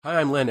Hi,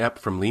 I'm Len Epp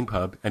from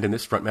LeanPub, and in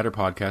this Front Matter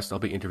podcast, I'll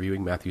be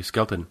interviewing Matthew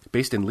Skelton.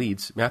 Based in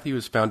Leeds, Matthew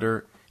is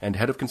founder and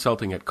head of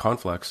consulting at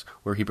Conflux,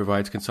 where he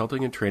provides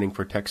consulting and training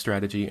for tech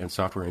strategy and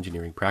software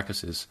engineering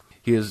practices.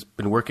 He has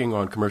been working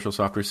on commercial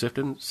software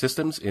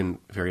systems in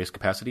various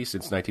capacities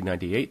since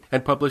 1998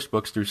 and published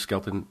books through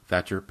Skelton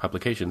Thatcher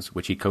Publications,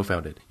 which he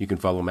co-founded. You can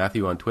follow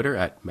Matthew on Twitter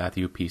at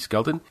Matthew P.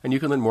 Skelton, and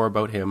you can learn more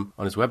about him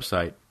on his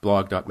website,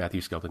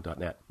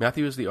 blog.matthewskelton.net.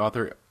 Matthew is the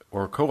author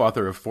or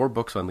co-author of 4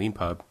 books on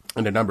LeanPub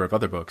and a number of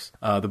other books.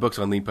 The books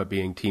on LeanPub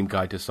being Team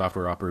Guide to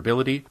Software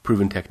Operability,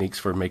 Proven Techniques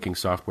for Making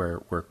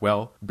Software Work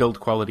Well, Build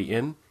Quality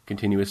In,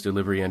 Continuous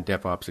Delivery and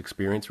DevOps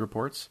Experience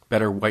Reports,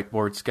 Better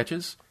Whiteboard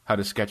Sketches, How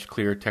to Sketch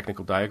Clear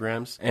Technical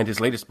Diagrams, and his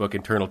latest book,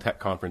 Internal Tech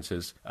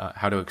Conferences,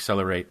 How to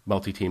Accelerate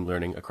Multi-Team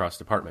Learning Across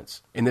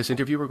Departments. In this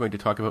interview, we're going to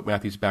talk about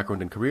Matthew's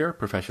background and career,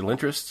 professional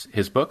interests,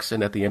 his books,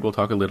 and at the end we'll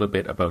talk a little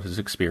bit about his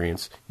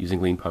experience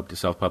using LeanPub to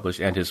self-publish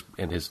and his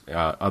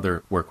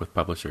other work with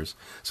publishers.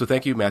 So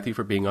thank you, Matthew,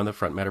 for being on the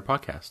Front Matter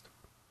podcast.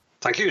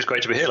 Thank you. It's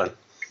great to be here, Len.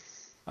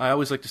 I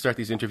always like to start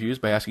these interviews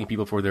by asking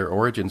people for their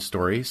origin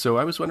story. So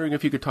I was wondering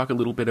if you could talk a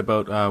little bit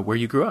about where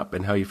you grew up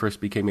and how you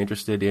first became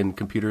interested in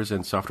computers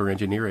and software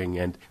engineering.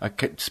 And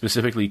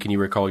specifically, can you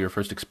recall your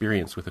first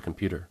experience with a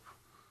computer?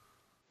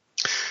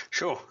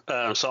 Sure.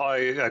 So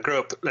I grew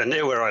up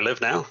near where I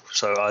live now.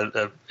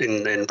 So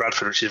in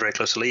Bradford, which is very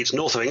close to Leeds,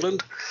 north of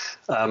England.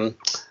 I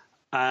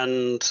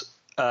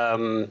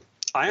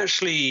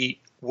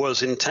actually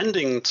was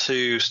intending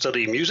to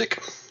study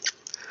music.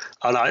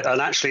 And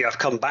actually, I've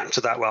come back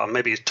to that. Well,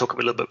 maybe talk a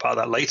little bit about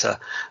that later.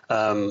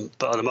 But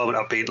at the moment,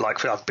 I've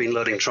been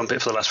learning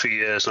trumpet for the last few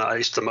years, and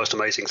it's the most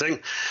amazing thing.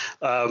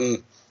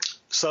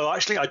 So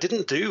actually, I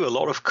didn't do a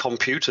lot of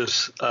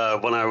computers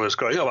when I was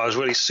growing up. I was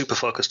really super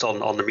focused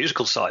on the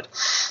musical side.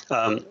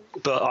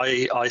 But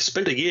I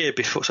spent a year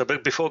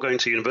before going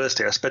to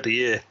university. I spent a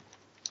year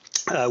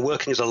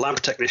working as a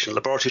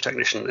laboratory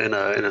technician in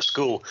a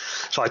school.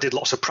 So I did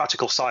lots of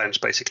practical science,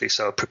 basically.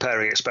 So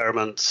preparing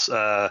experiments,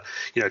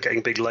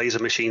 getting big laser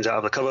machines out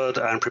of the cupboard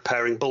and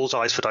preparing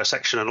bullseyes for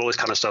dissection and all this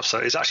kind of stuff. So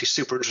it's actually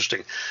super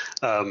interesting.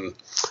 But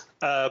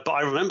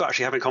I remember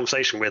actually having a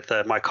conversation with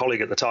my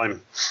colleague at the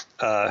time,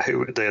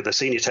 the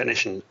senior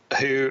technician,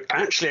 who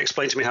actually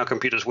explained to me how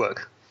computers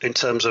work in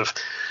terms of,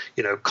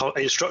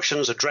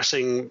 instructions,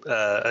 addressing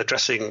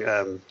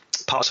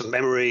parts of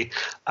memory,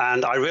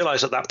 and I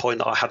realized at that point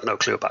that I had no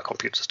clue about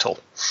computers at all,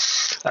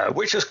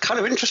 which is kind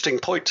of an interesting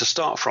point to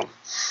start from.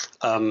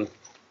 I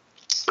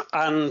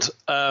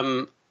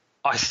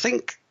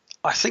think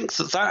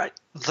that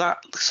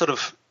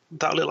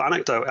little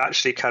anecdote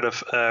actually kind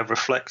of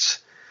reflects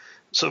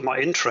sort of my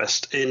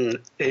interest in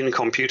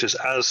computers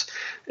as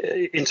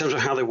in terms of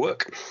how they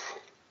work,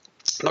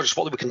 not just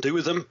what we can do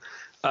with them.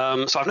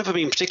 So I've never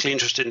been particularly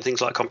interested in things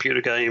like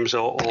computer games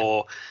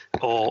or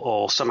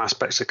some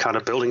aspects of kind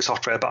of building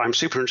software, but I'm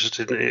super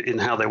interested in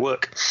how they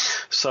work.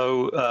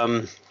 So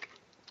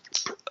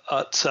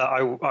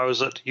I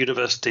was at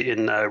university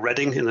in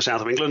Reading in the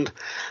south of England,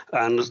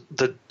 and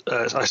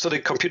I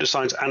studied computer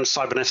science and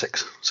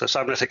cybernetics. So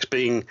cybernetics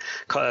being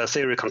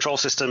theory of control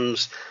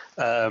systems,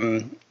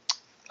 the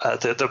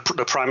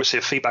primacy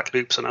of feedback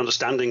loops and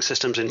understanding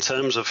systems in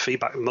terms of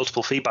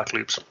multiple feedback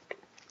loops.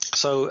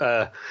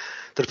 So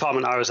the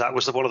department I was at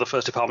was one of the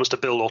first departments to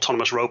build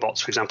autonomous robots,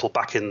 for example,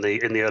 back in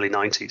the early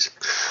 90s.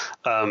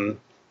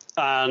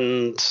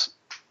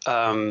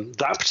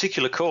 That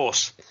particular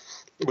course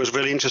was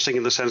really interesting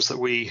in the sense that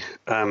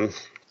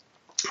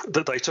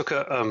that they took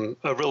a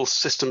real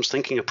systems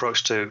thinking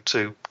approach to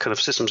kind of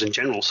systems in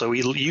general. So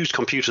we used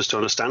computers to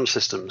understand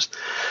systems,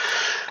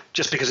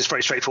 just because it's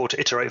very straightforward to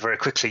iterate very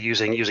quickly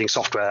using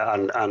software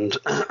and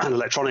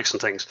electronics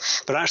and things.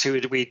 But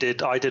actually,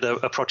 I did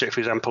a project, for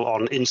example,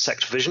 on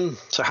insect vision.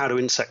 So how do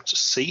insects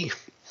see?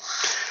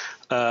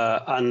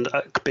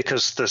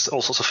 Because there's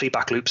all sorts of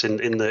feedback loops in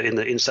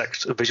the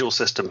insect visual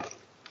system.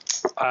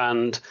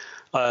 And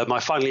my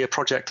final year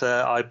project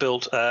there, I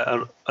built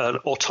an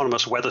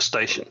autonomous weather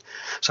station.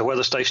 So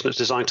weather station is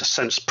designed to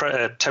sense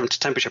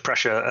temperature,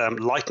 pressure,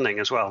 lightning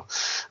as well.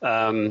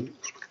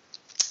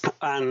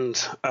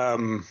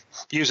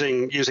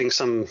 Using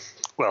some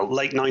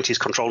late 90s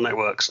control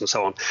networks and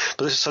so on.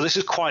 But this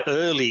is quite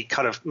early,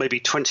 kind of maybe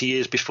 20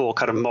 years before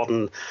kind of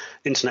modern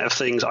Internet of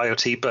Things,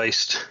 IoT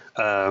based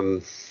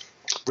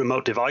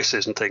remote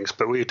devices and things.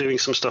 But we were doing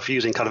some stuff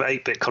using kind of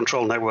 8-bit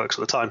control networks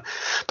at the time.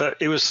 But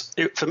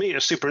for me, it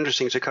was super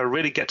interesting to kind of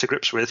really get to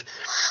grips with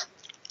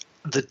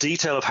the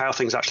detail of how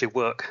things actually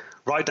work,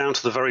 right down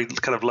to the very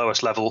kind of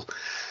lowest level,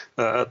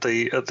 at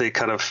the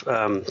kind of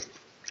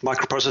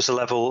microprocessor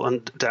level,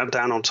 and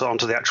down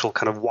onto the actual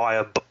kind of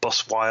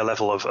bus wire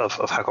level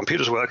of how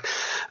computers work.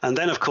 And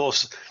then, of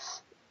course,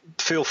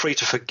 feel free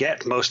to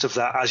forget most of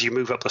that as you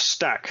move up the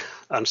stack.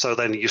 And so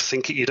then you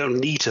don't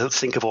need to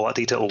think of all that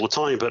detail all the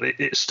time, but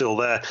it's still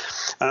there.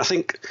 And I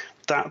think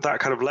that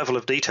kind of level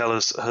of detail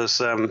has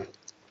kind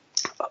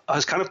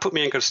of put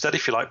me in good stead,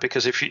 if you like,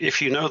 because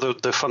if you know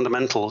the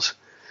fundamentals,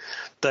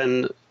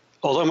 then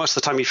although most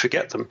of the time you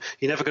forget them,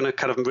 you're never going to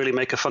kind of really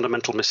make a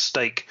fundamental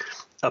mistake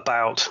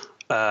about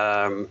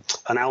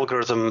an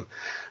algorithm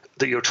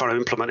that you're trying to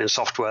implement in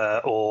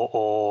software,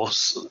 or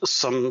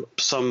some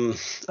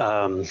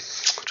trying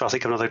to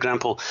think of another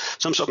example,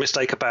 some sort of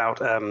mistake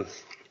about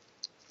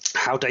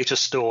how data is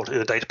stored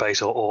in a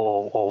database,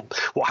 or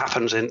what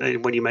happens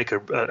when you make a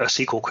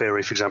SQL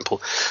query, for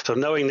example. So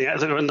knowing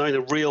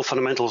the real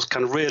fundamentals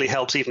kind of really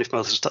helps, even if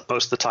most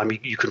of the time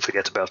you can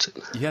forget about it.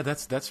 Yeah,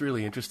 that's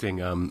really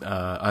interesting.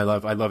 I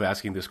love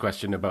asking this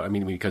question about. I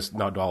mean, because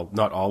not all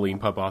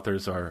EAMPub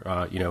authors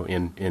are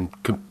in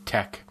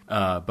tech.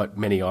 But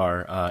many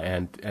are,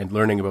 and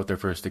learning about their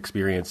first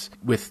experience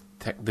with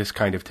this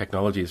kind of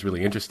technology is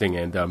really interesting.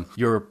 And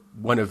you're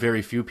one of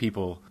very few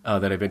people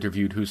that I've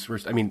interviewed whose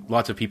first, I mean,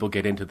 lots of people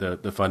get into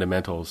the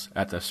fundamentals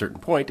at a certain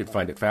point and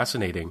find it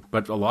fascinating.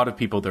 But a lot of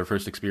people, their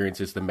first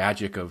experience is the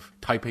magic of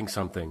typing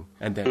something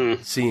and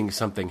then seeing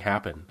something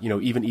happen.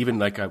 Even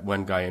like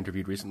one guy I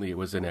interviewed recently, it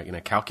was in a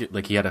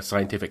like he had a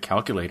scientific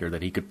calculator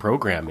that he could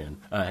program in.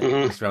 And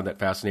I just found that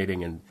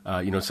fascinating. And,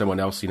 someone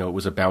else, it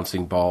was a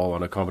bouncing ball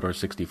on a Commodore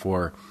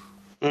 64.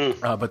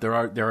 But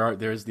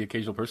there is the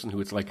occasional person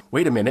who it's like,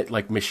 wait a minute,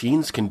 like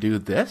machines can do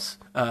this,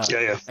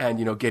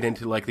 and get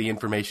into like the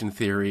information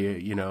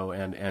theory,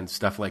 and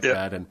stuff like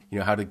that, and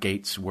how do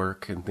gates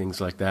work and things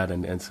like that,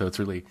 and so it's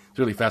really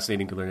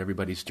fascinating to learn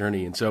everybody's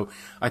journey. And so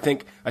I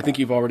think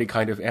you've already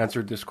kind of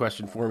answered this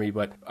question for me,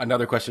 but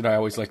another question I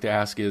always like to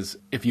ask is,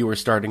 if you were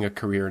starting a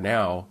career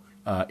now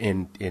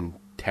in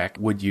tech,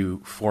 would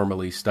you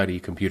formally study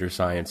computer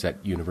science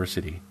at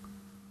university?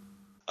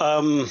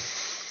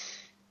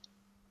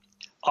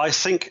 I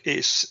think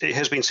it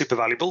has been super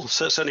valuable,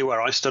 certainly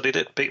where I studied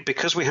it,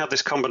 because we had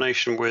this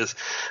combination with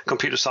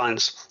computer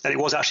science, and it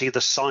was actually the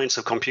science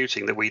of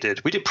computing that we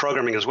did. We did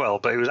programming as well,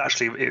 but it was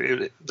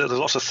actually there's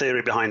lots of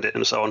theory behind it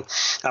and so on.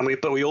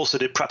 But we also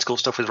did practical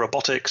stuff with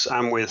robotics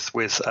and with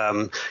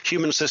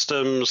human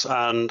systems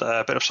and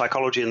a bit of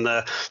psychology in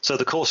there. So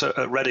the course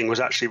at Reading was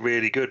actually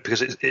really good,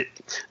 because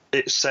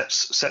it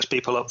sets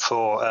people up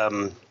for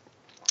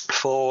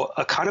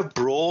a kind of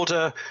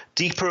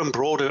deeper and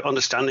broader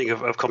understanding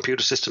of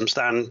computer systems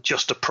than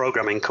just a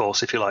programming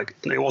course, if you like.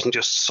 It wasn't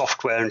just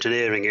software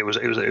engineering; it was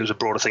a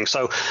broader thing.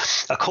 So,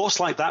 a course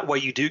like that, where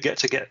you do get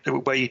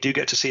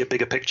to see a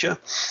bigger picture,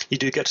 you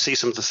do get to see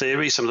some of the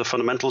theory, some of the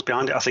fundamentals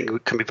behind it. I think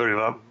it can be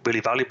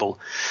really valuable.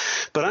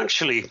 But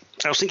actually,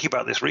 I was thinking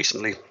about this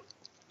recently.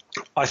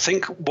 I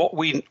think what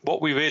we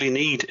really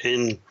need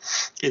in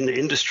the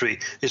industry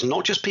is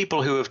not just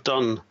people who have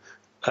done.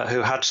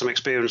 Who had some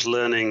experience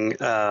learning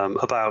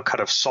about kind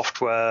of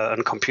software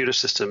and computer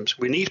systems.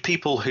 We need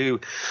people who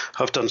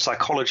have done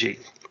psychology,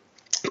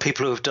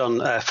 people who have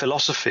done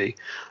philosophy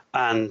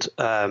and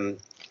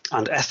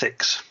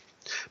ethics,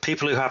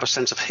 people who have a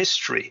sense of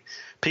history,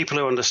 people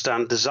who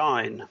understand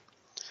design.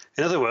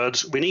 In other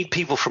words, we need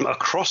people from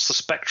across the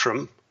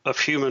spectrum of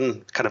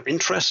human kind of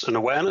interest and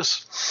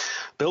awareness,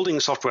 building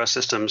software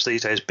systems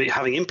these days,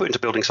 having input into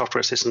building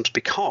software systems,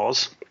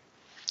 because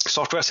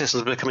software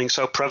systems are becoming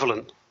so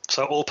prevalent,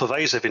 so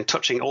all-pervasive in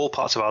touching all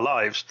parts of our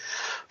lives,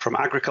 from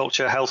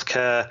agriculture,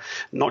 healthcare,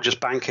 not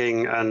just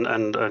banking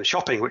and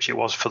shopping, which it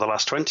was for the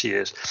last 20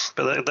 years,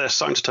 but they're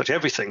starting to touch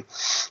everything.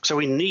 So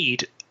we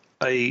need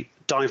a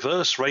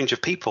diverse range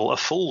of people, a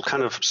full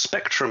kind of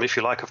spectrum, if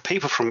you like, of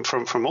people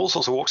from all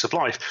sorts of walks of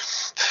life,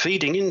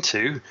 feeding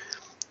into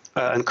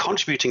and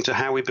contributing to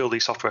how we build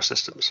these software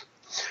systems.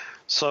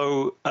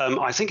 So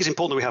I think it's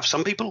important that we have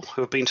some people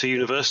who have been to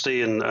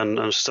university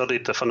and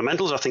studied the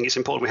fundamentals. I think it's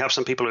important we have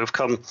some people who have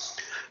come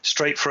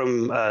straight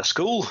from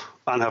school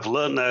and have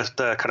learned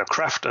their kind of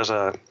craft as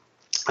a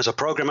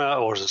programmer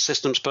or as a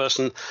systems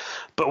person.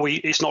 But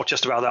it's not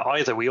just about that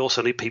either. We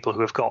also need people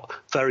who have got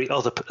very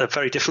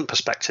different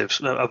perspectives,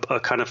 a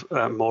kind of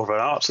more of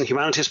an arts and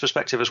humanities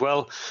perspective as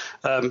well,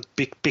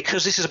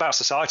 because this is about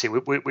society.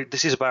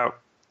 This is about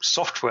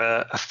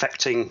software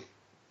affecting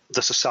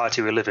the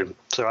society we live in.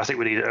 So I think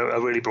we need a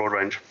really broad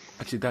range.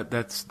 Actually,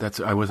 that's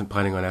I wasn't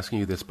planning on asking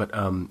you this, but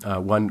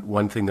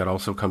one thing that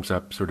also comes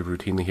up sort of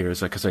routinely here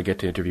is, because I get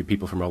to interview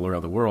people from all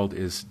around the world,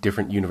 is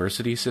different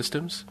university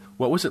systems.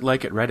 What was it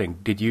like at Reading?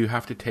 Did you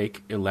have to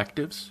take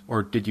electives,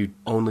 or did you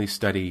only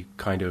study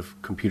kind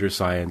of computer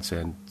science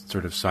and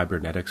sort of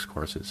cybernetics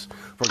courses?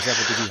 For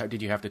example,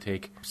 did you have to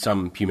take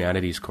some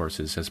humanities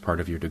courses as part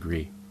of your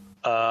degree?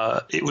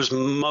 It was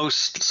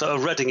at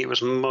Reading, it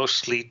was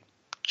mostly.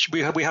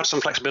 We had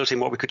some flexibility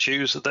in what we could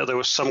choose. There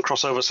was some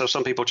crossover, so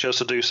some people chose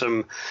to do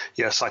some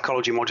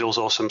psychology modules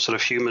or some sort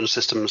of human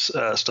systems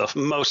stuff.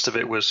 Most of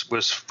it was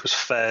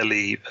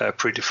fairly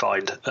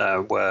predefined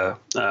where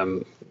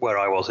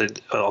I was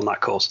on that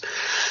course.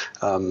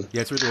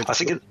 It's really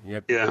interesting.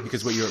 I think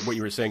because what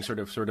you were saying sort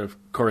of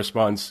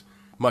corresponds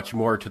much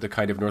more to the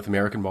kind of North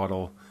American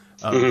model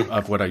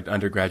of what an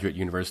undergraduate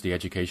university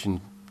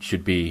education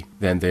should be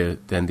than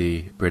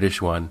the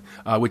British one,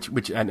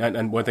 which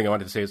and one thing I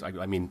wanted to say is,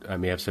 I mean, I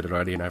may have said it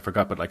already and I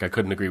forgot, but I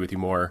couldn't agree with you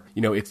more.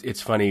 It's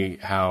funny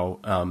how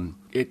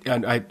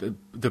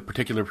the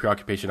particular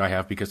preoccupation I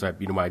have, because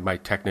my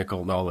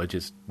technical knowledge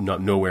is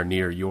nowhere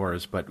near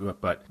yours, but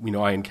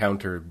I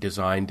encounter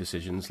design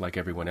decisions like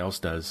everyone else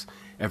does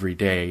every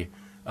day.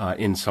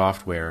 in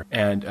software.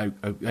 And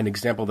an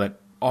example that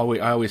I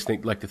always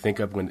like to think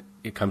of when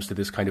it comes to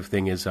this kind of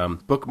thing is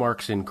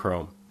bookmarks in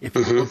Chrome. If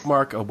you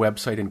bookmark a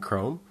website in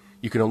Chrome,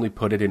 you can only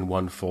put it in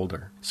one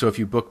folder. So if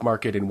you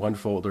bookmark it in one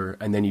folder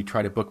and then you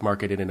try to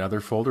bookmark it in another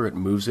folder, it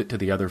moves it to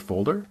the other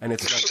folder. And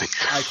it's like,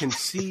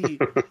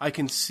 I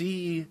can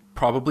see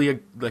probably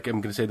I'm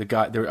going to say the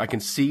guy there. I can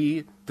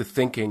see the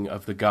thinking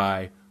of the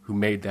guy who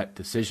made that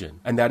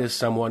decision, and that is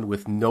someone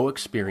with no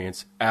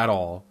experience at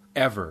all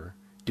ever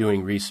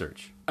doing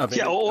research.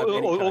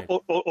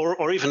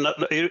 Or even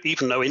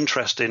no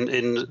interest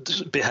in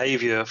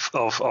behaviour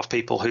of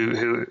people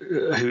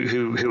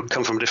who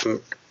come from a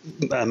different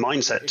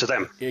mindset to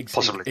them,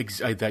 possibly.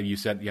 That you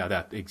said,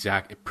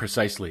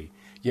 precisely.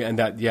 Yeah, and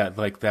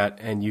that,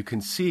 and you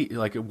can see,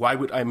 like,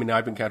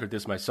 I've encountered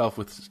this myself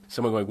with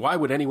someone going, why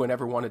would anyone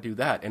ever want to do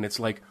that? And it's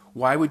like,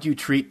 why would you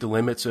treat the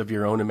limits of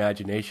your own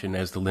imagination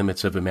as the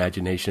limits of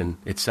imagination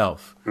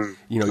itself?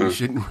 You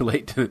shouldn't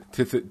relate to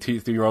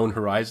your own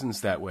horizons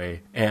that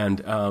way. And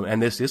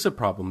this is a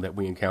problem that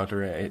we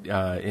encounter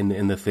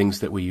in the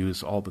things that we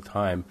use all the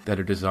time that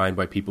are designed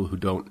by people who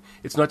don't.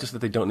 It's not just that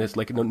they don't. It's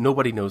like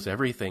nobody knows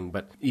everything,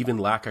 but even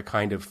lack a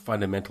kind of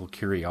fundamental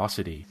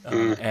curiosity.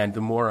 And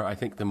the more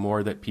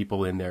that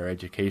people in their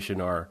education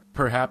are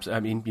perhaps,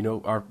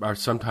 are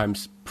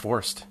sometimes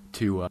forced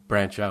to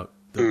branch out.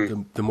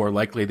 The more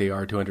likely they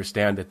are to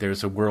understand that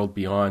there's a world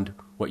beyond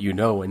what you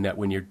know, and that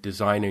when you're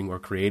designing or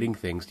creating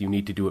things, you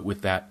need to do it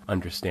with that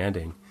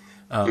understanding.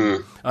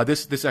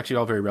 This is actually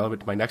all very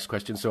relevant to my next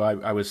question. So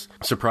I was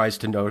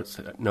surprised to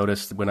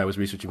notice when I was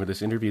researching for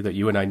this interview that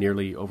you and I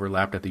nearly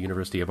overlapped at the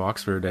University of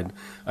Oxford, and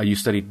you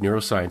studied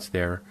neuroscience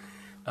there.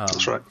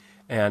 That's right.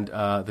 And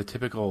the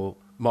typical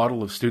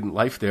model of student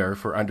life there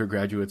for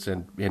undergraduates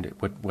and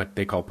what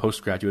they call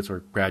postgraduates, or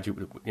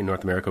graduate in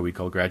North America we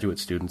call graduate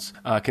students,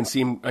 can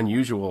seem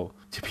unusual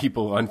to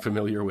people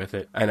unfamiliar with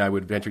it. And I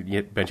would venture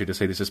to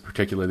say this is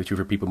particularly true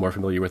for people more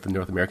familiar with the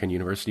North American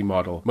university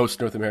model.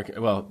 Most North American,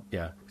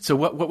 So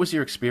what was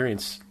your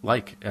experience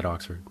like at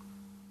Oxford?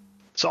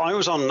 So I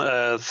was on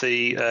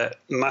the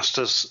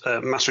Master of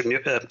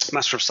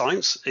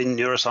Science in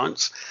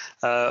Neuroscience,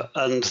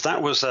 and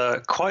that was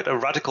quite a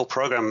radical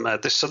program.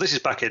 This is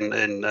back in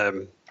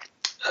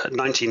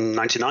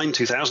 1999,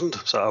 2000,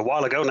 so a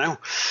while ago now.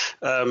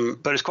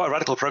 But it's quite a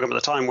radical program at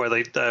the time where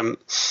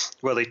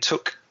they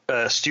took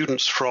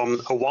students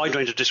from a wide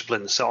range of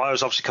disciplines. So I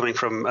was obviously coming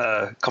from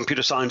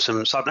computer science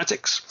and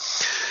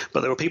cybernetics,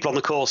 but there were people on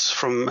the course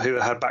who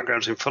had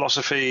backgrounds in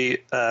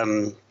philosophy,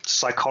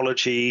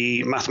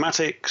 psychology,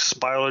 mathematics,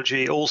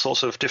 biology, all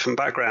sorts of different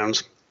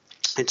backgrounds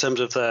in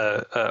terms of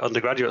their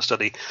undergraduate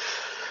study,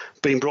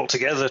 being brought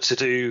together to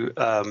do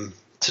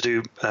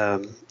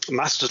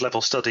master's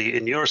level study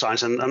in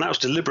neuroscience, and that was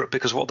deliberate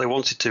because what they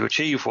wanted to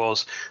achieve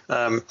was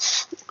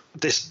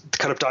this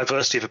kind of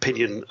diversity of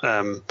opinion,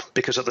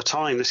 because at the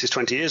time, this is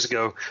 20 years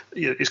ago,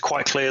 it's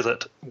quite clear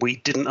that we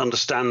didn't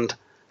understand.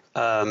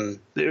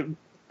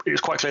 It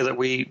was quite clear that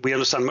we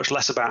understand much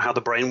less about how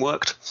the brain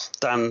worked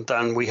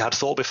than we had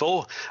thought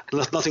before.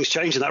 Nothing's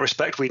changed in that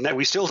respect.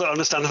 We still don't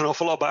understand an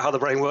awful lot about how the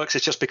brain works.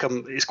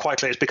 It's quite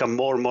clear it's become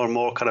more and more and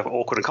more kind of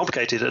awkward and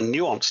complicated and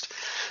nuanced.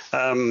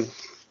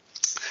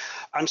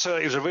 And so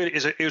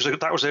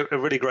that was a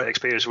really great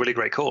experience, a really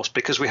great course,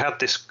 because we had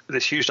this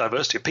huge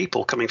diversity of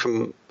people coming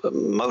from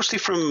mostly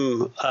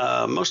from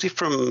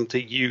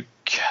the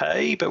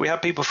UK, but we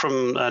had people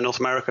from North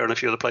America and a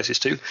few other places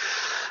too.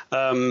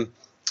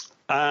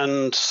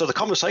 And so the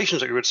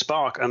conversations that we would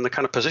spark and the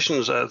kind of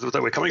positions that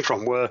we're coming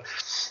from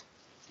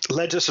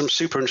led to some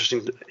super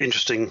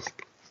interesting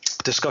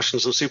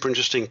discussions and super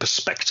interesting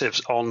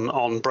perspectives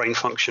on brain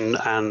function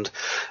and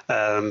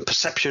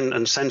perception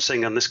and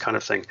sensing and this kind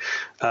of thing.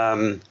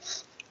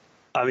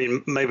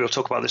 Maybe we'll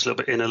talk about this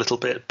in a little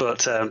bit,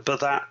 but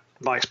that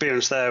my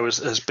experience there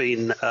has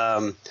been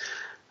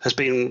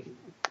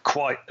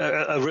quite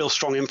a real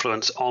strong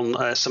influence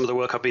on some of the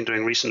work I've been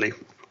doing recently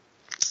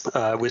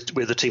with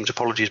the Team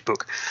Topologies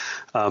book.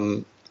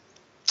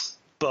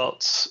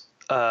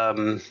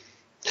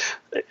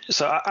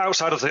 So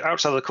outside of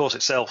the course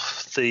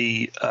itself,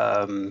 the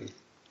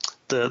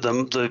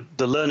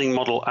learning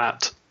model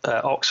at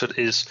Oxford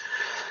is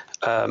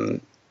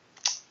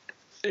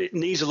it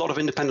needs a lot of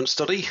independent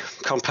study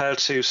compared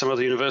to some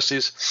other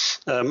universities.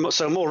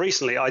 So more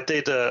recently, I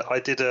did a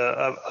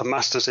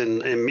master's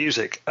in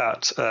music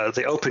at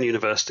the Open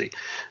University,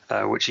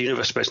 which is a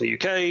university based in the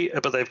UK,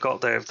 but they've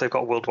got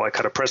worldwide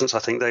kind of presence. I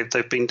think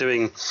they've been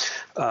doing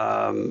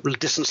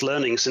distance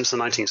learning since the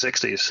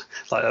 1960s.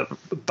 Like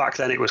back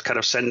then, it was kind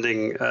of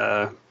sending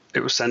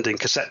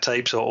cassette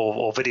tapes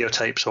or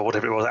videotapes or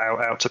whatever it was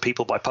out to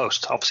people by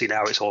post. Obviously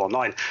now it's all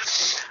online.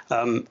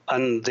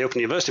 And the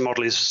Open University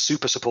model is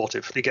super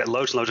supportive. You get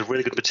loads and loads of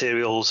really good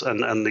materials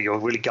and you're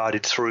really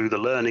guided through the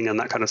learning and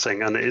that kind of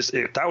thing. And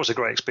that was a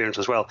great experience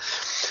as well.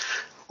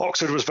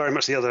 Oxford was very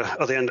much the other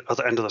end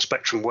of the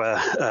spectrum where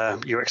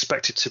you're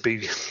expected to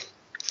be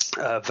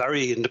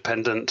very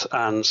independent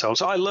and so on.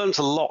 So I learned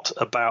a lot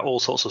about all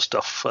sorts of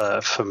stuff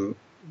from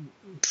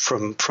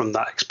from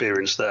that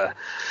experience there.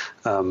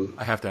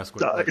 I have to ask,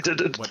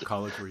 what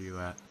college were you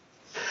at?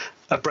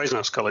 At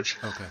Brasenhouse College.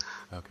 Okay.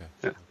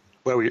 Yeah.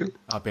 Where were you?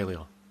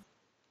 Balliol.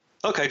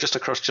 Okay, just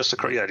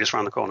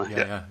around the corner.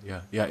 Yeah.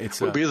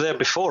 It's. Were you there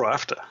before or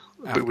after?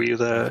 Were you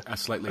there?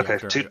 Slightly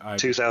after.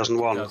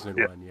 2001.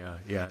 2001.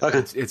 Yeah.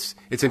 Okay.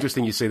 It's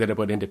interesting you say that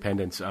about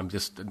independence.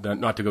 Just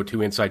not to go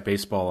too inside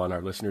baseball on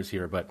our listeners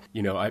here, but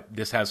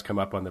this has come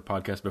up on the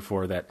podcast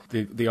before that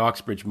the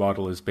Oxbridge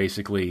model is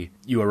basically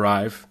you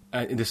arrive.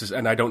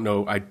 And I don't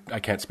know. I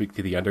can't speak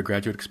to the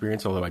undergraduate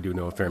experience, although I do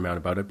know a fair amount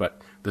about it.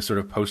 But the sort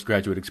of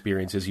postgraduate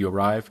experience is you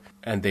arrive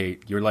and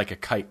you're like a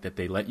kite that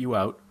they let you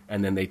out.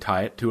 And then they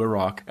tie it to a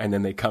rock, and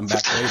then they come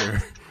back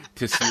later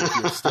to see if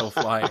you're still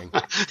flying.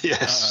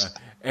 Yes,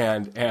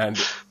 and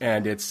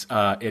it's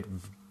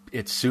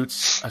it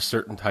suits a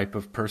certain type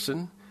of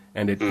person,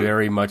 and it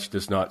very much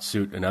does not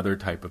suit another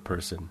type of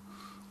person.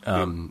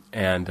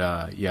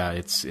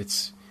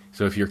 It's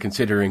so if you're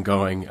considering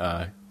going,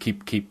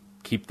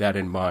 keep that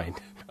in mind.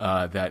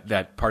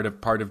 That part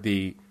of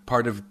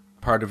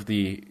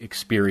the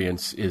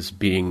experience is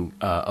being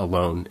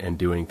alone and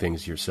doing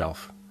things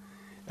yourself.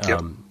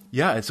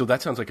 Yeah, and so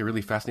that sounds like a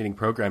really fascinating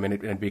program, and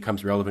it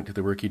becomes relevant to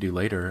the work you do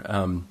later.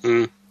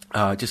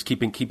 Just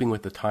keeping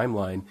with the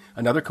timeline,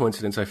 another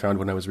coincidence I found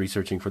when I was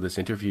researching for this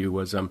interview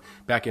was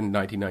back in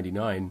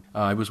 1999,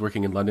 I was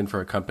working in London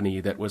for a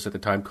company that was at the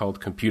time called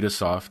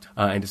Computasoft,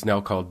 and is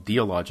now called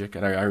Dealogic.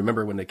 And I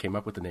remember when they came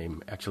up with the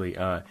name, actually.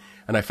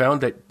 And I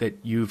found that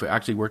you've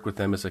actually worked with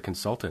them as a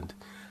consultant.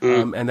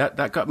 And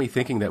that got me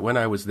thinking that when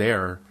I was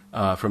there,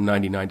 from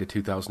 99 to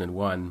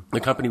 2001, the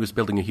company was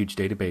building a huge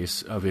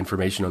database of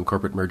information on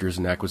corporate mergers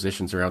and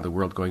acquisitions around the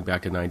world going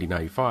back to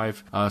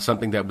 1995,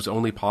 something that was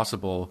only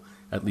possible,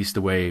 at least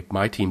the way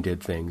my team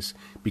did things,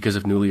 because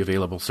of newly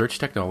available search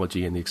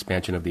technology and the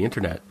expansion of the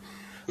internet.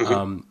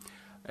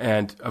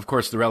 And of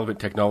course, the relevant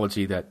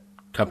technology that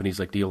companies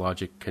like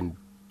Dealogic can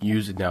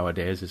use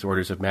nowadays is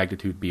orders of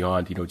magnitude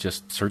beyond,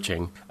 just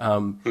searching.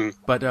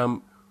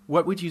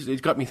 What would you?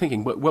 It got me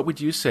thinking. What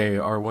would you say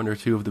are one or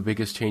two of the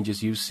biggest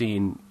changes you've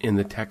seen in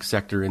the tech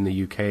sector in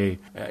the UK,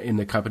 in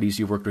the companies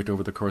you've worked with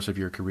over the course of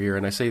your career?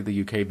 And I say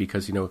the UK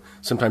because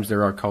sometimes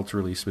there are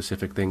culturally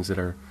specific things that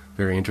are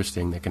very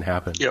interesting that can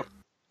happen. Yep.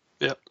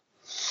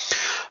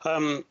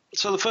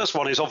 So the first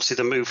one is obviously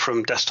the move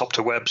from desktop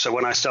to web. So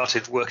when I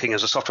started working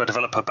as a software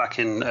developer back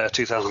in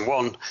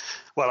 2001,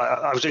 well,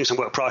 I was doing some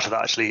work prior to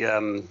that actually.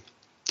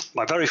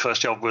 My very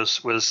first job was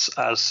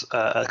as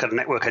a kind of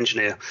network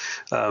engineer,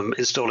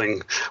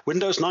 installing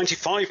Windows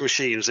 95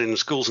 machines in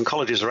schools and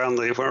colleges around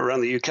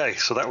the UK.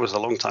 So that was a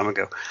long time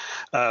ago.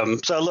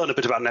 So I learned a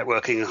bit about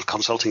networking and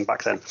consulting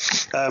back then.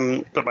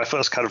 But my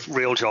first kind of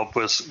real job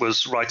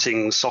was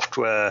writing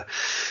software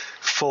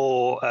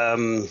for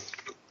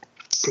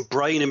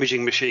brain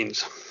imaging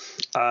machines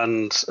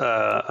and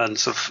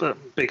sort of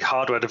big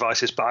hardware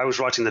devices. But I was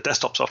writing the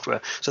desktop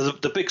software. So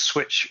the big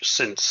switch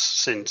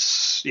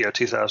since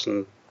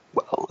 2000.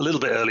 Well, a little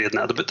bit earlier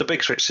than that. The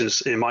big switch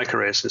in my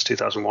career since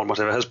 2001,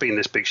 whatever, has been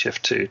this big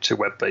shift to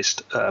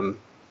web-based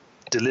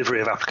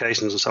delivery of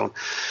applications and so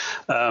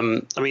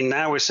on.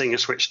 Now we're seeing a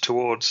switch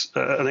towards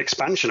an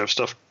expansion of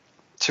stuff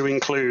to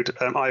include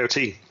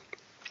IoT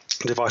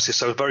devices.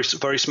 So very,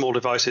 very small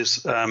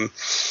devices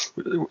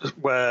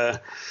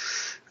where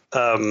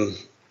a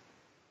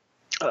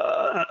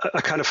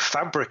kind of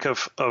fabric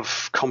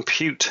of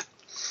compute.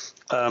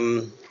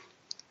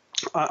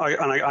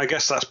 I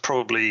guess that's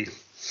probably.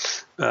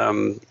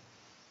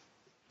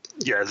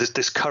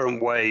 This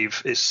current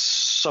wave is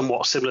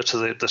somewhat similar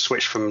to the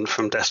switch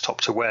from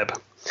desktop to web,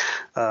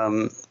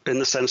 in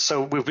the sense.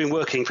 So we've been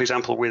working, for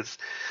example, with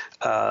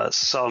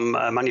some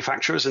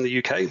manufacturers in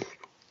the UK,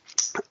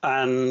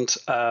 and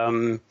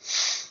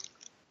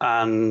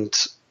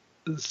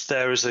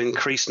there is an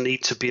increased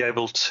need to be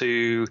able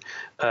to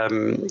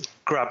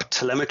grab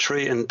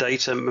telemetry and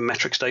data,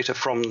 metrics data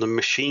from the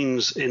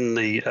machines in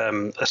the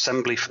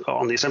assembly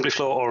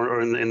floor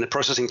or in the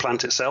processing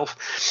plant itself.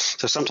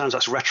 So sometimes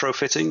that's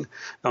retrofitting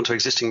onto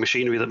existing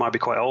machinery that might be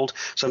quite old.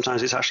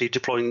 Sometimes it's actually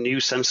deploying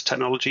new sensor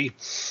technology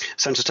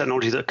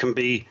that can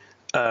be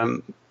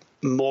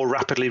more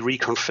rapidly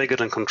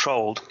reconfigured and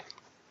controlled.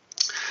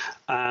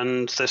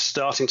 And there's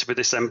starting to be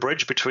this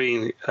bridge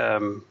between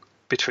the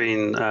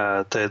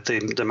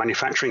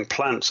manufacturing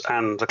plants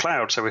and the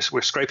cloud. So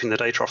we're scraping the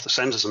data off the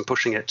sensors and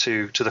pushing it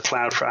to the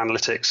cloud for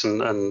analytics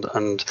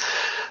and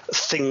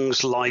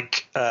things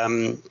like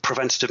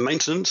preventative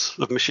maintenance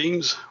of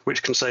machines,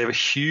 which can save a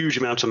huge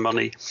amount of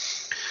money.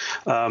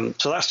 So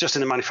that's just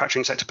in the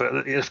manufacturing sector,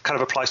 but it kind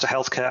of applies to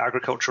healthcare,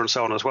 agriculture, and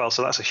so on as well.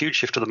 So that's a huge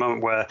shift at the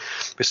moment where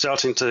we're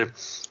starting to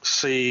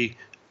see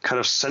kind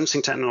of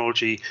sensing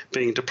technology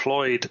being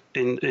deployed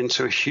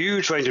into a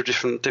huge range of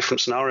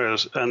different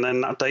scenarios, and then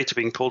that data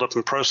being pulled up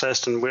and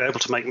processed, and we're able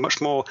to make much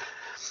more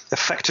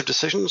effective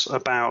decisions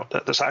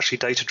that's actually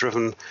data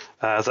driven,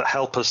 that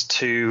help us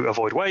to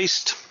avoid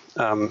waste,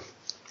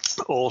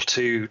 or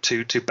to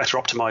better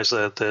optimize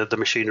the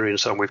machinery and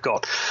so on we've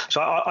got.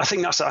 So I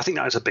think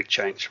that is a big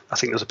change. I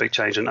think there's a big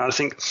change, and I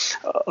think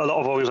a lot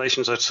of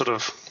organizations are sort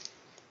of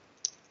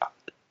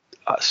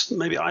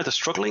maybe either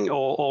struggling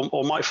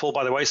or might fall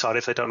by the wayside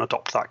if they don't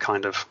adopt that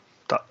kind of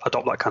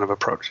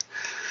approach.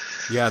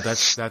 Yeah,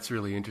 that's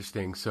really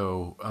interesting.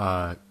 So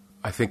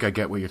I think I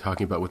get what you're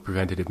talking about with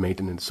preventative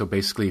maintenance. So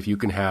basically, if you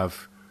can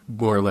have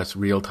more or less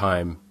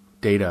real-time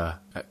data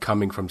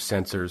coming from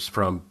sensors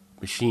from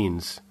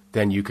machines,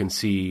 then you can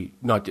see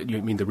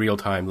the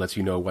real-time lets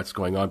you know what's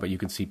going on, but you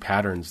can see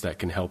patterns that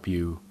can help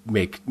you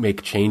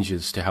make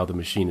changes to how the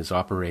machine is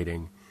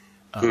operating,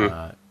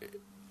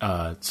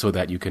 so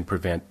that you can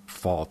prevent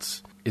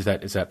faults. Is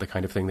that the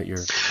kind of thing that you're?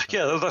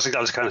 Yeah, that's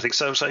exactly the kind of thing.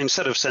 So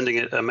instead of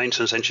sending a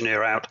maintenance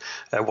engineer out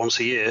once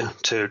a year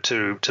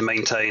to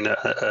maintain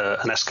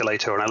an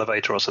escalator or an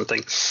elevator or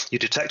something, you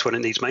detect when it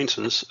needs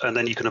maintenance, and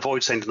then you can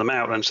avoid sending them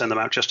out and send them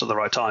out just at the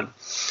right time.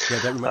 Yeah,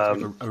 that reminds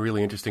me of a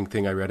really interesting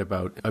thing I read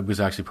about. It was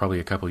actually probably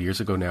a couple of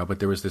years ago now, but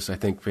there was this, I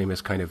think,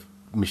 famous kind of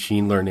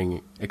machine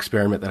learning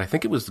experiment that I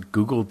think it was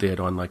Google did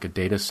on like a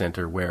data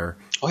center where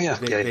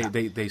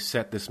they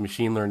set this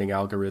machine learning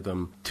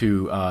algorithm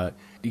to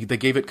they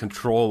gave it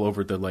control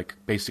over the like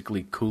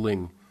basically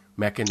cooling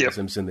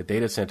mechanisms in the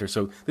data center.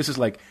 So this is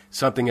like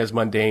something as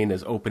mundane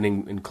as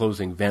opening and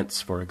closing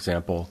vents, for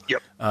example.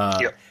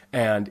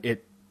 And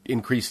it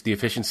increased the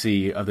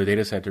efficiency of the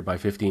data center by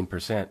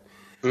 15%.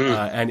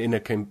 And in a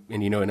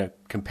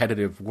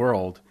competitive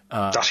world,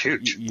 that's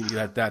huge.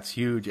 That's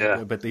huge.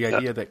 Yeah. But the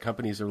idea that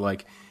companies are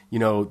like,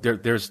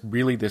 there's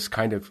really this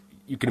kind of,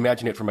 you can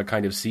imagine it from a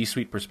kind of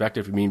C-suite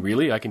perspective. I mean,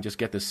 really, I can just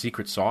get the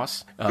secret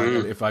sauce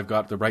if I've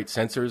got the right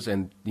sensors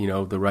and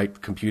the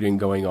right computing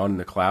going on in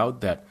the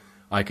cloud, that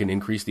I can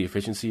increase the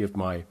efficiency of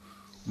my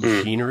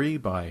machinery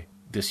by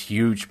this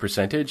huge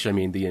percentage. I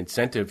mean, the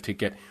incentive to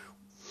get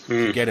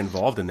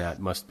involved in that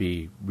must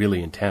be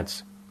really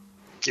intense.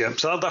 Yeah,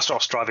 so that's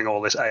what's driving all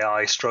this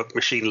AI stroke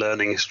machine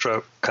learning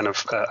stroke kind of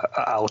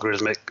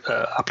algorithmic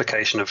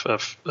application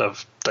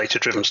of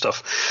data-driven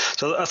stuff.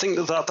 So I think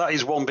that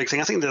is one big thing.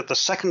 I think that the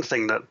second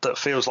thing that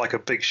feels like a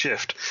big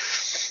shift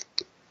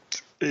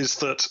is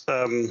that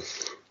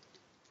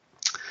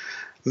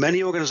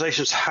many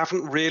organizations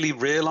haven't really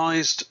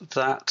realized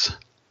that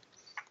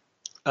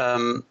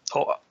or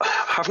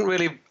haven't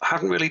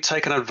really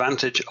taken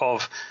advantage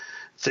of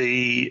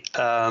the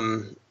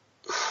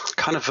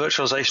kind of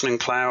virtualization in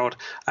cloud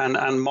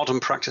and modern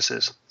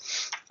practices,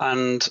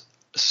 and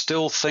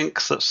still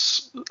think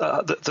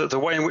that the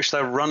way in which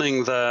they're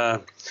running their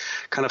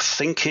kind of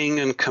thinking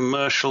and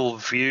commercial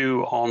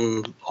view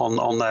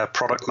on their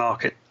product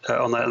market,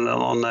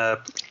 on their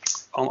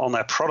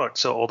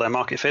products or their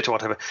market fit or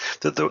whatever,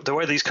 the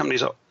way these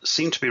companies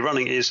seem to be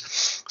running is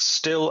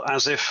still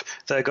as if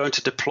they're going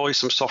to deploy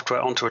some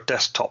software onto a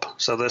desktop.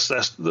 So there's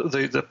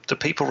the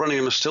people running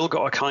them have still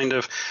got a kind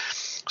of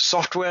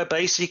software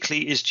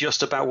basically is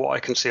just about what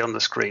I can see on the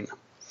screen.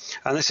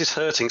 And this is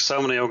hurting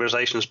so many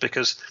organizations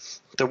because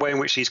the way in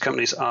which these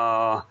companies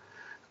are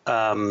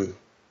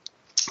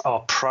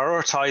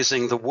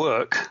prioritizing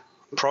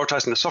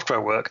the software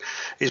work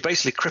is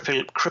basically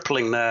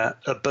crippling their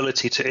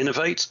ability to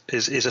innovate,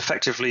 is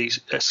effectively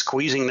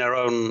squeezing their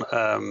own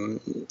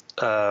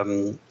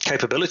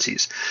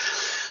capabilities.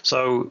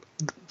 So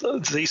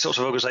these sorts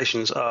of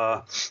organizations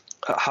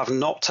have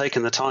not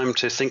taken the time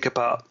to think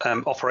about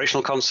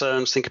operational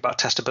concerns, think about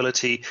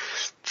testability,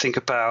 think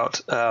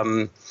about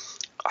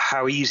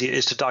how easy it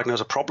is to diagnose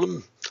a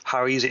problem,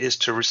 how easy it is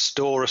to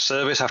restore a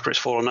service after it's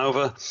fallen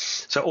over.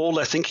 So all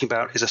they're thinking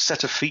about is a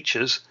set of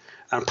features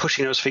and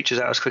pushing those features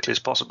out as quickly as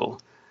possible.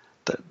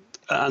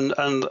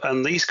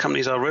 And these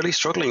companies are really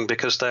struggling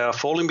because they are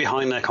falling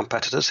behind their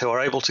competitors who are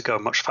able to go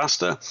much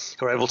faster,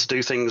 who are able to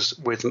do things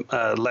with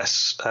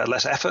less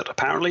effort,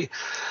 apparently,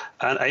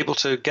 and able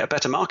to get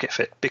better market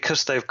fit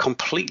because they've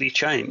completely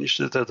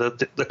changed.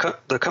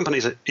 The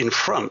companies in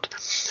front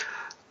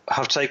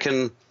have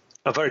taken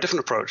a very different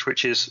approach,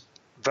 which is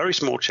very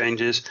small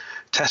changes,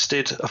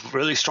 tested, a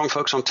really strong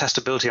focus on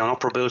testability, on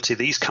operability,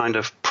 these kind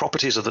of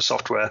properties of the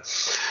software,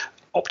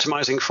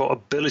 optimizing for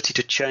ability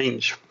to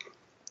change,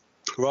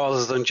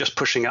 rather than just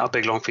pushing out a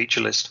big long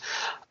feature list.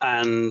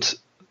 And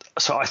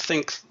so I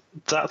think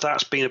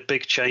that's been a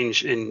big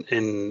change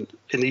in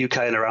the UK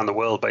and around the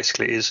world,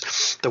 basically, is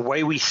the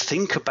way we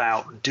think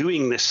about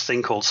doing this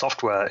thing called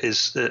software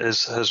has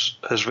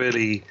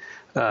really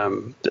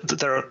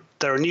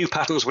there are new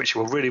patterns which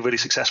were really, really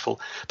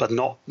successful, but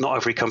not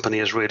every company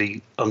has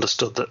really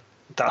understood that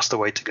that's the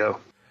way to go.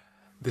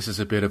 This is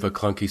a bit of a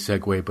clunky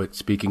segue, but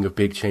speaking of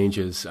big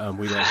changes, in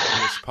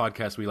this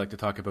podcast, we like to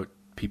talk about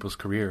people's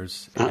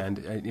careers. And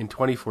in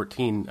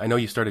 2014, I know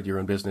you started your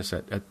own business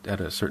at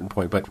a certain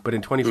point, but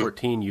in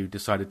 2014, you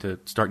decided to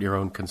start your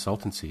own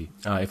consultancy,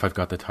 if I've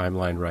got the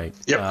timeline right.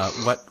 Yep.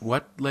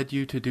 What led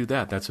you to do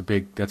that? That's a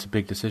big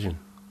decision.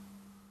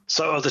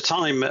 So at the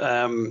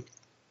time,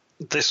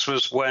 this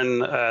was when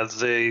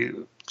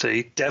the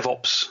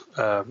DevOps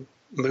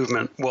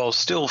movement was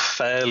still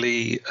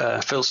fairly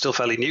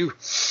new.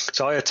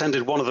 So I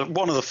attended one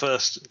of the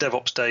first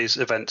DevOps Days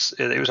events.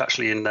 It was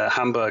actually in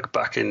Hamburg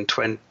back in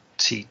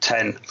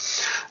 2010.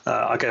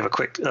 I gave a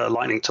quick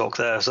lightning talk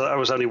there. So that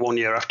was only 1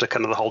 year after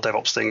kind of the whole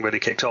DevOps thing really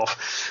kicked off.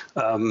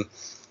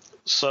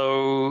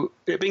 So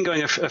it had been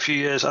going a few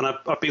years, and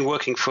I've been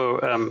working for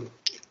a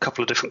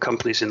couple of different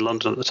companies in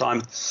London at the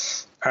time.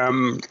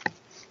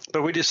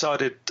 But I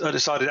decided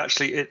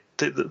actually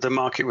the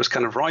market was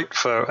kind of right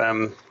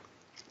for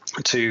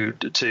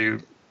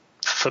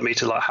me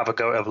to like have a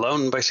go at it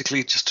alone,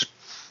 basically, just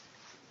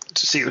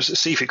to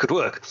see if it could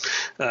work.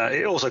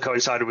 It also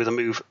coincided with a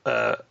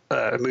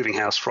moving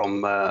house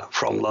from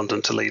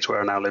London to Leeds,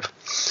 where I now live.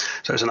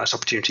 So it was a nice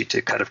opportunity to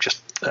kind of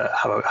just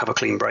have a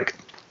clean break.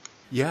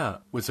 Yeah.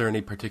 Was there any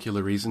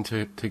particular reason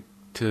to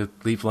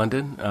leave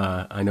London?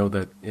 I know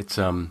that it's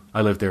I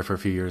lived there for a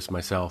few years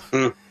myself.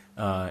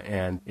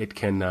 And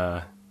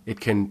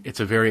it's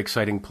a very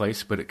exciting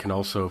place, but it can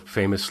also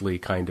famously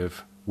kind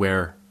of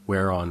wear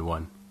on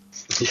one.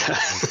 Yeah.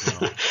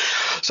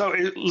 So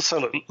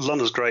look,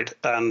 London's great,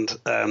 and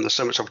there's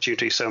so much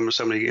opportunity, so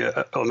many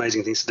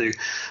amazing things to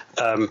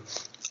do.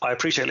 I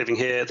appreciate living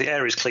here. The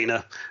air is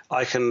cleaner.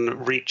 I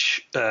can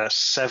reach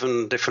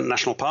 7 different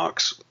national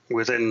parks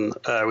within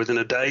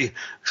a day,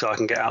 so I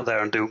can get out there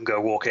and go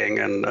walking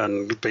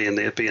and be in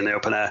the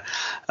open air.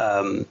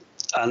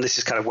 And this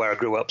is kind of where I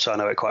grew up, so I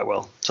know it quite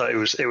well. So it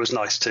was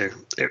nice too.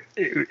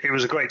 It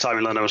was a great time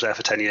in London. I was there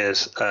for 10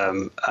 years,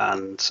 but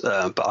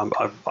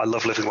I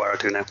love living where I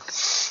do now.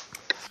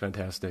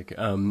 Fantastic.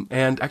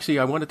 And actually,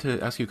 I wanted to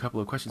ask you a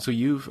couple of questions. So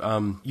you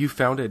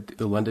founded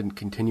the London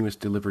Continuous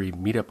Delivery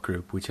Meetup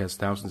Group, which has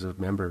thousands of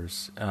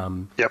members.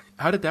 Yep.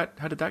 How did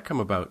that come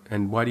about,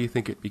 and why do you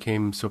think it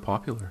became so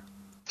popular?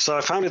 So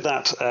I founded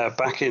that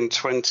back in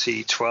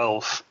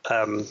 2012.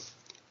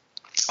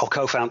 Or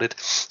co-founded.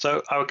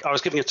 So I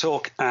was giving a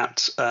talk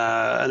at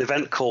an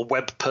event called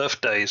Web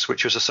Perf Days,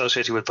 which was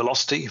associated with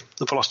Velocity,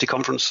 the Velocity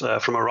conference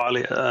from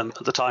O'Reilly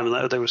at the time,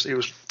 and it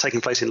was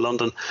taking place in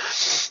London.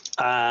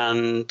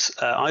 And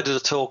I did a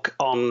talk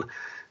on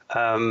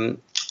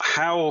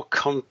how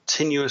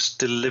continuous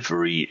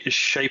delivery is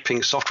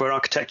shaping software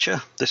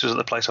architecture. This was at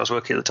the place I was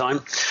working at the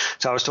time.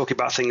 So I was talking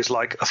about things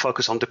like a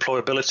focus on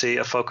deployability,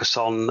 a focus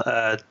on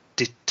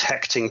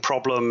detecting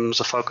problems,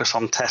 a focus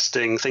on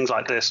testing, things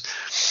like this.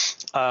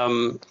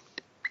 And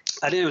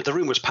the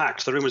room was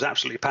packed. The room was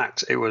absolutely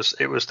packed. There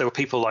were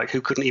people like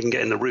who couldn't even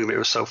get in the room. It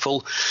was so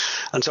full.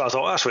 And so I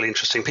thought, that's really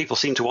interesting. People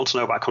seem to want to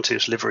know about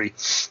continuous delivery.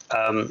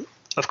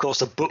 Of course,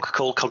 the book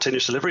called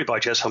Continuous Delivery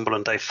by Jez Humble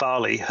and Dave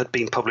Farley had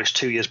been published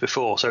 2 years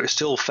before, so it's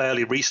still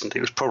fairly recent.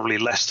 It was probably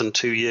less than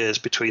 2 years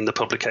between the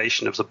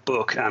publication of the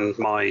book and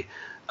my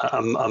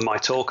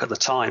talk at the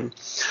time.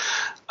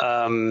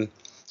 So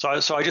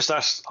I just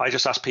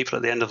asked people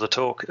at the end of the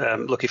talk,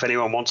 look, if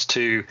anyone wants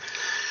to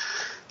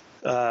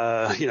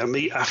meet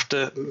me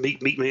after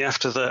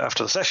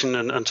the session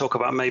and talk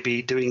about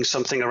maybe doing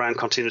something around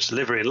continuous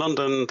delivery in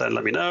London, then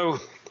let me know.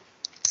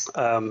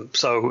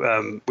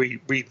 So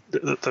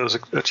there was a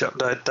chap,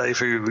 Dave,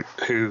 who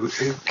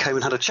came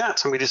and had a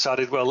chat, and we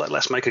decided, well,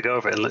 let's make a go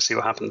of it and let's see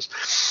what happens.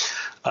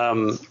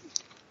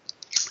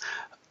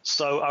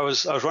 So I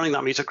was running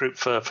that meetup group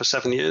for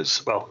 7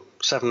 years,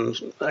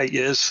 8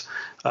 years.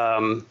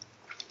 I've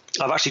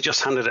actually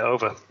just handed it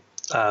over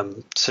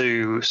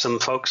to some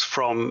folks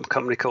from a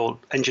company called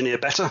Engineer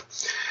Better,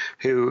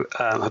 who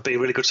have been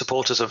really good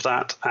supporters of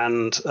that,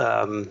 and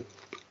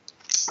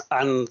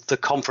the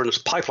conference,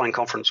 Pipeline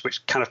Conference,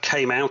 which kind of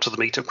came out of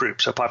the meetup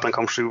group. So Pipeline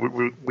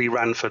Conference we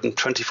ran from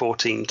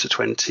 2014 to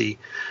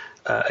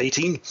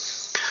 2018,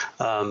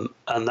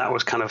 and that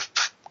was kind of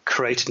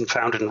created and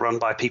founded and run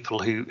by people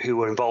who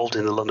were involved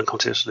in the London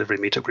Continuous Delivery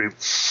meetup group.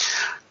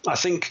 I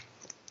think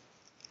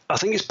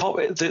it's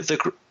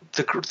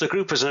the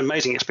group is an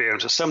amazing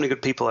experience. There's so many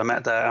good people I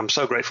met there. I'm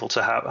so grateful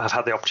to have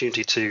had the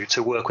opportunity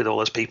to work with all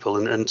those people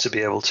and to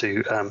be able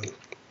to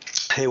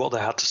hear what they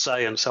had to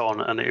say and so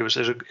on. And it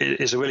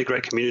is a really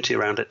great community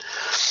around it.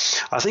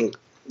 I think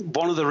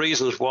one of the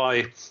reasons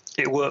why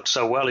it worked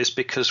so well is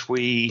because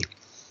we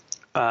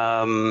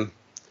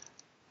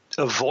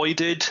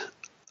avoided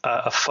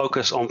a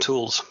focus on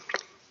tools.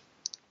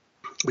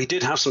 We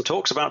did have some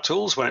talks about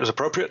tools when it was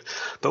appropriate,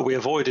 but we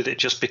avoided it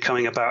just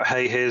becoming about,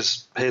 hey,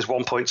 here's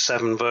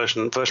 1.7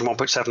 version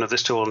 1.7 of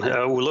this tool,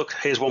 and look,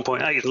 here's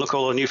 1.8, and look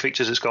all the new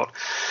features it's got.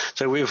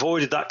 So we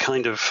avoided that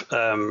kind of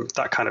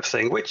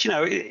thing, which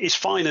is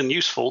fine and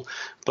useful,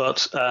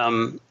 but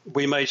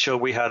we made sure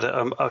we had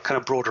a kind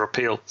of broader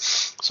appeal.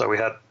 So we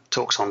had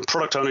talks on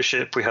product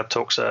ownership, we had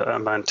talks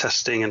on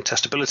testing and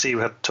testability,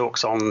 we had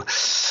talks on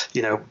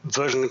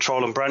version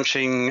control and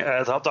branching,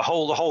 the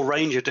whole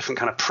range of different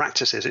kind of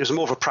practices. It was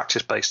more of a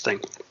practice-based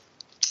thing.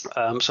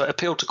 So it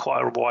appealed to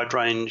quite a wide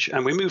range,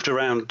 and we moved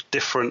around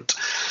different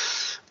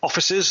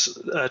offices,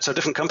 so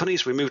different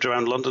companies. We moved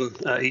around London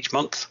each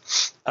month,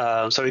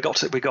 so we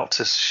got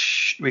to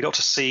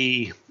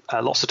see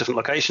lots of different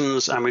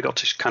locations, and we got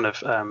to kind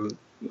of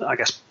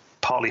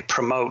partly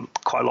promote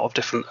quite a lot of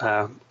different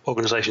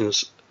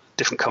organizations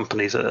different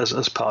companies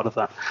as part of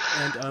that.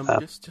 And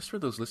just for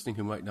those listening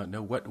who might not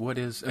know, what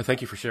is?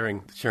 Thank you for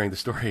sharing the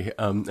story.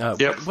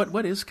 Yep.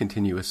 What is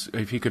continuous?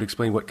 If you could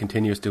explain what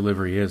continuous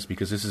delivery is,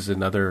 because this is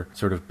another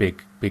sort of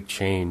big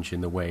change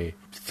in the way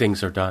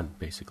things are done,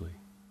 basically.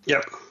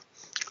 Yep.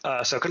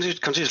 So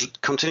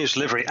continuous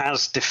delivery,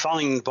 as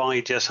defined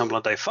by Jez Humble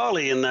and Dave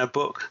Farley in their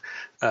book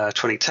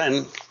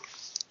 2010,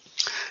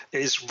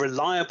 is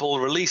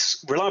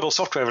reliable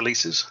software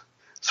releases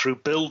through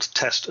build,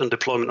 test, and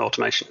deployment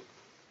automation.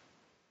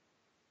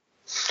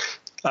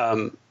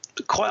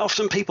 Quite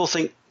often people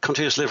think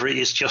continuous delivery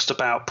is just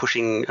about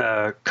pushing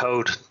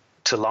code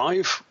to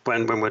live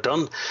when we're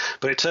done.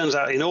 But it turns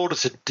out in order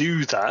to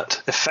do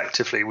that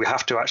effectively, we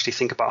have to actually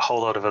think about a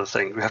whole lot of other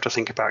things. We have to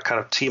think about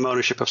kind of team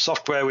ownership of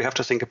software. We have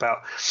to think about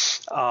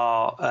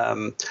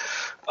our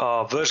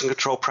version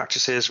control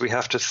practices. We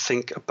have to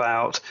think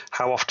about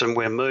how often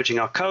we're merging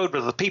our code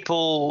with other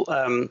people,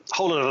 a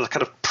whole lot of other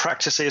kind of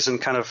practices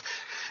and kind of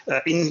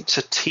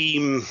into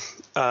team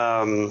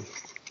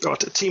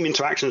team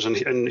interactions and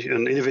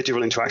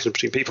individual interactions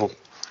between people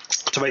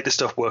to make this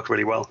stuff work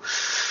really well.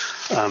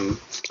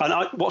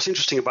 What's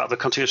interesting about the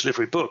continuous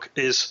delivery book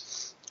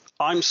is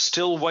I'm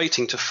still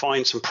waiting to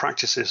find some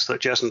practices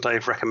that Jez and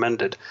Dave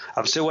recommended.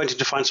 I'm still waiting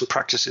to find some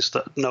practices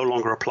that no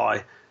longer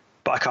apply,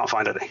 but I can't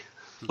find any.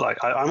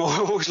 Like I'm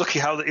always lucky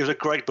how it was a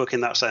great book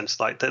in that sense.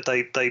 Like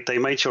they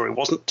made sure it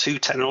wasn't too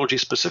technology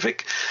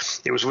specific.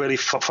 It was really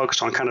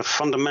focused on kind of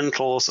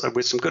fundamentals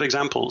with some good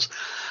examples.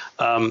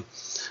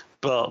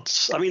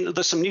 But I mean,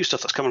 there's some new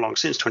stuff that's come along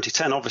since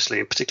 2010, obviously,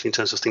 and particularly in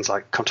terms of things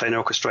like container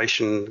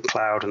orchestration,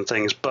 cloud, and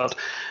things. But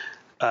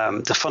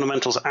the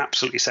fundamentals are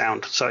absolutely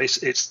sound. So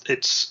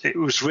it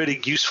was really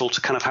useful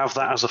to kind of have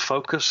that as a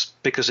focus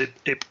because it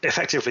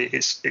effectively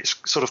it's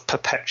sort of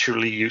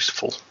perpetually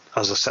useful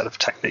as a set of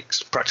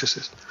techniques,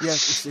 practices. Yeah,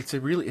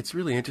 it's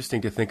really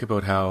interesting to think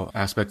about how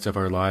aspects of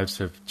our lives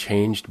have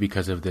changed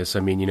because of this.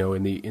 I mean,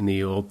 in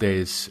the old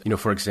days,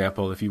 for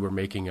example, if you were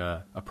making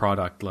a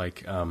product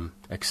like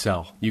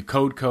Excel, you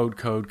code,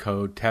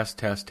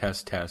 test,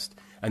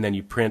 and then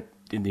you print.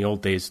 In the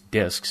old days,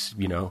 discs,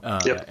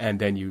 Yep. And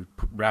then you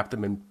wrap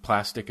them in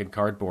plastic and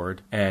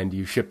cardboard and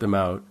you ship them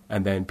out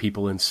and then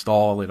people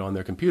install it on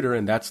their computer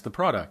and that's the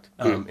product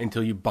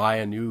until you buy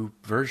a new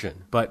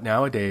version. But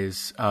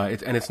nowadays,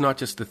 it's not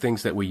just the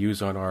things that we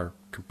use on our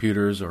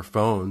computers or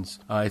phones.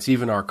 It's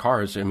even our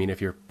cars. I mean,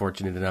 if you're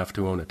fortunate enough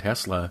to own a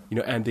Tesla,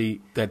 and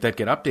that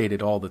get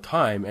updated all the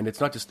time. And it's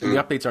not just the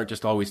updates aren't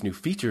just always new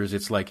features.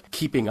 It's like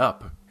keeping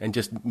up and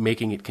just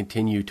making it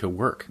continue to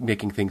work,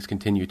 making things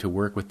continue to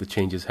work with the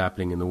changes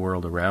happening in the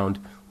world around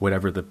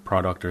whatever the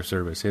product or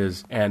service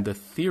is. And the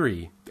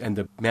theory and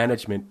the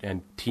management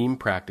and team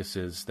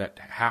practices that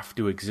have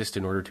to exist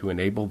in order to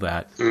enable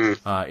that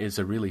is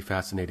a really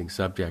fascinating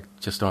subject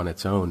just on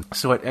its own.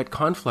 So at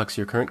Conflux,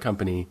 your current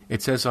company,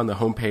 it says on the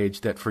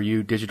homepage that for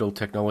you, digital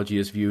technology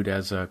is viewed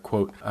as a,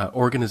 quote,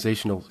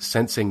 organizational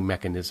sensing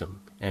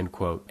mechanism, end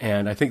quote.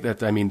 And I think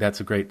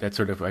that's a great, that's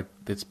sort of,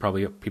 it's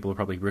probably, people are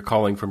probably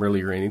recalling from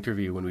earlier in the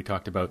interview when we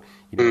talked about,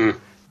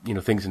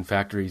 things in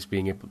factories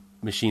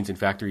machines in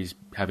factories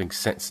having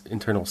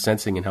internal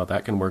sensing and how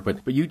that can work.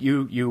 But you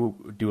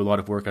do a lot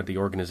of work at the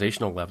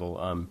organizational level.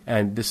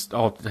 And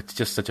that's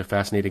just such a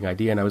fascinating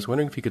idea. And I was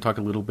wondering if you could talk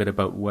a little bit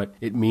about what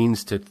it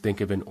means to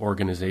think of an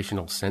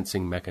organizational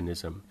sensing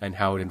mechanism and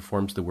how it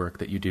informs the work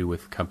that you do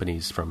with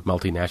companies from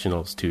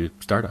multinationals to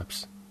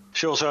startups.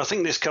 Sure. So I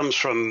think this comes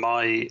from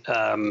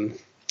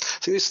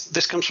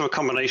this comes from a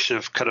combination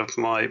of kind of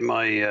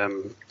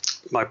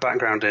my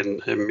background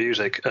in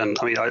music, and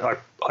I mean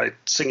I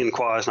sing in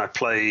choirs and I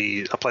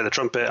play the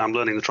trumpet. I'm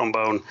learning the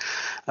trombone,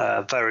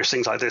 various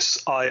things like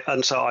this.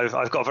 So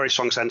I've got a very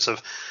strong sense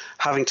of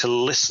having to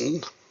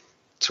listen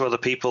to other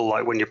people,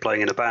 like when you're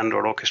playing in a band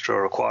or an orchestra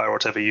or a choir or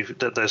whatever.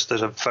 There's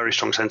a very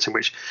strong sense in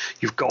which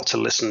you've got to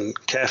listen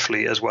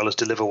carefully as well as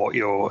deliver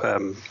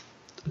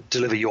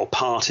deliver your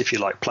part, if you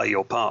like, play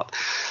your part.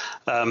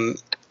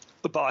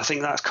 But I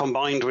think that's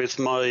combined with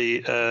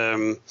my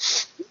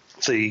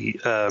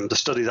the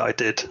study that I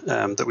did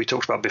that we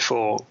talked about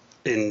before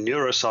in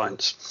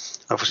neuroscience.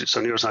 Obviously,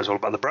 so neuroscience is all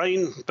about the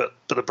brain, but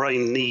the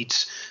brain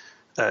needs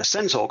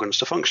sense organs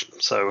to function.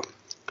 So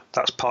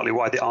that's partly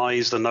why the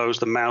eyes, the nose,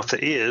 the mouth,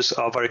 the ears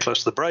are very close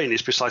to the brain,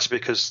 is precisely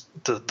because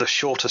the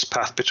shortest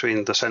path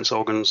between the sense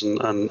organs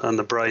and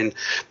the brain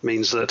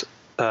means that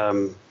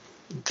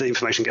the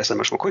information gets there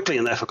much more quickly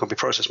and therefore can be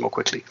processed more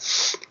quickly.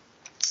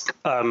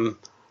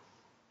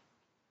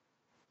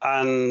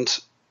 And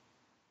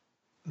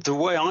the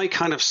way I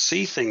kind of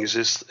see things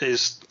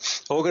is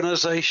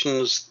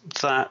organizations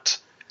that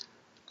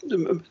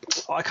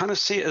I kind of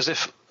see it as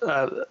if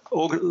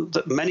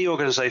that many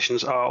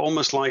organizations are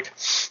almost like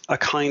a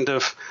kind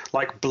of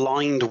like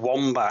blind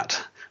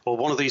wombat or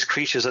one of these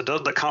creatures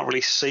that can't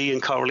really see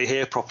and can't really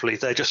hear properly.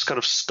 They're just kind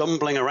of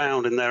stumbling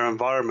around in their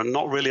environment,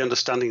 not really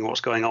understanding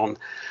what's going on.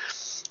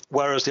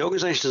 Whereas the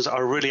organizations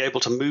are really able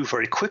to move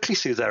very quickly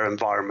through their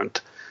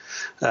environment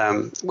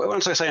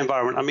Once I say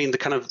environment, I mean the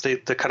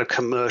kind of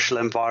commercial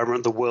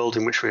environment, the world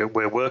in which we're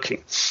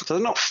working. So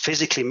they're not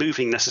physically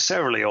moving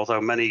necessarily,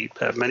 although many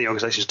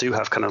organizations do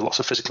have kind of lots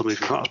of physical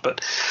moving parts.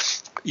 But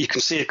you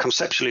can see it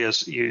conceptually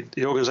as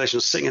the organization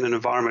is sitting in an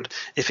environment.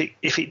 If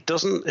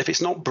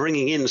it's not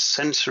bringing in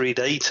sensory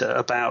data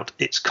about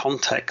its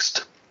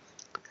context,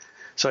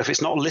 so if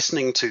it's not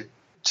listening to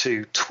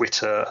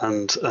Twitter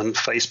and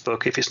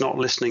Facebook, if it's not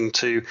listening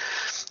to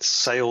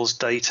sales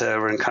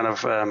data and kind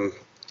of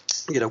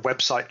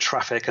website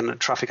traffic and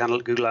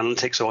Google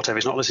Analytics or whatever,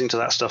 it's not listening to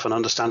that stuff and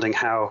understanding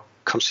how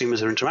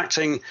consumers are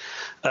interacting.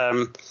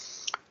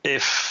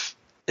 If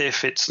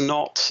it's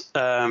not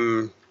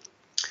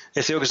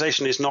if the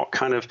organization is not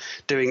kind of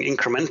doing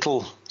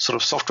incremental sort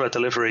of software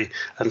delivery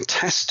and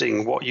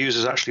testing what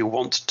users actually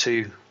want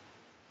to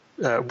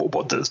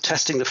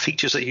testing the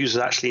features that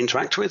users actually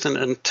interact with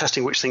and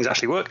testing which things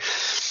actually work.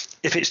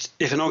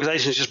 If an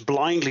organization is just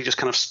blindly just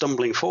kind of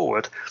stumbling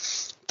forward,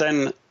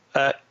 then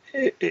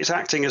it's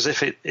acting as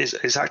if it's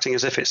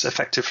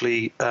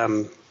effectively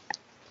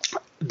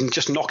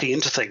just knocking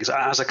into things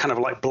as a kind of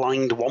like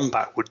blind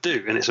wombat would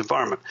do in its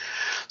environment.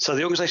 So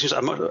the organizations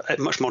are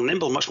much more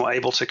nimble, much more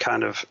able to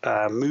kind of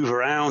move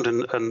around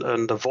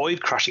and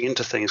avoid crashing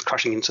into things,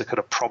 crashing into kind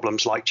of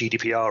problems like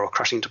GDPR or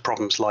crashing into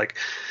problems like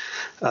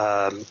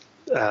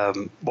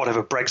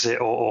whatever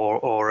Brexit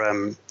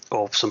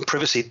or some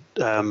privacy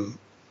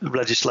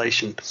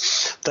legislation.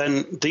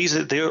 Then these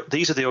are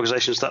the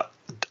organizations that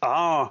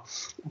are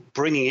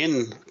bringing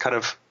in kind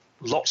of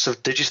lots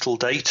of digital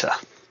data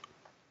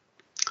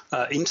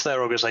into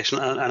their organization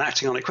and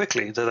acting on it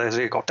quickly.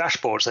 They've got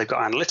dashboards, they've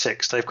got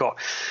analytics, they've got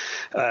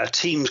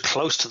teams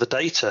close to the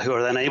data who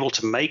are then able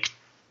to make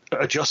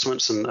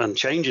adjustments and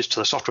changes to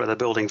the software they're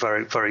building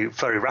very, very,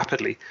 very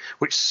rapidly,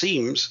 which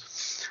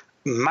seems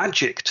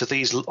magic to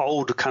these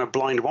old kind of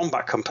blind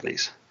wombat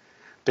companies.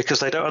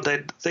 Because we've got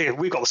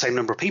the same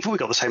number of people, we've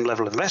got the same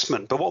level of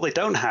investment, but what they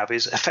don't have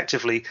is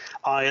effectively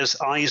eyes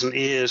and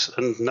ears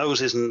and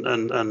noses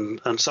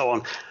and so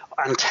on,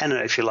 antenna,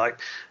 if you like,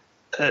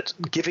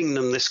 giving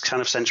them this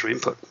kind of sensory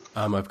input.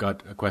 I've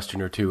got a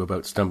question or two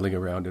about stumbling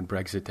around in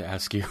Brexit to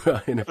ask you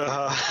in a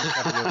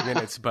couple of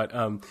minutes, but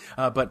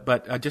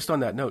just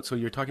on that note, so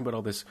you're talking about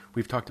all this.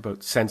 We've talked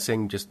about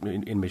sensing just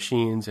in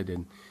machines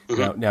and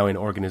now in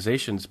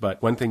organizations,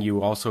 but one thing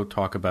you also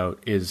talk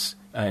about is,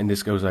 and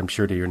this goes, I'm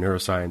sure, to your interest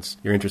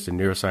in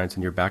neuroscience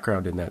and your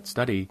background in that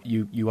study.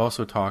 You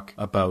also talk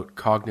about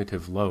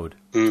cognitive load,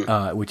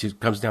 which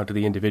comes down to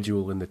the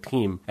individual and the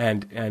team.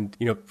 And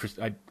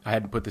I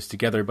hadn't put this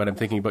together, but I'm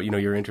thinking about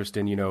your interest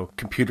in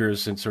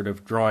computers and sort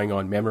of drawing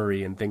on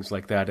memory and things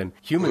like that. And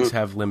humans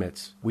have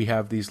limits. We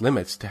have these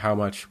limits to how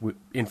much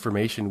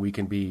information we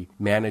can be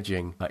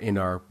managing in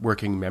our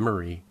working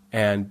memory.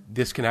 And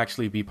this can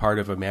actually be part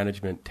of a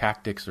management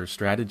tactics or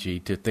strategy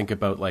to think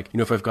about, like,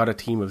 if I've got a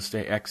team of,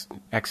 say,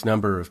 X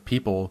number of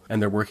people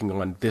and they're working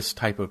on this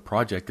type of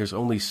project, there's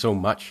only so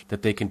much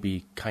that they can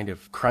be kind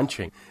of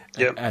crunching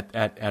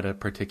at a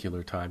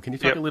particular time. Can you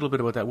talk a little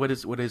bit about that? What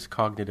is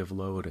cognitive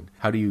load and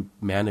how do you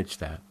manage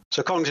that?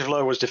 So cognitive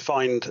load was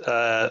defined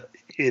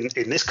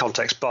in this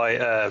context by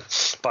a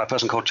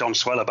person called John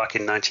Sweller back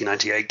in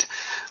 1998.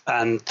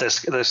 And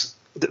there's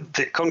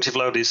the cognitive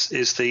load is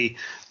the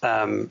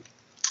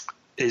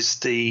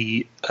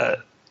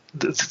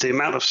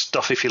amount of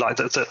stuff, if you like,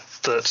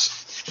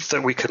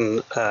 that we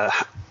can,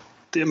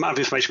 the amount of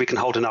information we can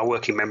hold in our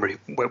working memory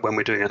when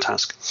we're doing a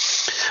task.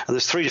 And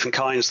there's three different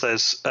kinds.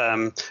 There's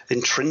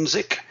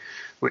intrinsic,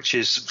 which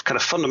is kind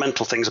of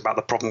fundamental things about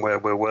the problem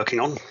we're working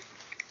on.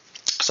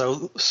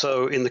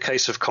 So in the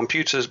case of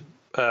computers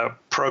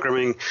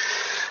programming,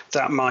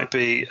 that might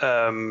be,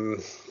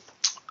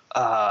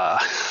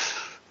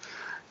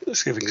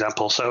 let's give an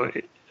example. So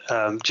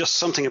just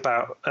something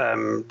about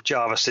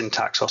Java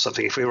syntax or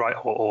something. If we write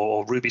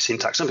or Ruby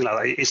syntax, something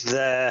like that, is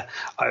there.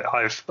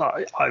 I've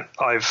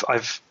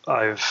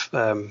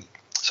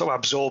sort of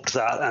absorbed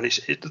that, and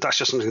that's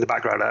just something in the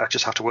background I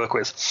just have to work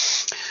with.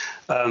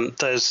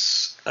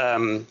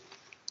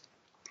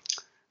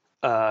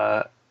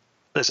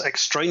 There's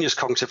extraneous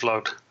cognitive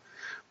load,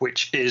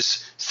 which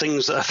is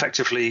things that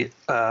effectively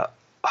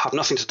have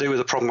nothing to do with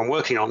the problem I'm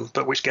working on,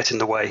 but which get in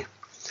the way.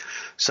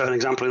 So an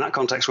example in that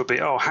context would be,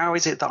 how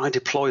is it that I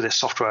deploy this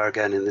software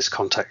again in this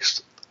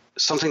context?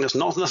 Something that's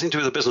nothing to do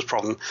with the business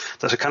problem,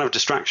 that's a kind of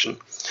distraction.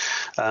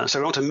 So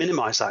we want to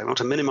minimize that. We want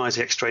to minimize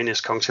the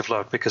extraneous cognitive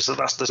load because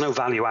there's no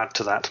value add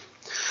to that.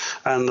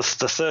 And the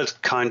third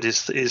kind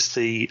is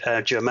the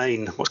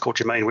germane, what's called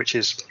germane, which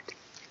is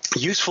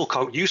useful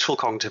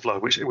cognitive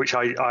load, which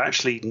I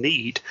actually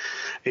need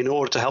in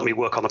order to help me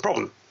work on the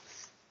problem.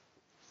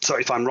 So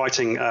if I'm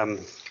writing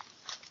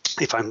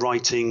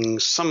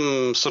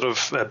some sort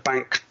of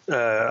bank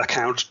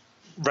account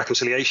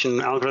reconciliation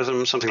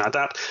algorithm, something like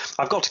that,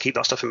 I've got to keep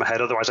that stuff in my head,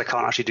 otherwise I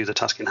can't actually do the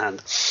task in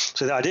hand.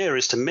 So the idea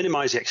is to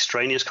minimize the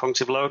extraneous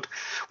cognitive load.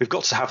 We've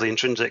got to have the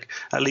intrinsic,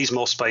 leaves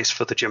more space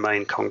for the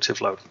germane cognitive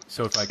load.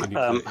 So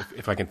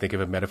if I can think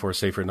of a metaphor,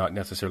 say for not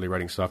necessarily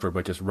writing software,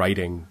 but just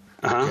writing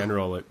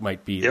general. It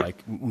might be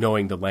like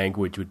knowing the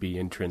language would be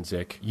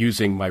intrinsic.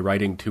 Using my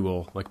writing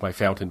tool, like my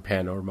fountain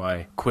pen or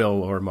my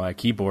quill or my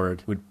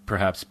keyboard, would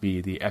perhaps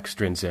be the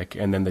extrinsic,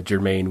 and then the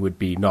germane would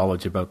be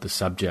knowledge about the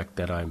subject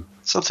that I'm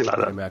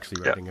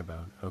actually writing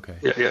about. Okay.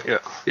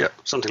 Yeah.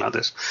 Something like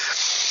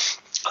this.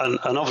 And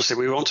obviously,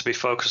 we want to be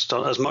focused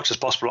on as much as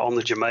possible on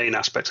the germane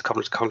aspect of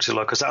cognitive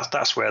load, because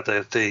that's where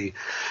the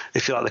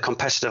if you like, the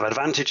competitive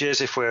advantage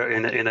is. If we're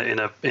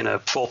in a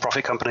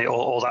for-profit company,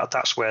 or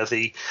that's where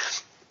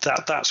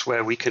that's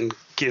where we can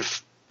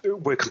produce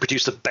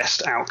the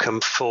best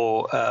outcome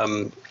for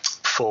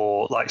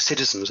like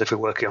citizens if we're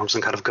working on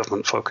some kind of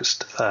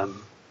government-focused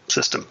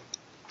system.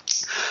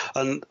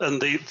 And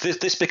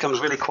this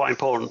becomes really quite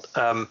important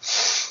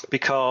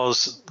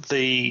because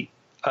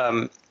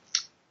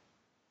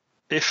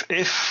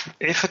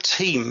if a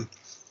team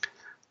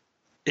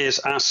is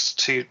asked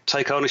to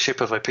take ownership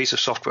of a piece of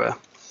software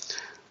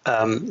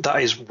that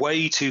is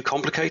way too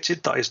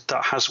complicated,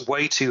 that has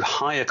way too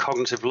high a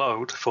cognitive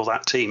load for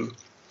that team,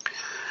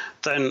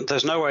 then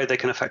there's no way they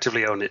can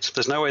effectively own it.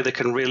 There's no way they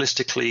can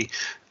realistically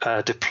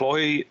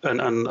deploy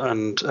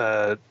and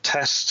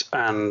test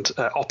and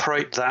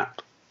operate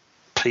that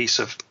piece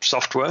of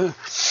software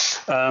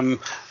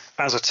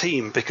as a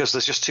team, because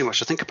there's just too much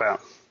to think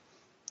about.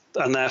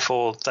 And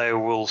therefore, they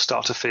will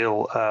start to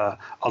feel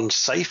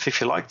unsafe,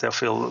 if you like. They'll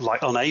feel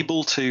like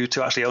unable to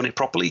actually own it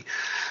properly.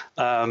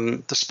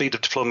 The speed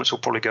of deployments will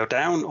probably go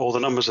down, or the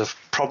numbers of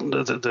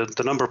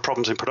the number of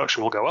problems in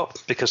production will go up,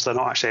 because they're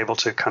not actually able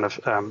to kind of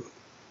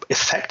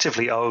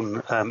effectively own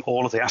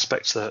all of the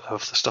aspects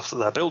of the stuff that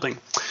they're building.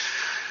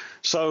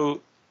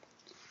 So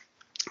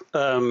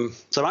I'm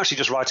actually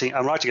just writing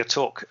a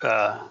talk.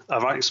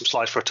 I'm writing some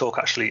slides for a talk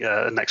actually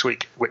next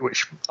week,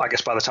 which I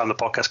guess by the time the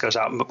podcast goes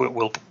out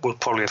will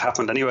probably have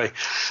happened anyway.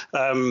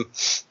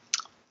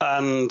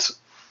 And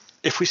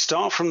if we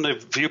start from the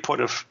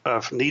viewpoint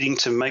of needing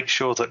to make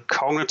sure that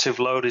cognitive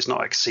load is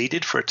not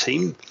exceeded for a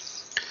team,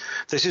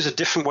 this is a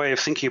different way of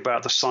thinking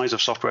about the size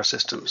of software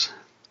systems.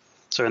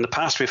 So in the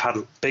past, we've had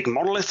big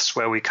monoliths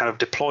where we kind of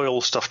deploy all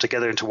stuff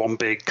together into one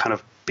big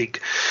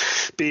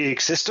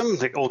system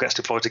that all gets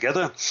deployed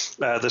together.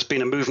 There's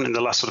been a movement in the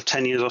last sort of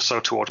 10 years or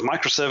so towards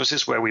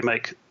microservices, where we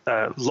make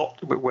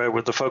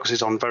where the focus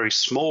is on very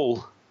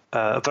small,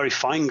 very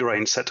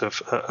fine-grained set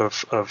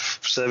of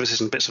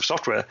services and bits of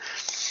software.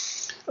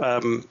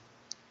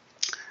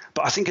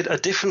 But I think a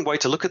different way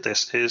to look at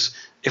this is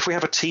if we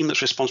have a team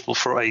that's responsible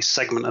for a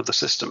segment of the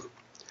system,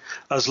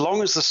 as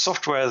long as the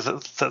software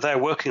that they're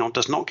working on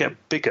does not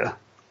get bigger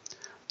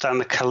than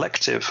the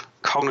collective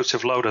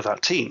cognitive load of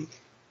that team,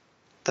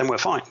 then we're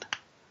fine.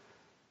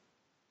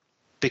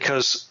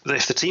 Because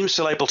if the team's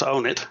still able to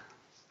own it,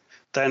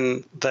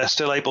 then they're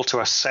still able to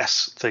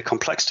assess the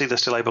complexity, they're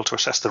still able to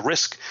assess the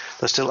risk,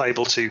 they're still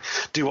able to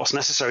do what's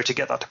necessary to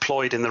get that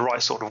deployed in the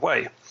right sort of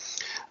way.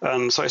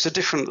 So it's a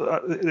different.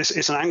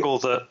 It's an angle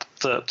that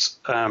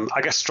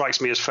I guess strikes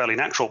me as fairly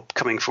natural,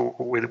 coming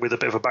with a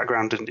bit of a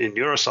background in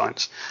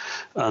neuroscience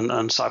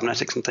and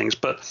cybernetics and things.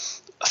 But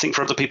I think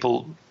for other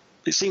people,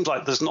 it seems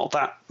like there's not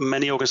that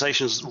many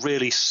organizations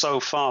really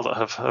so far that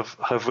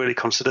have really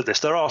considered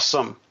this. There are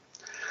some.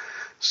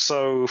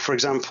 So, for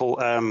example,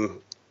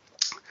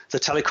 the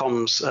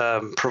telecoms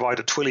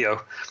provider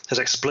Twilio has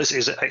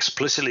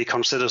explicitly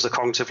considers the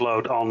cognitive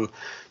load on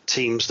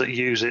teams that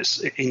use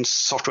it in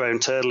software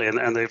internally,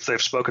 and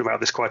they've spoken about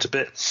this quite a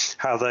bit,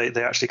 how they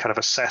actually kind of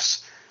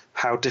assess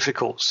how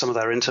difficult some of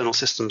their internal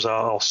systems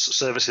are, or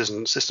services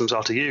and systems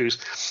are to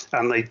use,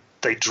 and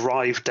they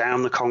drive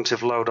down the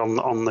cognitive load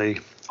on the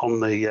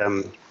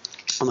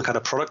kind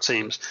of product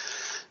teams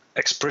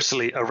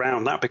explicitly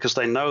around that, because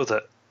they know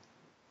that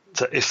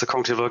if the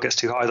cognitive load gets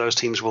too high, those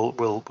teams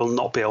will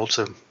not be able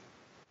to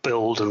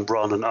build and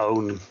run and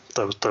own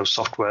those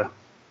software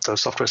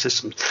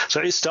systems.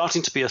 So it's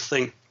starting to be a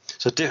thing.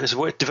 So it's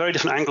a very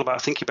different angle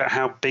about thinking about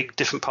how big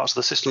different parts of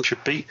the system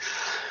should be.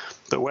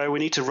 But where we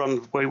need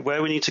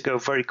to go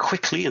very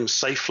quickly and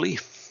safely,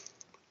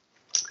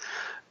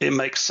 it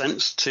makes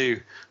sense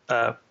to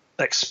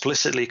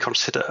explicitly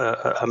consider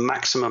a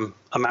maximum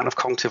amount of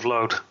cognitive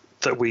load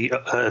that we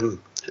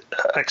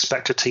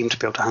expect a team to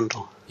be able to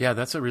handle. Yeah,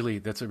 that's a really,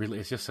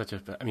 it's just such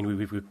a, I mean,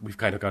 we've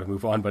kind of got to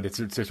move on, but it's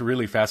a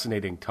really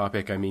fascinating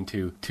topic. I mean,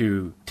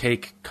 to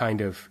take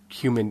kind of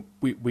human,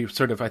 we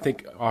sort of, I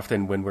think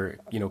often when we're,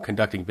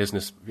 conducting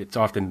business, it's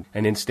often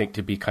an instinct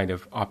to be kind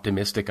of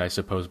optimistic, I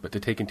suppose, but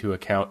to take into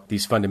account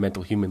these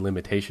fundamental human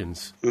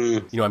limitations.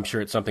 I'm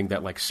sure it's something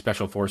that like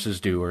special forces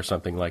do or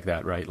something like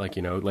that, right? Like,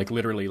 like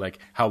literally, like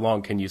how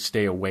long can you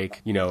stay awake?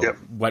 Yep.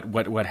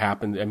 What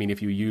happens? I mean,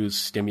 if you use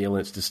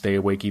stimulants to stay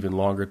awake even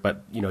longer,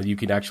 but, you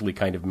can actually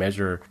kind of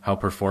measure how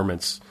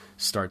performance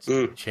starts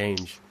to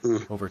change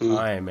over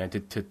time, and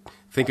to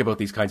think about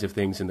these kinds of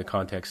things in the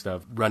context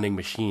of running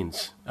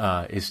machines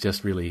is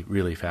just really,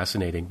 really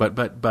fascinating. But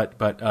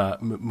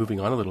moving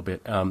on a little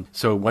bit.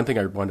 So one thing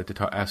I wanted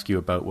to ask you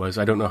about was,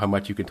 I don't know how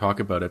much you can talk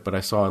about it, but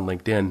I saw on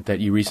LinkedIn that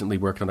you recently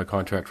worked on a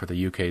contract for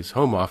the UK's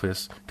Home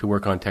Office to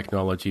work on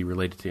technology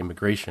related to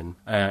immigration.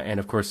 And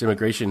of course,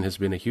 immigration has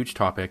been a huge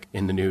topic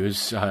in the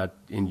news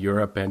in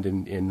Europe and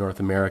in North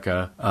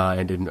America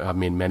and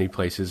in many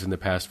places in the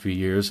past few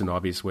years, in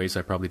obvious ways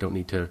I probably don't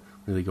need to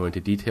really go into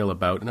detail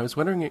about. And I was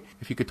wondering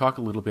if you could talk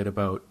a little bit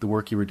about the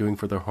work you were doing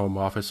for the Home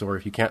Office, or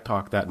if you can't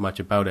talk that much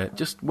about it,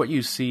 just what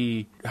you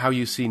see, how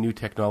you see new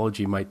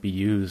technology might be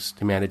used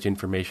to manage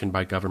information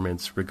by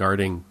governments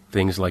regarding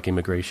things like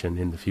immigration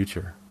in the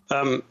future.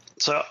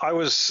 So I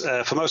was,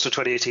 for most of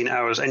 2018,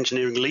 I was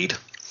engineering lead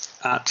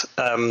at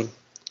the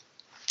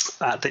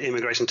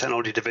Immigration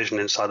Technology Division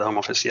inside the Home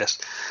Office, yes.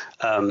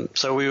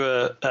 So we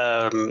were...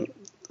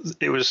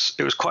 It was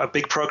quite a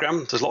big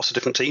program. There's lots of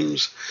different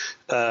teams,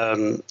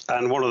 and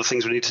one of the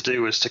things we need to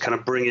do is to kind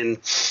of bring in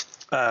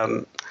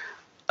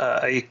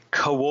a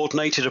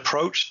coordinated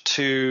approach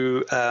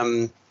to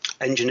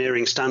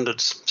engineering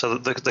standards. So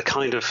that the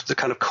kind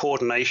of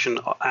coordination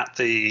at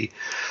the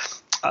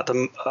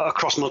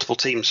across multiple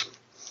teams.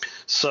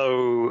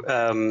 So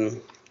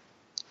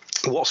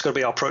what's going to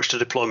be our approach to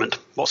deployment?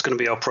 What's going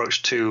to be our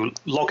approach to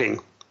logging?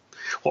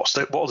 What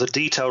are the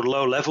detailed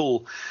low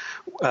level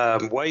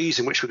ways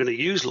in which we're going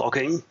to use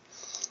logging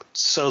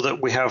so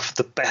that we have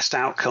the best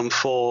outcome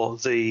for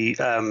the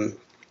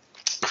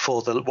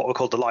what we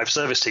call the live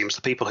service teams,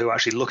 the people who are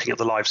actually looking at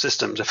the live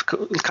systems,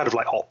 kind of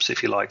like ops,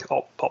 if you like,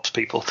 ops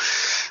people.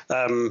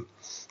 So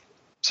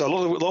a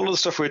lot of the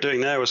stuff we're doing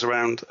there was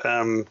around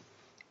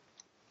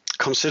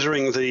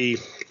considering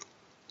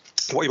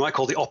what you might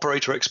call the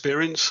operator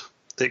experience,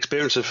 the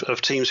experience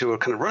of teams who are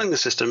kind of running the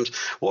systems.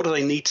 What do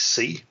they need to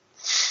see?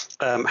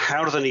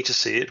 How do they need to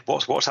see it?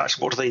 What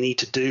do they need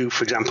to do?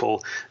 For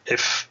example,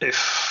 if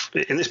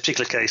in this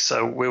particular case,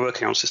 so we're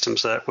working on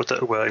systems that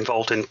were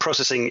involved in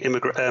processing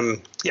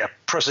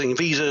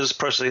visas,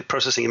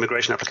 processing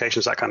immigration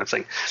applications, that kind of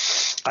thing.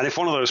 And if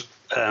one of those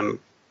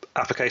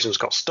applications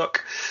got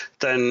stuck,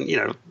 then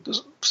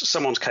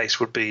someone's case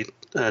would be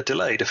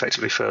delayed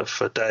effectively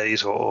for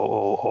days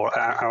or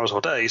hours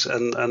or days,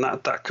 and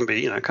that can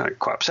be kind of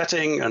quite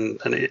upsetting, and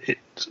it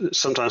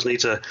sometimes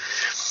needed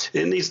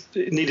the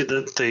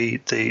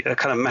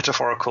kind of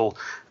metaphorical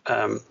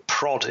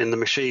prod in the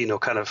machine, or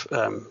kind of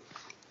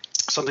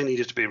something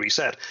needed to be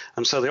reset.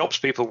 And so the ops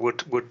people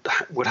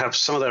would have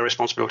some of their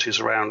responsibilities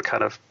around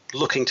kind of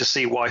looking to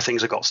see why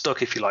things have got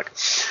stuck, if you like,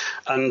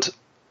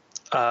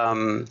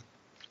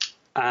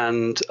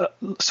 and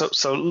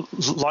so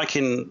like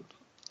in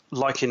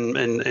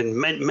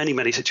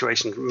many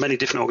situations, many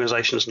different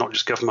organizations, not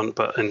just government,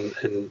 but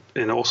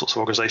in all sorts of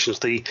organizations,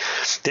 the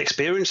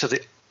experience of the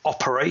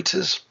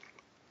operators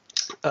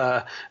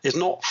is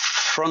not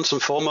front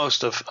and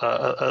foremost of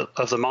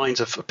the minds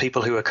of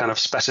people who are kind of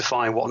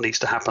specifying what needs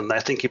to happen. They're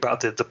thinking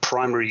about the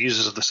primary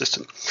users of the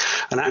system.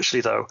 And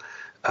actually, though,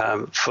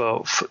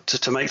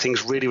 to make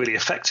things really, really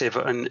effective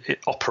and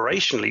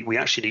operationally, we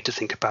actually need to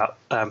think about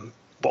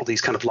what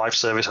these kind of live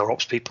service or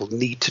ops people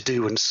need to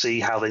do and see,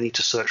 how they need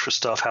to search for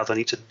stuff, how they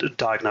need to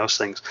diagnose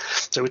things.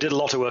 So we did a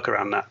lot of work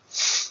around that.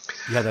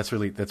 Yeah, that's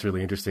really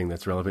interesting.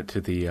 That's relevant to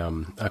the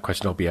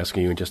question I'll be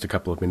asking you in just a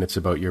couple of minutes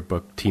about your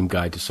book, Team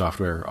Guide to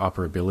Software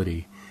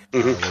Operability,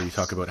 where you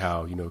talk about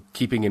how,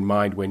 keeping in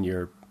mind when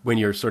you're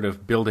sort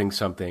of building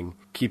something,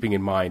 keeping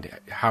in mind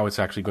how it's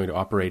actually going to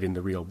operate in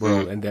the real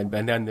world, and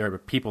then there are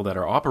people that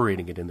are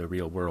operating it in the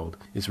real world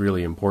is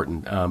really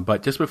important.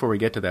 But just before we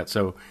get to that,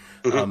 so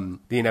the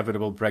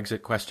inevitable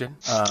Brexit question.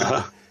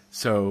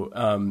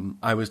 So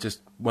I was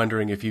just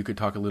wondering if you could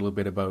talk a little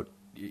bit about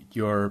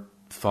your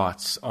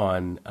thoughts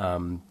on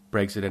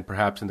Brexit, and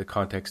perhaps in the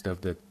context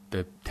of the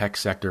tech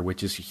sector,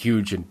 which is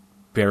huge and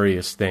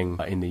various thing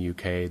in the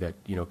UK that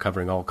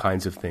covering all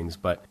kinds of things.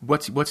 But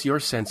what's your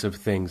sense of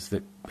things?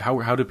 That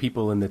how do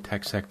people in the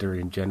tech sector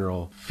in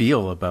general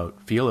feel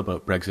about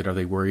Brexit? Are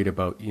they worried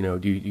about do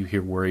you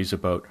hear worries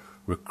about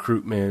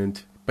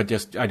recruitment? But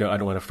just I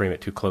don't want to frame it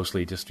too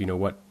closely. Just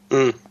what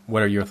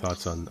are your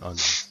thoughts on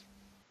this?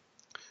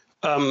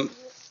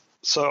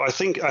 So I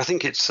think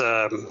it's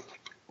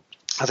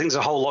I think there's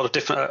a whole lot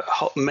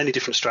of many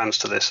different strands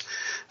to this.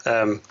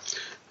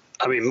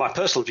 I mean, my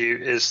personal view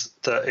is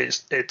that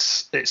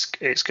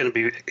it's going to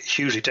be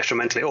hugely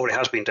detrimental. It already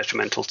has been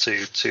detrimental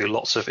to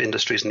lots of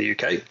industries in the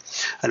UK,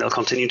 and it'll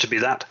continue to be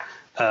that.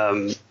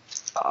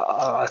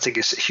 I think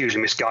it's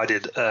hugely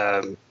misguided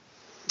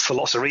for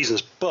lots of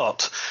reasons.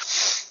 But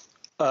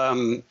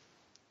I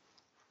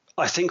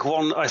think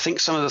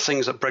some of the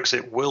things that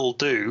Brexit will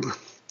do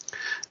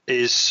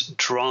is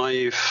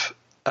drive.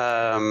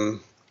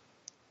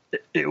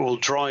 It will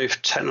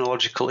drive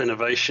technological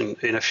innovation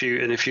in a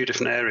few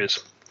different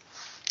areas.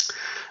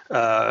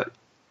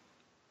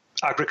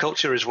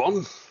 Agriculture is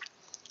one,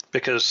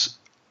 because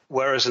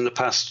whereas in the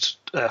past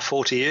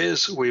 40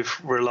 years we've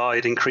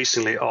relied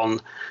increasingly on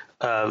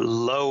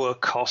lower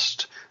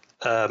cost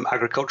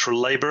agricultural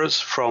labourers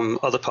from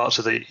other parts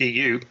of the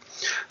EU,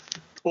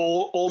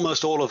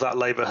 almost all of that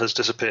labour has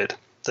disappeared.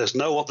 There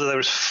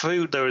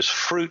is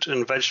fruit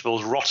and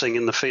vegetables rotting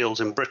in the fields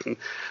in Britain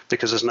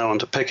because there's no one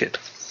to pick it.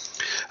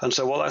 And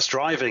so what that's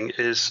driving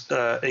is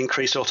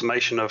increased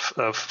automation of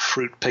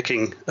fruit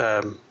picking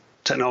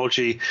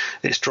technology.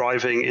 It's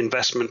driving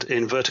investment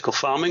in vertical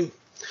farming.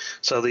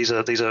 So these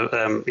are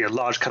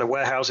large kind of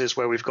warehouses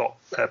where we've got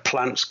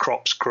plants,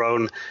 crops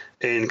grown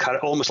in kind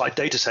of almost like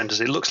data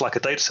centers. It looks like a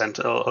data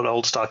center, an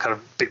old style kind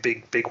of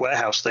big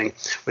warehouse thing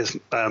with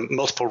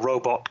multiple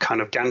robot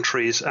kind of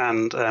gantries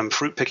and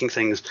fruit picking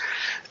things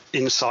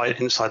inside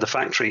the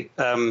factory.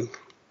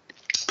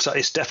 So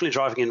it's definitely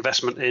driving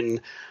investment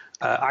in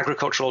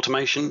agricultural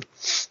automation.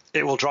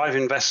 It'll drive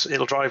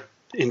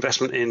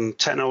investment in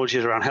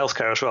technologies around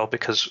healthcare as well,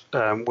 because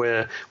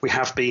we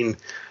have been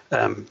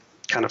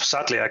kind of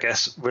sadly, I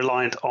guess,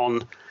 reliant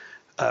on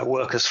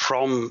workers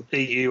from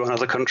EU and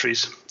other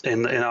countries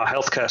in our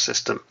healthcare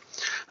system.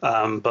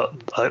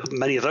 But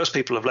many of those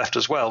people have left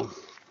as well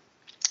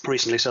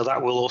recently, so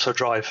that will also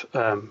drive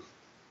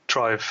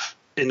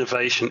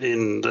innovation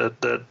in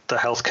the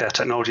healthcare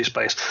technology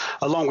space,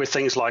 along with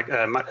things like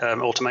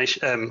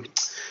automation,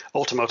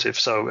 automotive,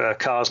 so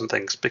cars and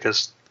things,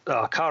 because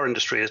our car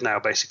industry is now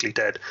basically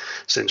dead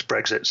since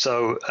Brexit.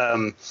 So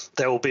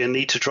there will be a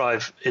need to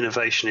drive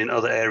innovation in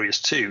other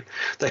areas too.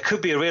 There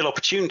could be a real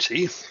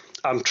opportunity.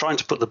 I'm trying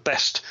to put the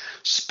best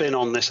spin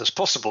on this as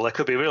possible. There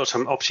could be a real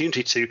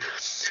opportunity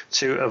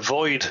to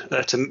avoid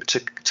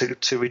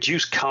to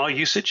reduce car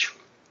usage.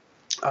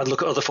 I'd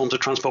look at other forms of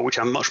transport which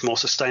are much more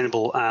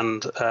sustainable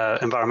and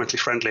environmentally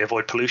friendly,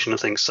 avoid pollution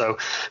and things. So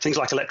things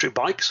like electric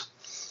bikes.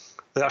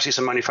 There are actually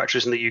some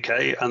manufacturers in the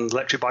UK, and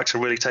electric bikes are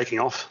really taking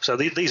off. So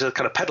these are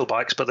kind of pedal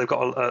bikes, but they've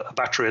got a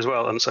battery as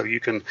well, and so you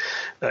can.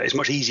 It's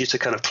much easier to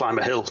kind of climb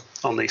a hill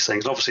on these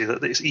things. And obviously,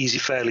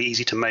 it's fairly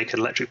easy to make an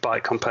electric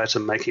bike compared to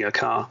making a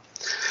car.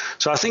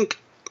 So I think,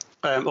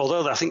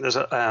 although I think there's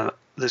going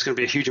to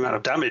be a huge amount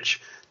of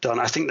damage done,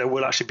 I think there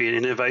will actually be an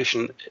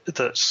innovation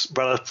that's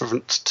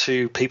relevant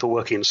to people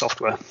working in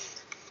software.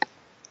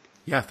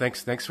 Yeah,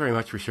 thanks very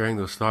much for sharing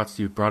those thoughts.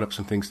 You brought up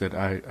some things that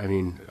I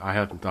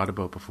hadn't thought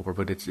about before,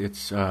 but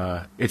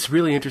it's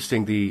really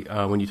interesting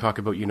when you talk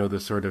about the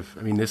sort of,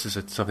 this is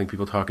something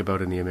people talk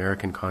about in the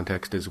American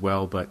context as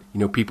well, but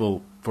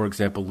people, for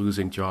example,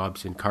 losing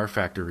jobs in car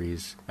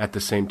factories at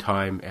the same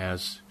time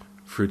as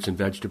fruits and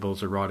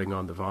vegetables are rotting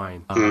on the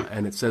vine,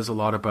 and it says a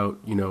lot about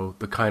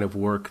the kind of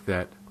work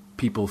that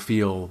people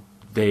feel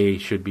they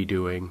should be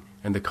doing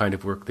and the kind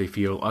of work they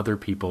feel other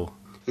people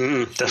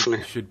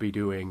definitely should be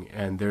doing.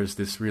 And there's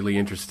this really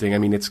interesting,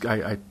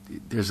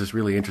 there's this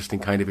really interesting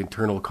kind of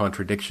internal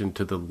contradiction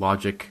to the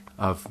logic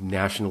of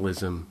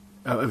nationalism,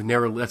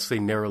 let's say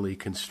narrowly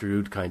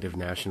construed kind of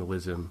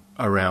nationalism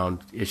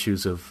around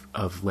issues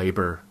of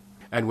labor.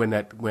 And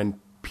when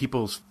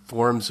people's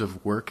forms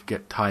of work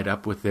get tied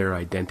up with their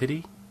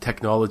identity,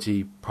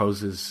 technology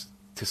poses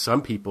to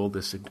some people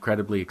this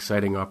incredibly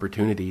exciting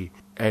opportunity,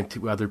 and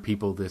to other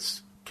people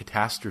this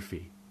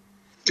catastrophe.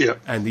 Yeah.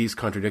 And these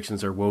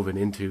contradictions are woven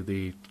into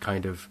the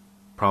kind of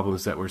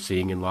problems that we're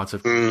seeing in lots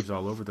of countries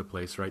all over the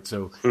place, right?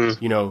 So,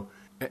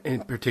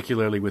 and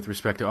particularly with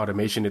respect to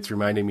automation, it's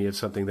reminding me of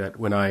something that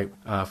when I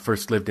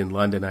first lived in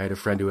London, I had a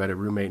friend who had a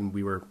roommate, and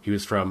he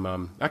was from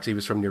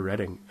near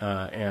Reading,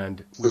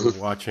 and we were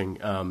watching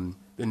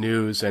the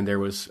news, and there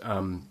was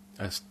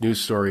a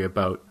news story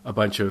about a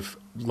bunch of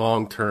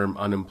long-term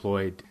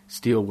unemployed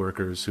steel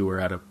workers who were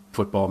at a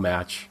football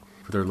match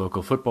for their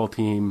local football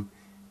team,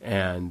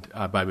 and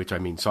by which I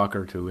mean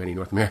soccer to any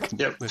North American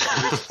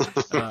listeners.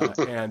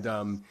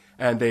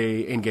 And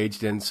they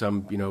engaged in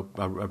some,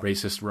 a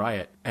racist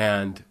riot.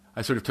 And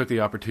I sort of took the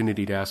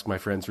opportunity to ask my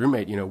friend's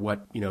roommate, I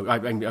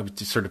would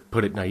just sort of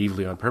put it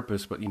naively on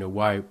purpose, but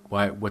why,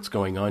 what's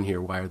going on here?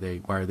 Why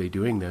are they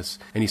doing this?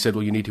 And he said,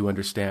 well, you need to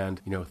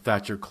understand,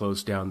 Thatcher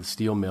closed down the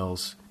steel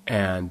mills,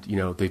 and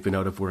they've been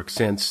out of work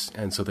since,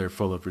 and so they're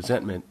full of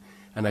resentment.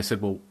 And I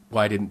said, well,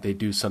 why didn't they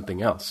do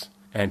something else?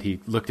 And he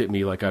looked at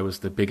me like I was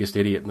the biggest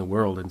idiot in the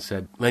world and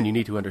said, Len, you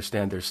need to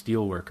understand they're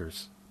steel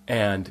workers.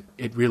 And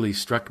it really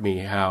struck me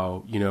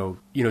how,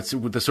 it's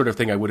the sort of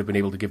thing I would have been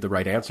able to give the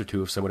right answer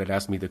to if someone had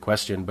asked me the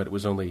question, but it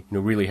was only,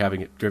 really having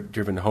it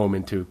driven home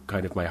into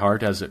kind of my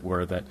heart, as it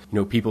were, that,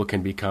 people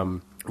can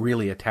become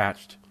really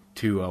attached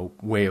to a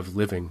way of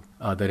living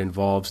that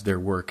involves their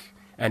work.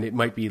 And it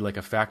might be like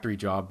a factory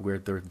job where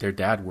their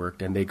dad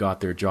worked and they got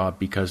their job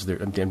because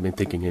I'm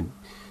thinking in,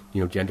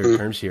 gender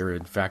terms here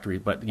in factory,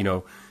 but,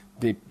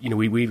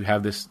 we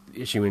have this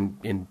issue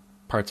in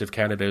parts of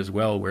Canada as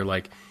well, where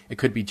like it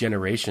could be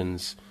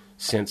generations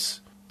since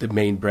the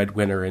main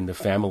breadwinner in the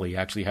family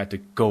actually had to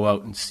go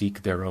out and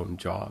seek their own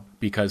job,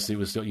 because it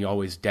was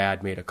always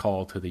dad made a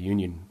call to the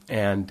union,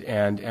 and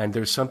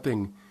there's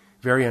something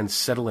very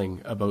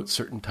unsettling about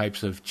certain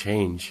types of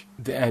change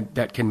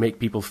that can make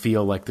people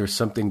feel like there's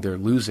something they're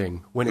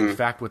losing, when in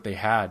fact what they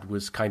had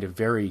was kind of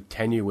very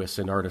tenuous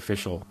and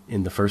artificial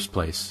in the first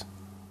place.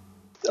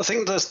 I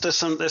think there's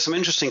some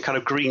interesting kind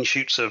of green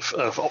shoots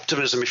of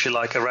optimism, if you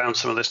like, around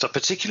some of this stuff,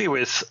 particularly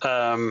with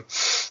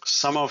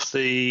some of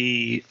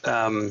the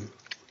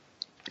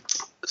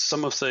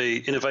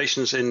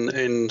innovations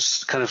in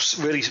kind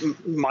of really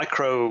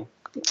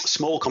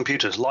small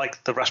computers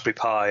like the Raspberry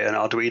Pi and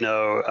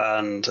Arduino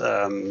and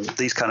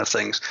these kind of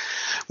things,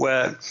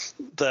 where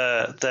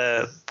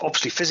they're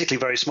obviously physically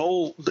very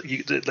small.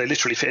 They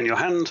literally fit in your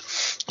hand,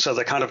 so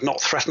they're kind of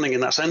not threatening in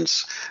that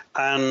sense.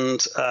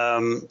 And a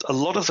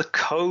lot of the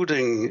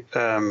coding.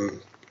 A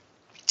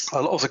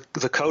lot of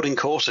the coding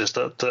courses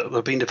that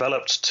have been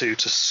developed to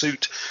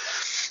suit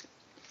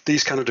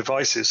these kind of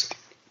devices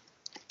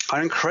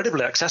are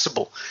incredibly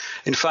accessible.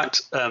 In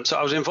fact, so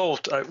I was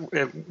involved.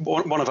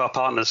 One of our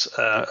partners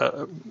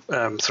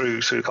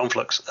through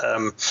Conflux,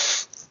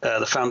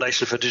 the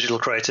Foundation for Digital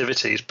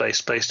Creativity, is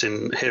based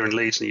here in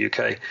Leeds, in the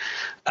UK,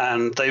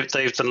 and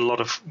they've done a lot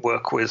of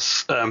work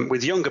with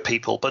younger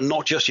people, but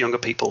not just younger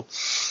people,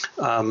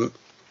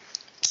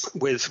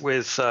 with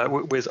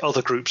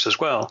other groups as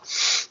well.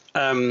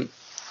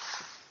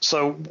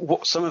 So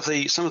some of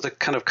the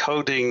kind of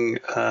coding.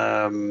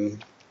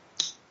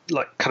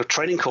 Like kind of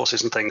training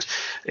courses and things,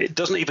 it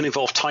doesn't even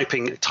involve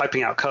typing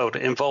out code.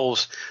 It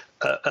involves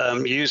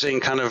using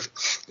kind of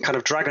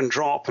drag and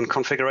drop and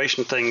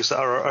configuration things that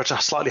are at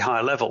a slightly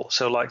higher level.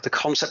 So like the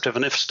concept of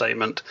an if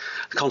statement,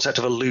 the concept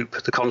of a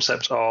loop, the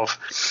concept of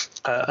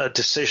a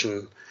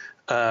decision,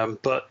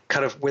 but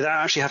kind of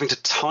without actually having to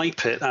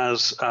type it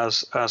as a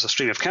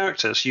stream of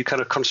characters. You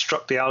kind of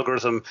construct the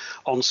algorithm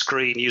on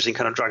screen using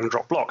kind of drag and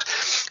drop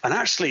blocks. And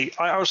actually,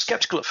 I was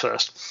skeptical at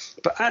first,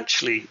 but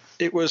actually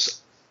it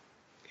was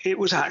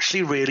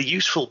actually really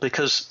useful,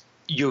 because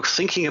you're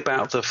thinking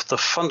about the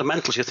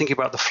fundamentals. You're thinking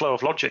about the flow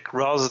of logic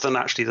rather than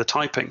actually the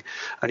typing,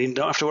 and you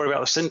don't have to worry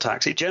about the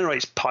syntax. It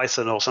generates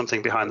Python or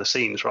something behind the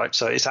scenes, right?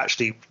 So it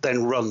actually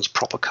then runs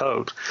proper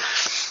code.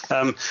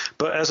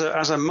 But as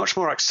a much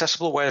more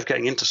accessible way of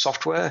getting into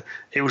software,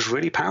 it was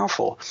really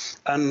powerful.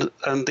 And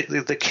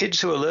the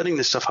kids who are learning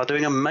this stuff are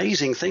doing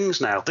amazing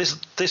things now. There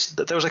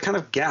was a kind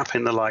of gap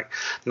in the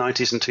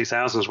 90s and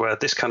 2000s where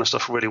this kind of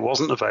stuff really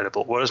wasn't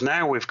available, whereas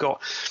now we've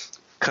got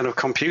kind of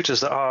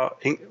computers that are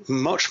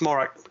much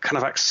more kind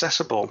of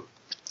accessible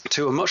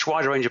to a much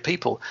wider range of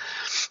people.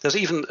 There's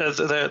even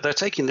they're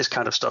taking this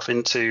kind of stuff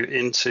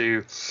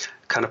into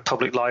kind of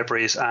public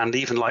libraries and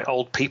even like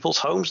old people's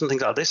homes and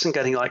things like this, and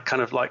getting like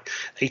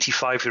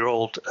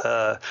 85-year-old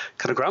kind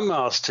of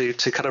grandmas to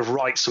kind of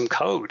write some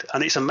code.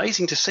 And it's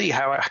amazing to see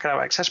how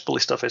accessible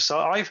this stuff is. So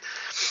I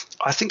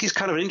think it's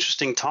kind of an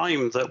interesting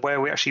time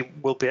where we actually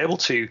will be able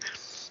to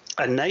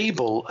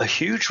enable a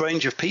huge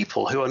range of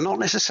people who are not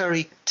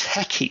necessarily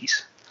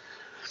techies,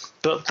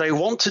 but they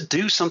want to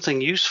do something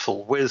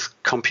useful with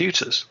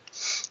computers.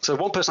 So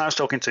one person I was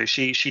talking to,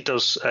 she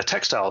does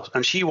textiles,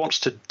 and she wants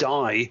to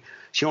dye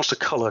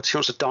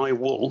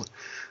wool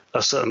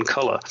a certain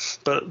color,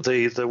 but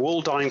the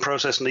wool dyeing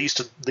process needs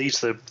the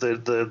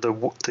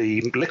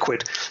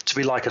liquid to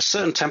be like a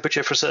certain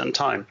temperature for a certain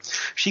time.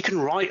 She can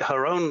write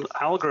her own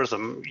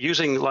algorithm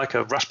using like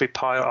a Raspberry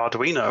Pi or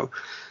Arduino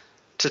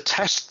to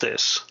test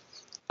this,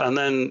 and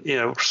then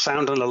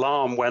sound an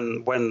alarm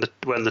when the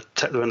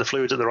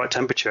fluid's at the right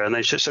temperature, and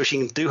then so she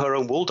can do her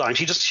own wool dyeing.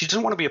 She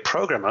doesn't want to be a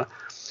programmer.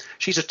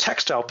 She's a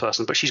textile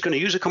person, but she's going to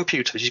use a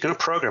computer. She's going to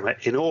program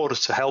it in order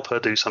to help her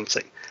do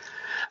something.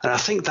 And I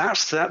think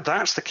that's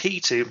the key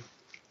to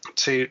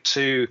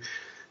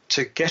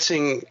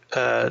getting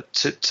to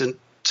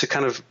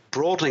kind of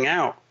broadening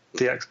out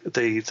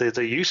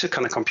the use of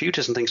kind of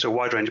computers and things to a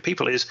wide range of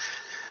people. Is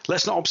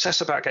let's not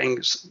obsess about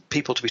getting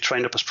people to be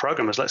trained up as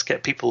programmers. Let's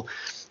get people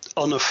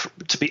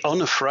to be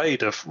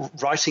unafraid of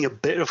writing a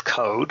bit of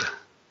code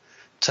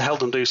to help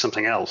them do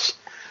something else.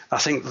 I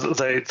think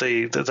there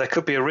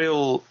could be a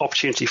real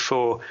opportunity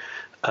for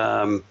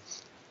a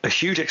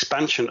huge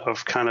expansion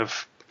of kind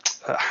of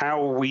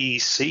how we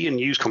see and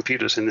use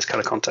computers in this kind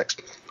of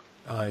context.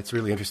 It's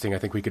really interesting. I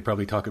think we could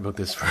probably talk about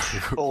this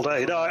for all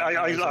day. No,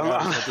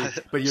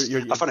 but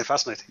I find it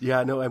fascinating.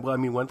 Yeah, no. Well, I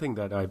mean, one thing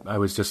that I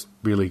was just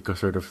really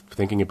sort of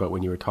thinking about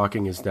when you were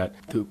talking is that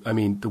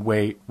the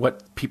way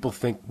what people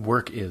think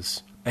work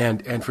is,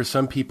 and for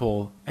some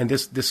people, and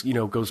this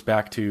goes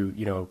back to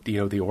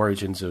the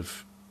origins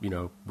of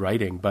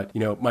writing. But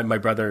my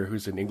brother,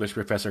 who's an English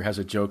professor, has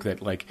a joke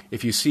that like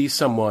if you see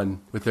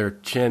someone with their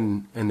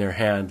chin in their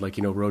hand, like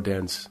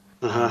Rodin's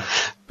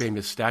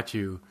famous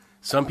statue.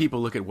 Some people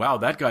look at, wow,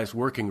 that guy's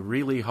working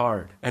really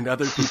hard. And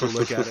other people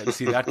look at it and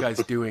see that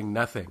guy's doing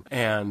nothing.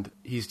 And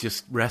he's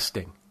just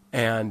resting.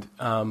 And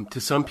to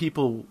some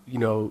people,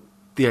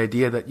 the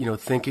idea that,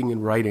 thinking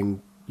and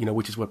writing,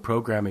 which is what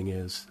programming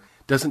is,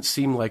 doesn't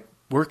seem like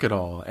work at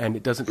all. And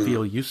it doesn't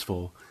feel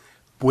useful.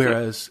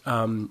 Whereas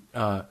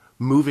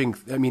moving,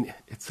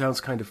 it sounds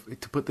kind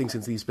of, to put things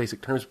in these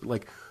basic terms, but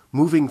like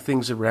moving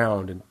things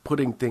around and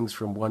putting things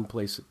from one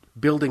place,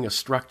 building a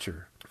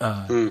structure.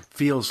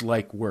 Feels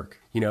like work.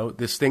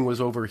 This thing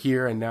was over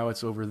here and now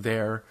it's over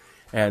there,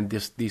 and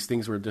these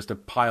things were just a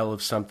pile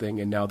of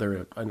something and now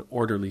they're an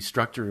orderly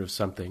structure of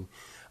something.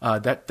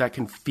 that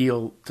can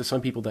feel, to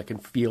some people, that can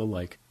feel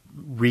like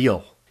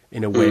real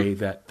in a way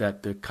that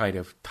the kind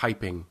of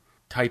typing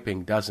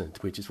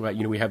doesn't, which is why,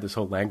 we have this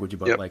whole language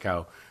about like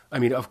how,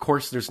 of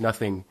course there's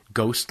nothing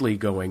ghostly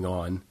going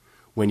on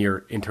when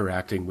you're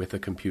interacting with a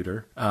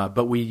computer,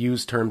 but we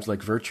use terms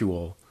like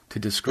virtual to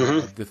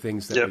describe the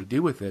things that we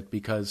do with it,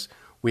 because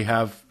we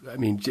have,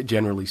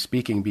 generally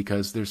speaking,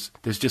 because there's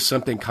just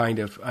something kind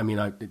of,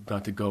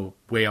 not to go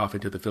way off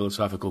into the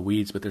philosophical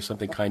weeds, but there's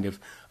something kind of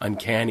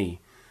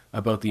uncanny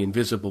about the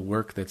invisible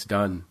work that's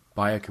done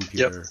by a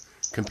computer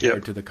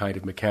compared to the kind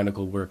of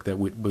mechanical work that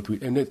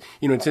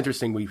it's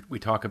interesting, we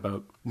talk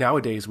about,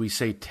 nowadays we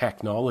say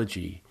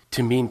technology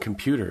to mean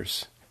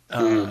computers,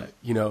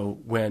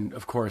 when,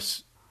 of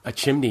course, a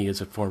chimney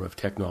is a form of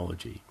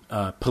technology.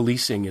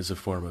 Policing is a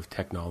form of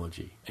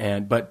technology,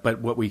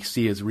 but what we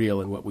see as real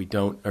and what we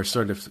don't are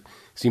sort of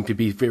seem to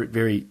be very,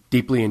 very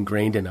deeply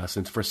ingrained in us.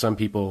 And for some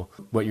people,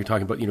 what you're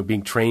talking about,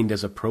 being trained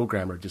as a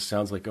programmer just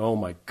sounds like, oh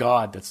my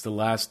God, that's the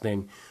last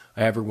thing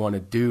I ever want to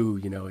do.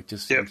 It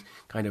just seems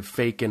kind of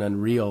fake and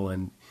unreal.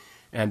 And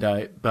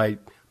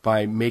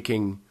by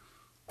making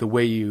the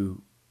way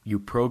you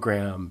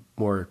program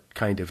more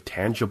kind of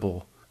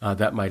tangible,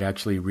 that might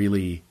actually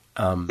really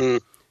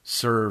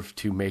serve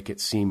to make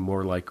it seem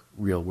more like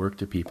real work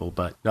to people.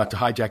 But not to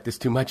hijack this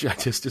too much,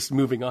 just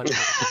moving on.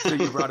 So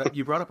you brought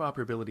up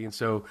operability, and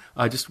so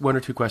just one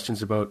or two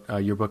questions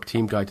about your book,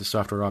 Team Guide to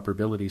Software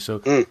Operability. So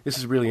this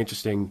is a really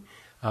interesting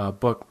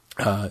book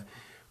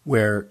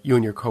where you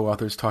and your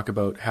co-authors talk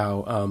about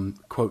how,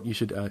 quote, you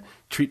should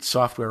treat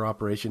software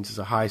operations as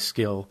a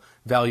high-skill,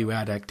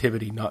 value-add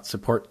activity, not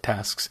support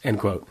tasks, end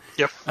quote.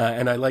 Yep.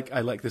 And I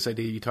like this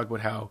idea. You talk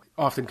about how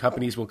often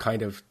companies will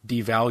kind of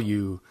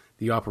devalue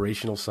the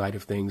operational side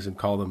of things and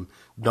call them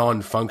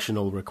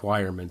non-functional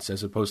requirements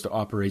as opposed to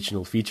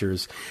operational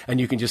features. And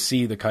you can just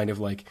see the kind of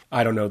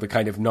the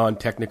kind of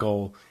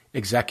non-technical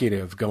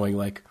executive going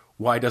like,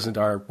 why doesn't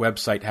our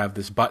website have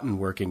this button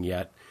working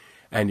yet?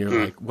 And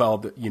you're like, well,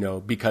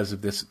 because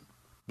of this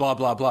blah,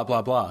 blah, blah,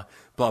 blah, blah,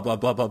 blah, blah,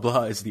 blah, blah,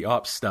 blah is the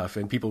ops stuff.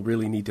 And people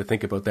really need to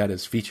think about that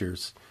as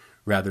features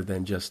rather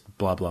than just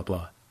blah, blah,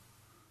 blah.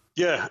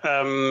 Yeah.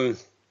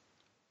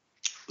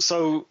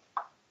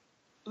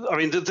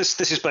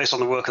 This is based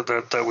on the work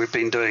that we've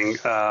been doing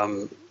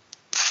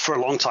for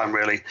a long time,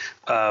 really.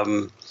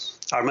 I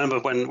remember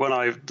when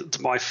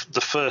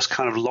the first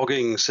kind of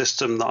logging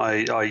system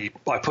that I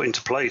put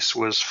into place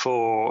was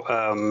for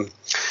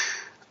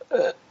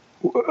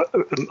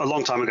a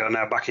long time ago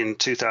now, back in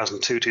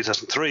 2002,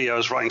 2003, I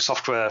was writing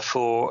software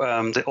for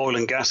the oil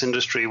and gas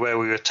industry, where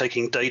we were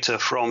taking data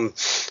from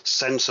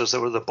sensors that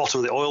were at the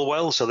bottom of the oil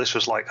well. So this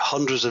was like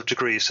hundreds of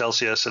degrees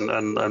Celsius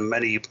and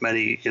many,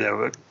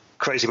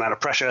 crazy amount of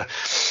pressure.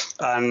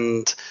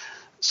 And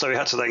so we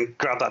had to then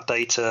grab that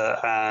data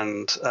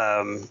and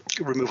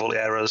remove all the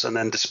errors and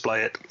then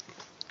display it.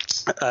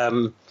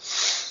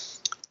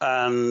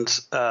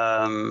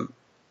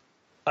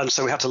 And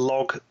so we had to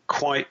log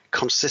quite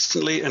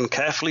consistently and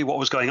carefully what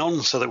was going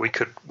on, so that we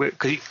could,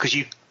 because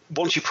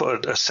once you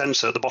put a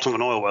sensor at the bottom of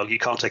an oil well, you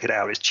can't take it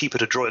out. It's cheaper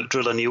to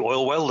drill a new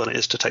oil well than it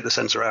is to take the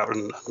sensor out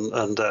and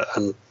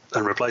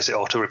replace it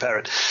or to repair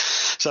it.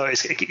 So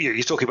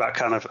you're talking about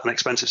kind of an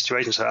expensive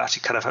situation. So I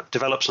actually kind of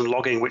developed some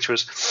logging which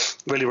was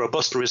really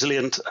robust and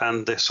resilient,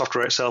 and the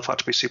software itself had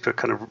to be super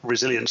kind of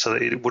resilient so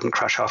that it wouldn't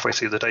crash halfway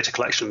through the data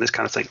collection, this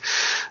kind of thing.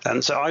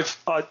 And so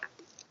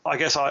I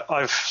guess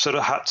I've sort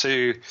of had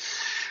to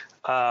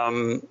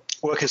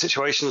work in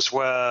situations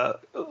where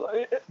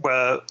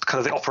kind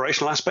of the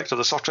operational aspect of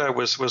the software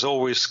was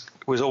always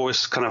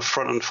kind of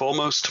front and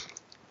foremost,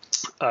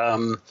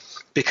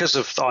 because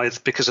of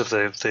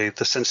the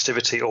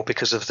sensitivity, or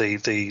because of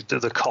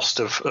the cost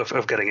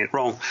of getting it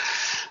wrong,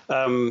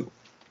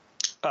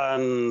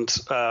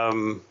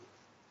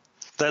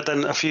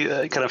 then a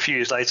few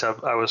years later,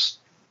 I was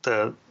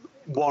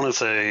one of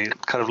the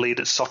kind of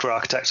lead software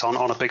architects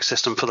on a big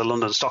system for the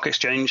London Stock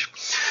Exchange.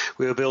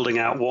 We were building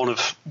out one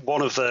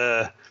of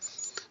their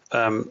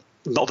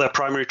not their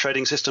primary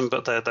trading system,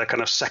 but their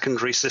kind of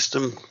secondary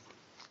system.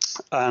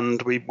 And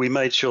we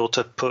made sure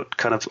to put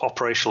kind of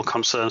operational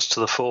concerns to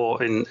the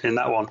fore in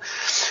that one.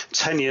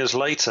 10 years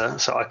later,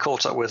 so I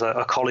caught up with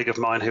a colleague of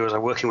mine who was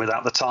working with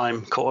at the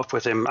time, caught up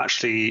with him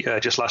actually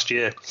just last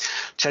year.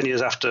 10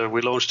 years after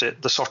we launched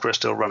it, the software is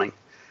still running.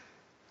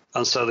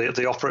 And so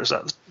the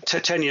operators,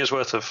 10 years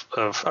worth of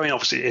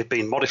obviously it had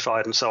been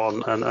modified and so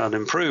on and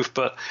improved,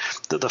 but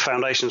the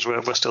foundations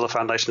were still the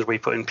foundations we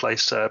put in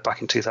place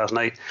back in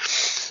 2008.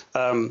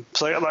 So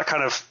that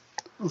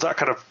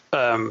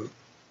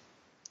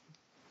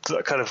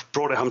kind of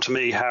brought it home to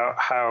me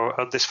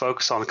how this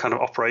focus on kind of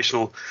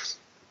operational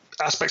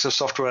aspects of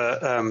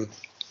software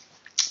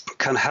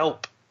can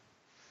help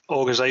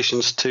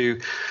organizations to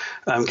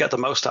get the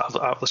most out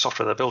of the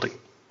software they're building.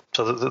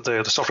 So that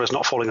the software is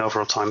not falling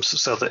over at times,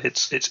 so that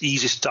it's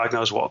easy to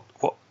diagnose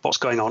what's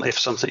going on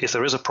if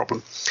there is a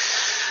problem.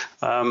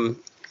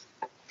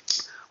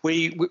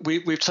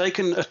 We've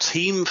taken a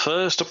team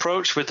first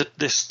approach with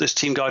this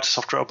team guide to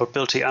software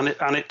operability and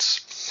its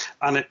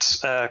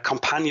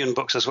companion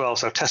books as well.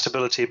 So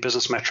testability,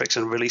 business metrics,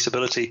 and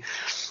releasability,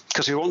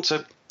 because we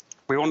wanted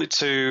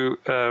to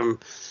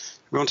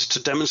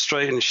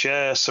demonstrate and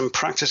share some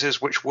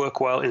practices which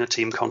work well in a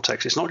team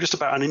context. It's not just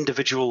about an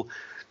individual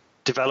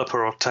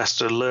developer or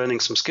tester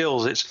learning some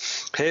skills.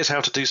 It's here's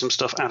how to do some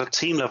stuff at a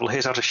team level.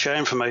 Here's how to share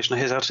information.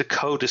 Here's how to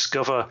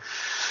co-discover,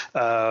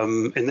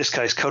 in this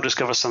case,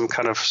 co-discover some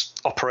kind of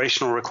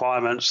operational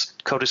requirements,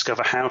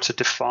 co-discover how to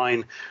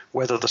define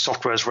whether the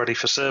software is ready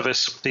for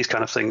service, these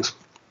kind of things.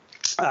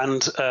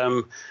 And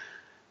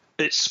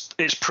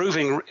it's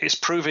proving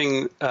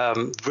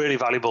really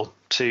valuable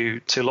to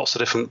lots of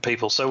different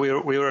people. So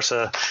we were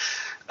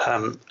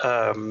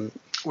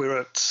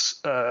at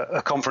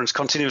a conference,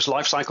 Continuous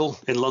Lifecycle,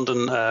 in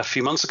London a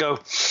few months ago,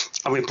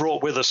 and we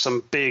brought with us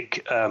some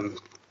big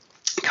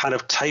kind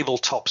of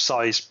tabletop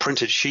size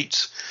printed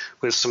sheets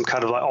with some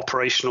kind of like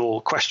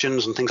operational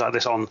questions and things like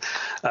this on.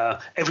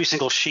 Every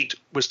single sheet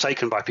was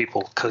taken by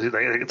people because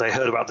they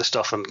heard about this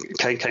stuff and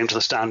came to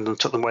the stand and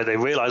took them away. They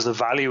realized the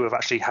value of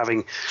actually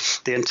having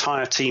the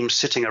entire team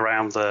sitting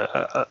around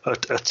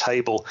a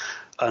table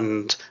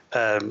and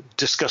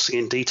discussing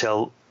in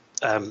detail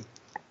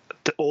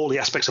all the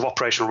aspects of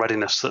operational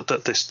readiness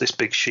that this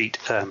big sheet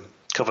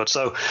covered.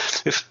 So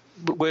if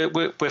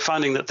we're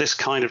finding that this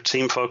kind of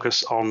team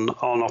focus on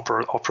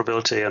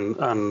operability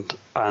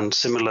and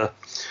similar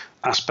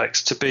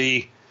aspects to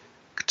be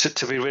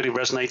really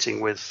resonating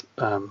with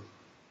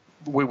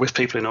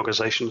people in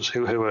organizations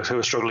who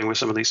are struggling with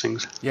some of these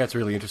things. Yeah, it's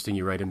really interesting.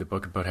 You write in the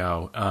book about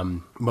how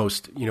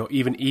most,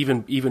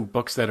 even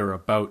books that are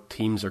about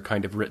teams are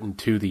kind of written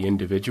to the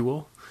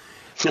individual.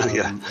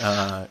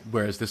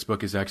 Whereas this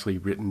book is actually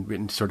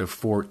written sort of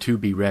to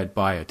be read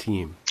by a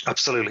team.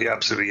 Absolutely, yeah.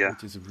 Which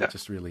is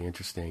just really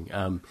interesting.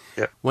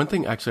 One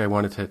thing actually I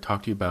wanted to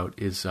talk to you about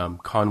is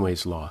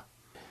Conway's Law.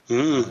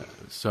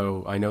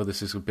 So I know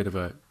this is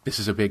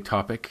a big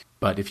topic,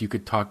 but if you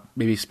could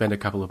maybe spend a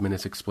couple of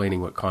minutes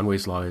explaining what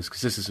Conway's Law is,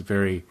 because this is a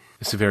very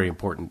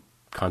important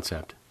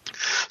concept.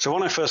 So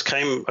when I first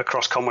came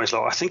across Conway's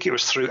Law, I think it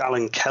was through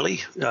Alan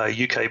Kelly, a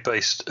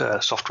UK-based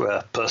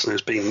software person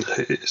who's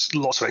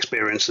lots of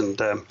experience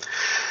and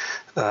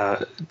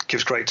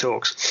gives great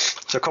talks.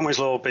 So Conway's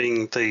Law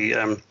being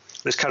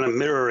this kind of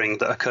mirroring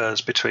that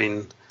occurs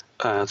between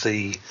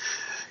the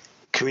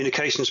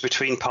communications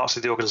between parts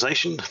of the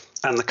organization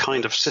and the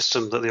kind of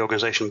system that the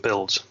organization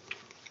builds.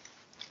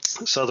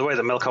 So the way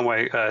that Mel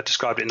Conway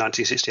described it in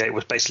 1968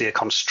 was basically a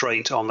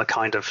constraint on the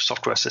kind of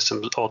software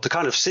systems or the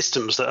kind of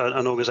systems that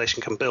an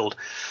organization can build.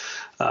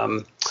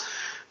 The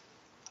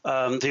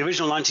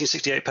original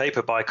 1968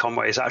 paper by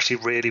Conway is actually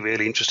really,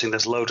 really interesting.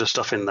 There's loads of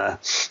stuff in there.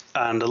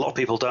 And a lot of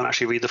people don't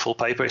actually read the full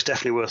paper. It's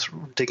definitely worth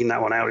digging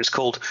that one out. It's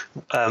called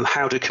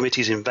How Do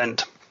Committees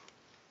Invent?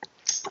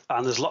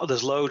 And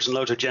there's loads and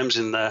loads of gems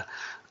in there.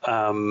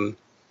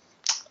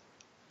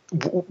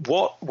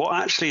 What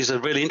actually is a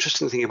really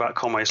interesting thing about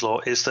Conway's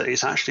Law is that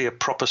it's actually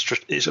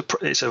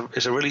it's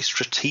a really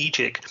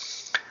strategic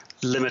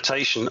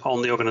limitation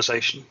on the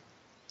organization.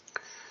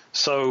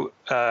 So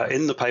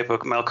in the paper,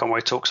 Mel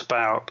Conway talks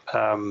about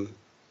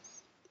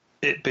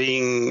it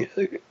being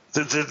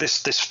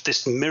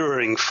this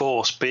mirroring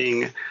force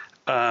being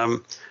a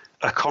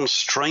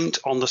constraint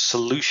on the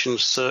solution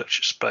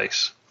search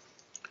space.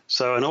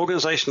 So an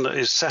organization that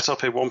is set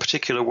up in one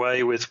particular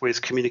way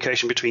with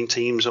communication between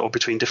teams or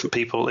between different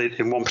people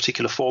in one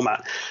particular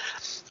format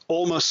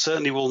almost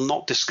certainly will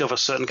not discover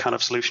certain kind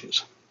of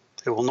solutions.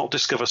 It will not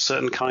discover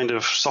certain kind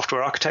of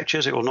software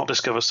architectures. It will not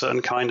discover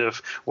certain kind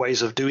of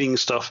ways of doing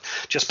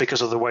stuff just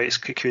because of the way it's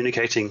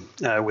communicating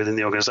within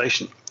the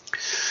organization.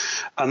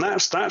 And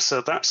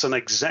that's an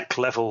exec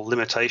level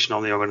limitation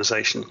on the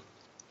organization.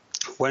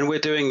 When we're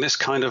doing this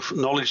kind of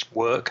knowledge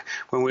work,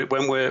 when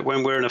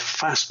we're in a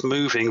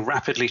fast-moving,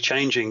 rapidly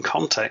changing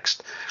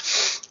context,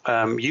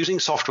 using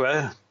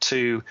software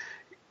to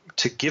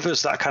give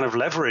us that kind of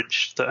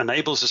leverage that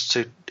enables us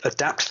to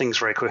adapt things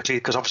very quickly,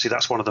 because obviously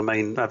that's one of the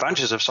main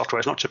advantages of software.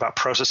 It's not just about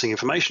processing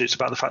information; it's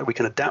about the fact that we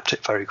can adapt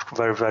it very,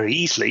 very, very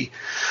easily.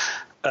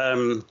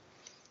 Then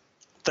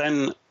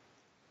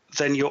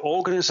your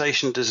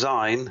organization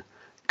design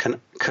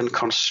can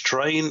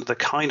constrain the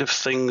kind of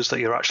things that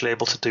you're actually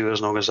able to do as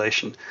an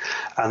organization.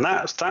 And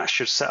that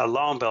should set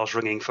alarm bells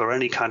ringing for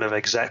any kind of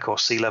exec or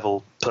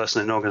C-level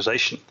person in an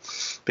organization,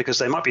 because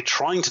they might be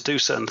trying to do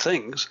certain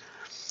things,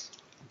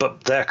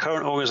 but their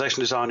current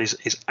organization design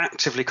is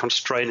actively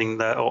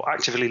constraining or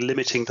actively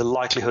limiting the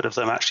likelihood of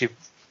them actually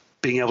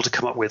being able to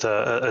come up with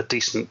a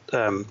decent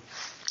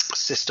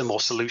system or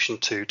solution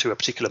to a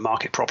particular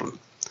market problem.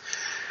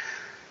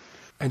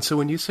 And so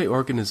when you say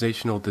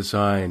organizational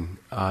design,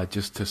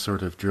 just to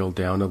sort of drill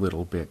down a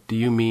little bit, do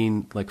you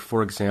mean, like,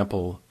 for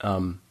example,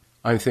 I'm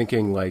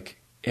thinking like,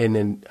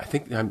 and I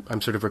think I'm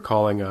sort of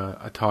recalling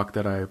a talk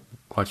that I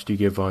watched you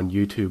give on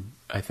YouTube,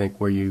 I think,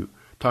 where you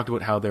talked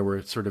about how there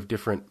were sort of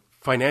different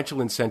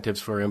financial incentives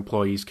for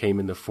employees came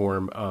in the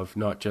form of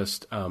not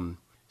just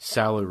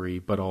salary,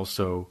 but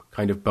also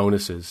kind of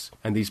bonuses.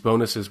 And these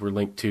bonuses were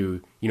linked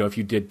to, if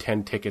you did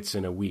 10 tickets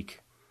in a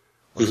week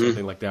or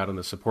something like that on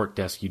the support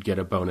desk, you'd get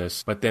a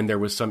bonus. But then there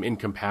was some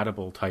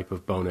incompatible type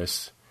of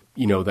bonus,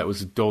 that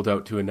was doled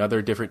out to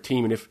another different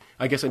team. And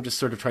I guess I'm just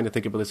sort of trying to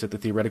think about this at the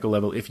theoretical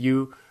level. If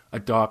you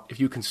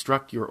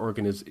construct if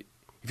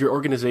your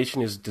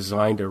organization is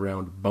designed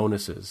around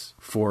bonuses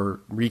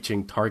for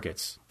reaching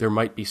targets, there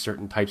might be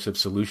certain types of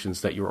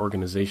solutions that your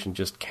organization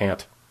just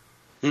can't.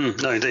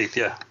 No, indeed,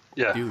 yeah.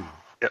 do.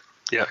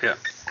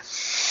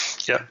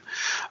 Yeah,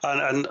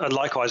 and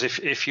likewise,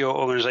 if your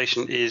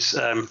organization is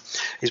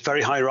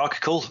very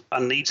hierarchical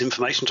and needs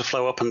information to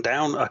flow up and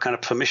down a kind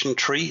of permission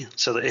tree,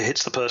 so that it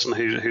hits the person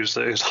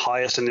who's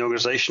highest in the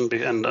organization,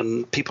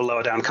 and people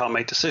lower down can't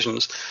make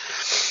decisions,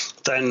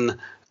 then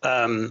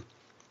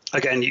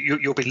again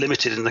you'll be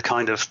limited in the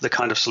kind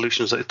of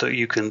solutions that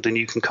you can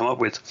come up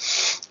with.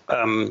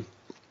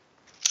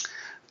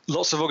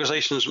 Lots of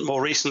organizations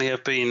more recently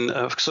have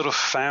sort of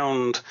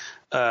found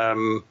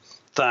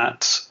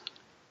that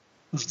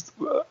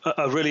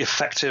a really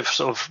effective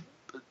sort of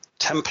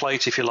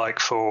template, if you like,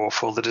 for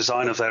the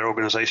design of their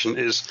organization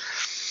is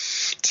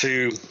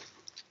to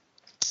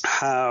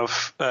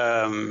have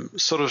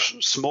sort of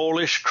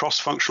smallish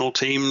cross-functional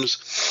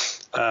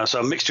teams, so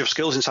a mixture of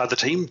skills inside the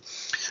team,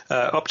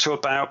 up to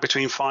about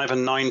between 5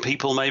 and 9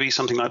 people, maybe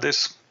something like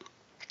this.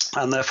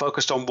 And they're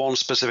focused on one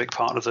specific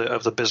part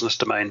of the business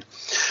domain.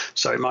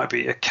 So it might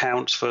be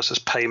accounts versus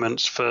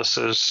payments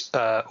versus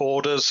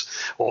orders,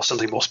 or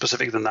something more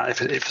specific than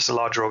that if it's a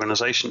larger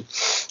organization.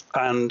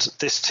 And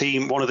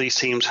one of these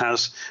teams,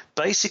 has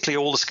basically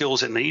all the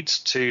skills it needs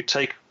to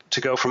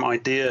go from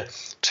idea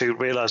to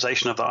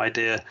realization of that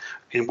idea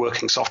in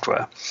working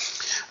software.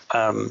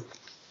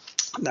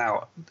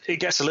 Now, it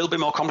gets a little bit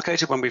more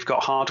complicated when we've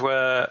got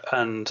hardware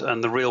and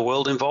the real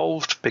world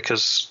involved,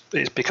 because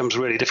it becomes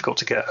really difficult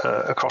to get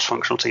a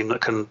cross-functional team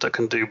that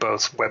can do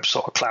both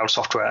cloud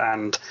software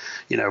and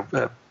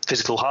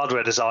physical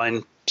hardware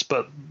design.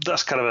 But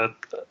that's kind of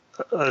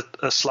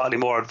a slightly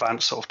more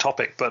advanced sort of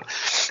topic. But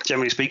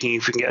generally speaking,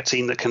 if we can get a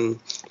team that can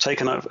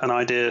take an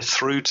idea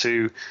through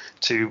to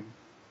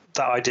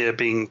that idea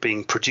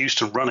being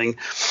produced and running,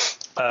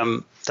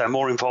 they're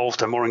more involved,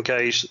 they're more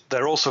engaged,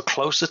 they're also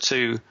closer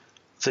to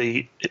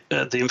the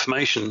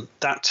information.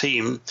 That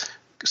team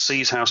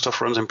sees how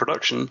stuff runs in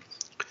production.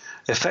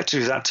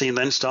 Effectively, that team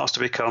then starts to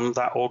become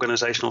that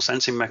organizational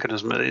sensing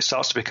mechanism. It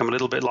starts to become a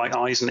little bit like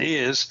eyes and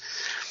ears.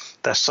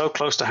 They're so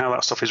close to how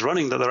that stuff is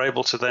running that they're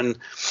able to then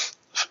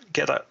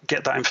get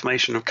that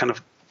information and kind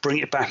of bring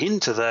it back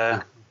into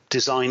their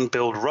design,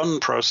 build, run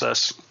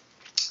process,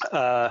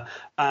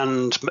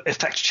 and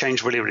effect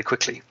change really, really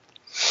quickly.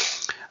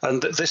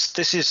 And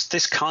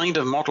this kind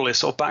of model is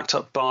sort of backed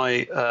up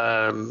by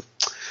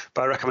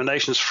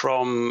recommendations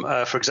from,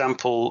 for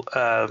example,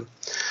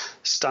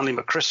 Stanley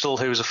McChrystal,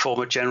 who was a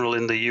former general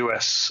in the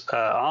U.S.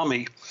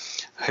 Army,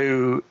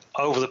 who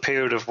over the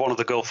period of one of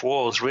the Gulf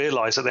Wars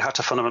realized that they had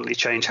to fundamentally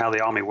change how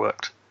the Army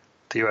worked,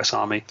 the U.S.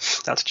 Army.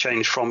 That to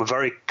change from a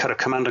very kind of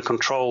command and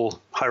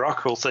control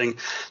hierarchical thing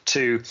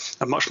to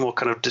a much more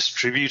kind of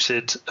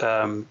distributed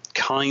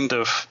kind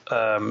of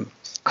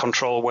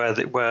control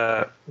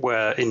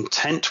where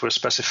intent was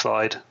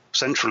specified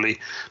centrally,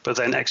 but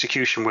then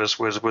execution was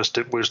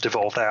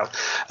devolved out.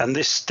 And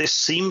this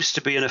seems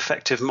to be an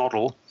effective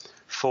model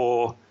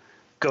for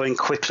going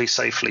quickly,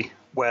 safely,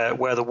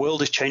 where the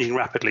world is changing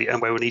rapidly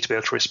and where we need to be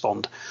able to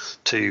respond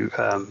to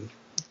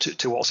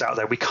what's out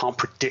there. We can't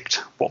predict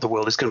what the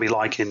world is going to be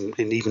like in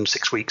even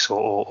 6 weeks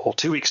or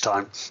 2 weeks'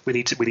 time. We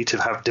need to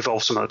have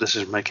devolved some of the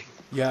decision making.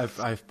 Yeah,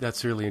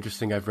 that's really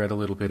interesting. I've read a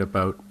little bit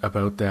about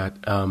that,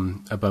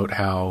 about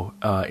how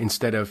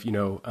instead of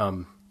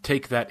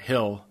take that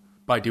hill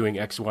by doing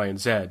X, Y, and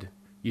Z,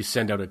 you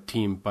send out a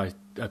team of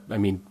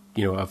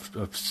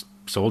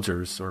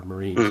soldiers or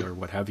Marines or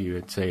what have you,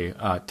 and say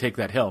take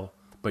that hill,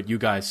 but you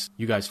guys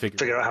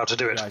figure out how to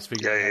do it. You guys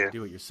figure out how to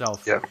do it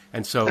yourself. Yeah.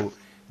 And so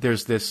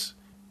there's this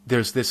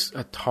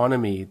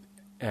autonomy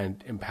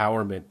and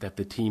empowerment that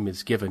the team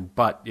is given,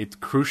 but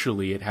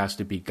crucially it has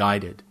to be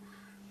guided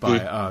by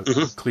a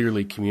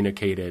clearly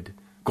communicated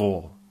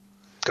goal.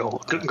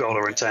 Goal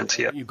or intent,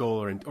 yeah. Goal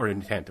or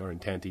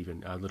intent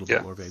even a little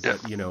bit more vague.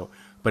 Yeah.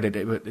 But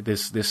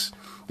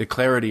the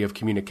clarity of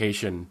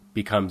communication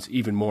becomes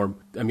even more.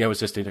 I mean, I was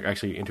just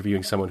actually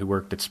interviewing someone who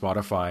worked at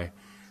Spotify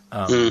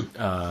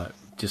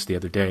just the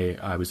other day.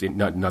 I was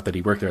not that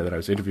he worked there, that I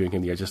was interviewing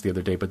him just the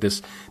other day. But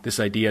this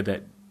idea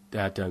that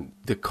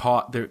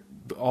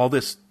all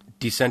this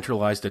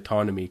decentralized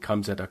autonomy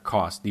comes at a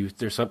cost.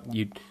 There's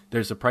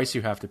a price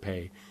you have to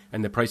pay,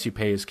 and the price you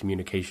pay is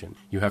communication.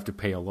 You have to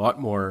pay a lot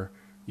more.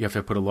 You have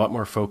to put a lot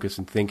more focus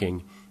and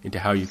thinking into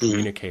how you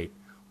communicate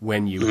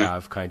when you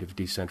have kind of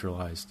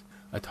decentralized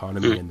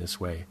autonomy in this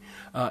way.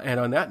 And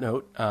on that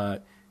note,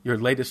 your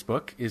latest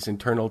book is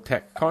Internal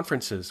Tech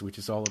Conferences, which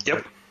is all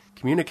about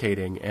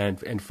communicating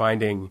and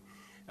finding,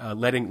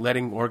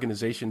 letting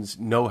organizations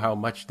know how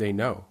much they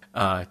know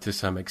to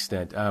some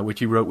extent,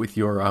 which you wrote with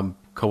your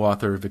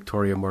co-author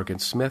Victoria Morgan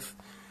Smith,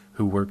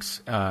 who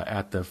works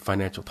at the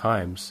Financial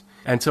Times.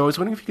 And so I was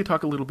wondering if you could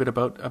talk a little bit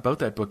about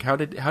that book. How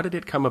did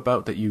it come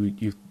about that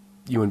you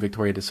and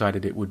Victoria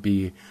decided it would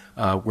be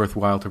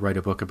worthwhile to write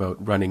a book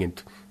about running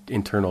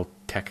internal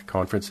tech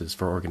conferences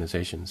for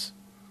organizations?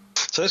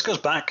 So this goes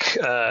back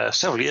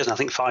several years, I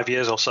think 5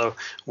 years or so,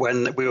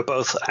 when we were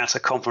both at a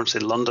conference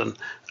in London,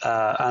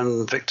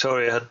 and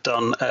Victoria had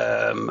done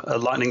a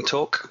lightning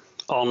talk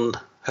on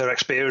her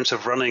experience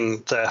of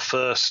running their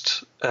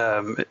first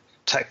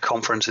tech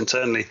conference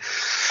internally.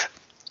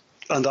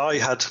 And I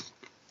had,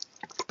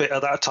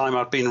 at that time,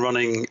 I'd been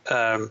running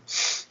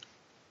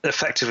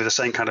effectively the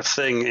same kind of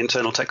thing,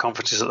 internal tech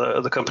conferences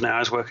at the company I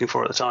was working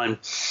for at the time.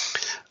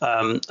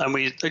 And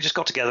we just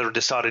got together and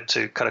decided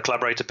to kind of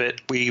collaborate a bit.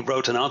 We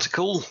wrote an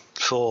article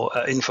for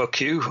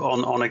InfoQ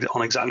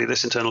on exactly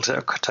this, internal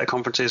tech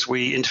conferences.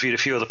 We interviewed a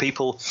few other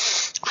people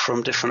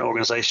from different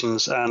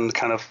organizations and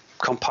kind of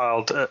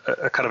compiled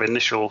a kind of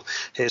initial,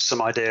 here's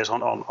some ideas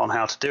on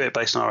how to do it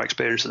based on our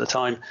experience at the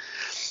time.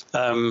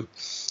 And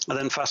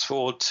then fast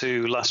forward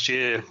to last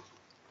year,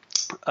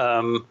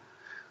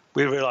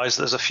 we realized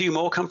there's a few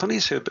more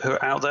companies who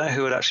are out there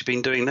who had actually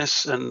been doing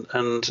this and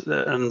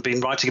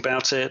been writing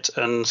about it,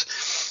 and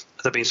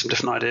there have been some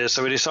different ideas.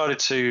 So we decided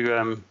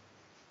to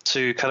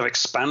kind of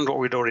expand what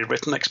we'd already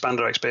written, expand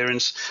our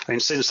experience. I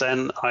mean, since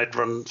then, I'd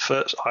run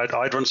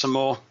some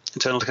more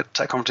internal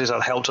tech conferences.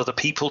 I'd helped other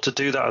people to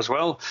do that as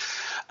well.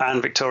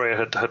 And Victoria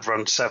had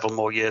run several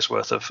more years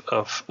worth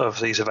of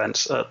these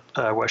events at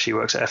where she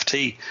works at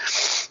FT.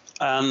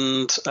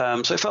 And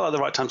so it felt like the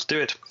right time to do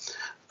it.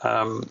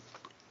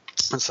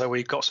 And so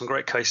we got some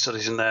great case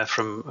studies in there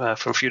from a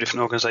few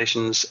different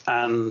organizations,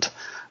 and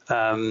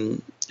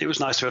it was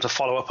nice to be able to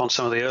follow up on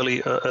some of the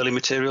early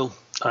material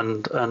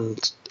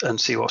and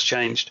see what's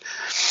changed.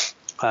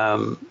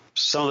 Some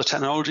of the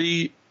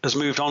technology has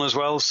moved on as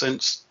well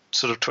since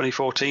sort of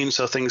 2014.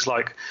 So things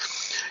like,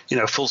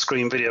 full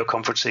screen video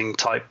conferencing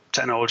type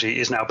technology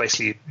is now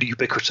basically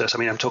ubiquitous. I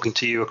mean, I'm talking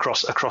to you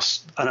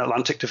across an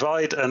Atlantic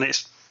divide, and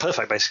it's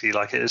perfect, basically.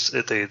 Like it is,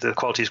 the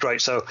quality is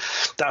great. So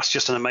that's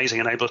just an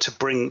amazing enabler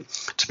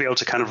to be able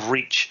to kind of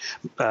reach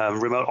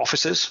remote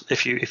offices.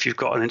 If you've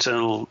got an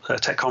internal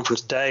tech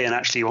conference day and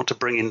actually you want to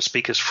bring in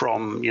speakers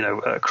from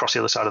across the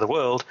other side of the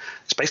world,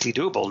 it's basically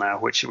doable now,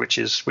 which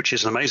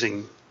is an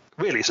amazing.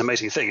 Really, it's an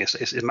amazing thing.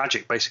 It's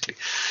magic, basically,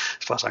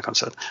 as far as I'm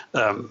concerned.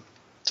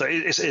 So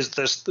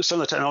there's some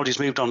of the technology's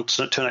moved on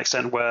to an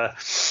extent where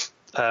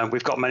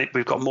we've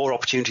got more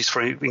opportunities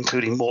for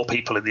including more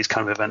people in these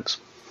kind of events.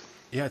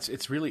 Yeah,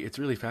 it's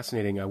really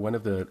fascinating. One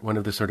of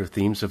the sort of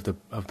themes of the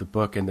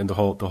book and then the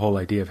whole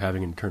idea of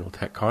having an internal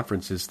tech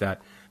conference is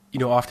that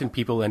often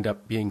people end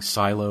up being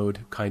siloed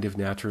kind of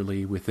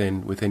naturally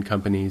within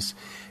companies,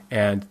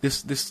 and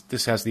this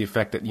has the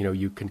effect that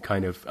you can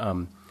kind of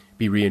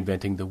be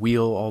reinventing the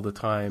wheel all the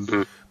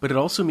time, but it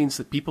also means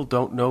that people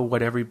don't know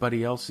what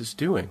everybody else is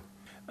doing,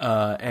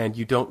 and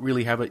you don't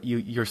really have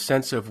your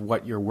sense of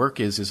what your work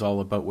is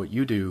all about what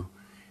you do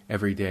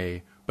every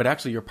day. But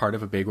actually, you're part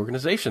of a big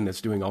organization that's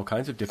doing all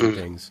kinds of different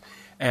things,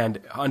 and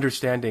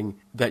understanding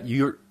that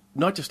you're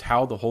not just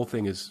how the whole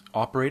thing is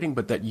operating,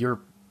 but that you're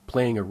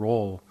playing a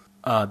role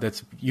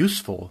that's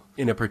useful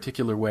in a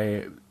particular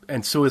way,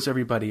 and so is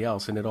everybody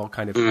else, and it all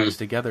kind of ties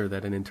together.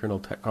 That an internal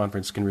tech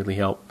conference can really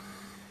help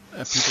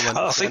people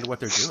understand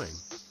what they're doing.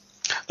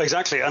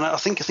 Exactly, and I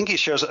think it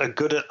shows a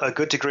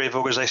good degree of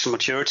organizational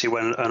maturity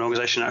when an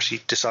organization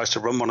actually decides to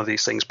run one of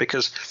these things,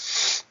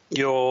 because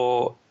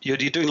you're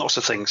doing lots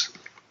of things.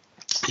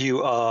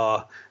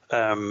 You're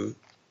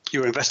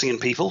investing in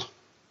people,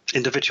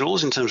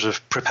 individuals, in terms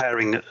of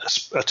preparing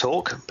a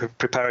talk,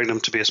 preparing them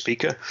to be a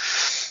speaker.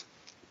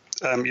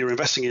 You're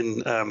investing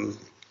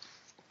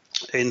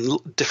in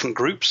different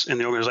groups in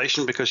the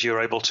organization because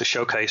you're able to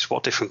showcase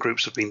what different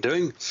groups have been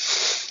doing.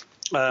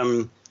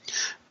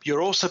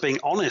 You're also being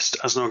honest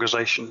as an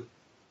organization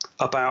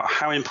about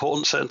how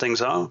important certain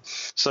things are.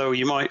 So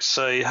you might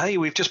say, hey,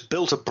 we've just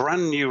built a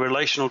brand new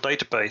relational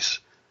database.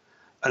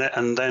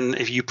 And then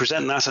if you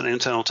present that at an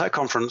internal tech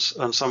conference,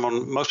 and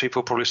most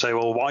people probably say,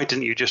 well, why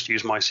didn't you just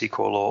use MySQL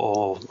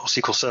or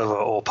SQL Server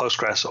or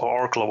Postgres or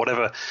Oracle or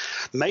whatever?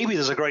 Maybe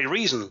there's a great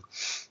reason,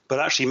 but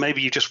actually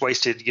maybe you just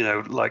wasted,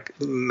 like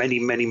many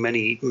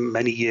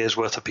years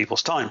worth of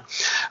people's time.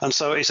 And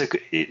so it's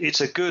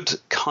a good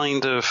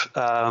kind of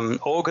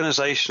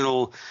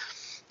organizational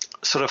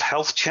sort of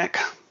health check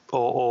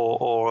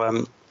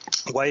or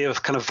way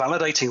of kind of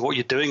validating what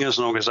you're doing as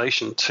an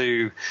organization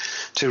to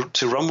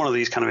run one of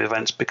these kind of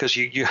events, because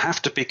you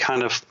have to be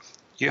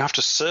you have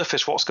to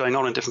surface what's going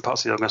on in different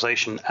parts of the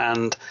organization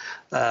and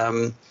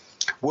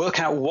work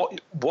out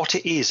what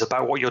it is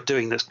about what you're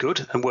doing that's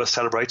good and worth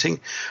celebrating,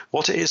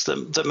 what it is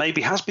that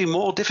maybe has been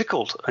more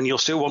difficult, and you'll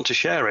still want to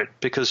share it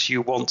because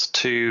you want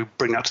to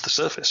bring that to the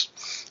surface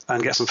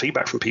and get some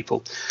feedback from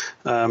people.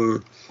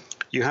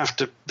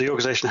 The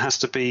organization has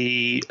to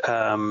be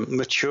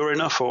mature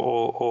enough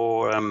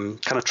or kind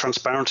of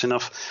transparent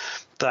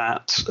enough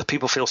that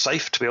people feel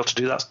safe to be able to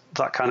do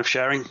that kind of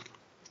sharing.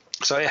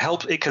 So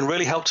it can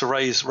really help to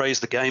raise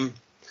the game.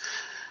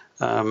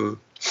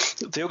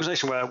 the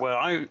organization where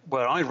I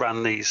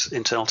ran these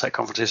internal tech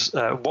conferences,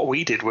 what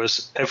we did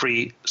was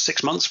every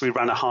 6 months we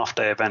ran a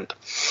half-day event,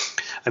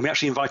 and we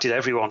actually invited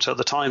everyone. So at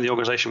the time, the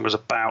organization was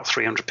about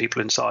 300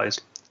 people in size.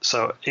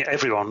 So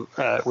everyone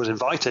was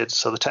invited.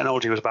 So the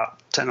technology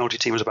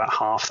team was about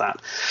half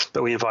that,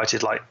 but we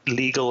invited like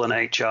legal and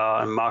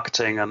HR and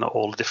marketing and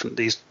all the different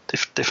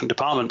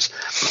departments,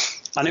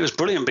 and it was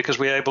brilliant because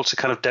we were able to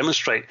kind of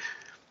demonstrate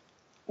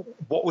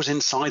what was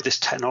inside this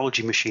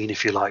technology machine,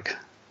 if you like.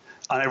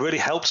 And it really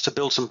helped to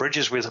build some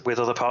bridges with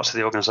other parts of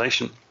the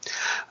organization.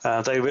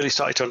 They really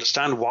started to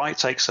understand why it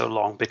takes so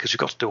long, because we've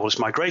got to do all this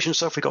migration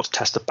stuff. We've got to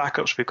test the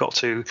backups. We've got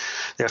to,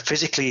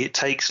 physically it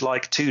takes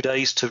like 2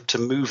 days to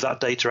move that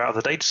data out of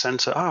the data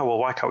center. Oh, well,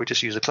 why can't we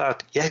just use the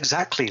cloud? Yeah,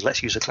 exactly.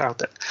 Let's use the cloud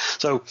then.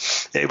 So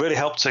it really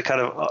helped to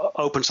kind of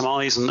open some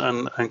eyes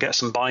and get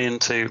some buy-in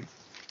to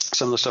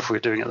some of the stuff we were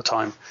doing at the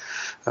time.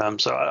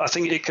 So I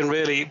think it can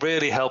really,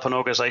 really help an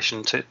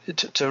organization to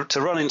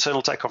run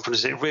internal tech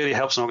conferences. It really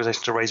helps an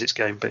organization to raise its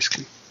game,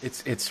 basically.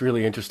 It's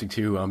really interesting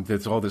too.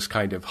 There's all this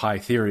kind of high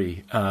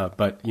theory,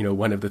 but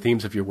one of the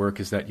themes of your work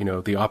is that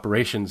the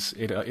operations.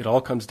 It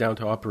all comes down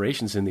to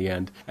operations in the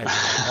end. And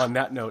on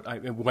that note,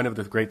 one of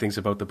the great things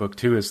about the book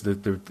too is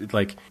that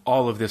like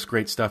all of this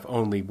great stuff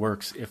only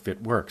works if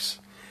it works.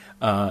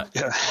 On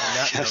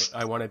that note,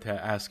 I wanted to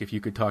ask if you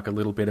could talk a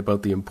little bit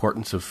about the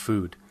importance of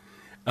food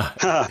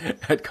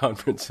at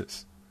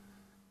conferences.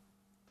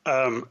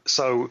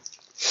 So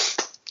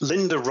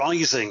Linda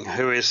Rising,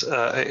 who is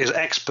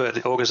expert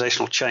in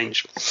organizational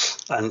change,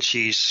 and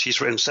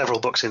she's written several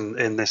books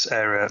in this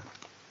area.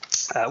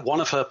 One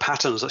of her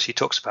patterns that she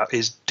talks about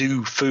is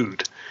do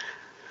food.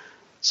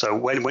 So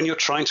when you're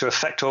trying to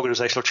affect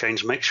organizational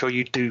change, make sure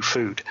you do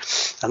food,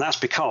 and that's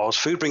because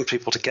food brings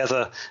people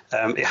together.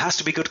 It has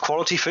to be good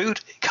quality food.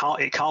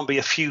 It can't be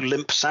a few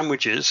limp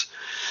sandwiches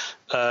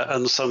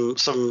and some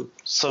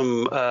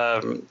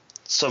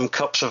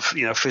cups of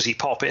fizzy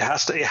pop. It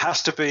has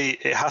to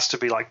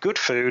be like good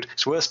food.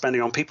 It's worth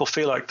spending on. People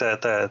feel like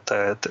they've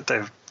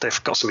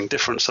got something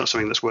different,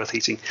 something that's worth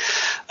eating.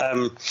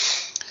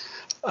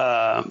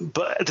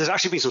 But there's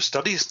actually been some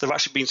studies. There've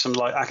actually been some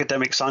like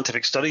academic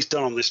scientific studies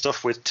done on this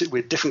stuff with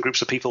different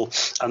groups of people,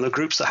 and the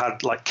groups that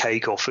had like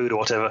cake or food or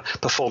whatever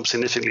performed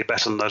significantly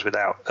better than those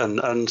without.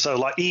 And so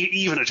like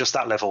even at just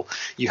that level,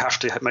 you have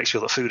to make sure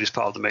that food is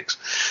part of the mix.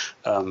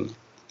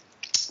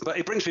 But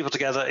it brings people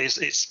together.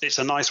 It's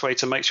a nice way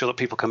to make sure that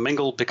people can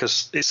mingle,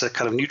 because it's a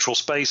kind of neutral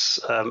space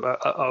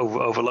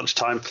over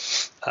lunchtime.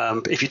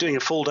 If you're doing a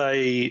full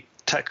day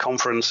tech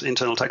conference,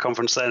 internal tech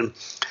conference, then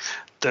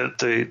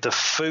the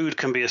food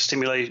can be acts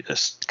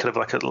as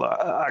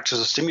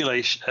a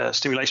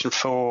stimulation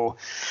for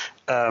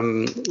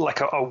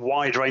like a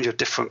wide range of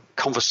different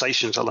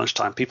conversations at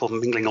lunchtime. People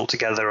mingling all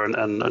together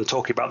and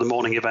talking about the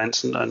morning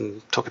events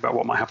and talking about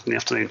what might happen in the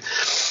afternoon.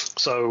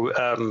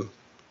 So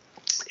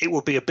it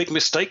would be a big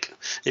mistake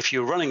if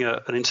you're running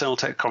an internal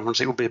tech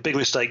conference. It would be a big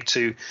mistake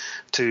to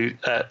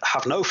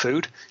have no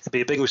food. It'd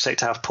be a big mistake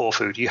to have poor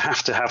food. You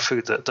have to have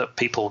food that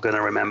people are going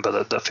to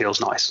remember, that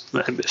feels nice.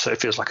 So it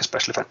feels like a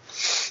special event.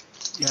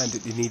 Yeah, and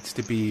it needs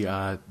to be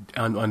on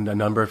a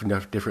number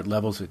of different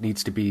levels. It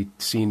needs to be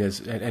seen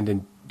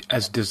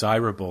as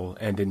desirable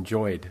and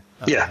enjoyed.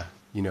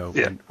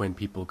 When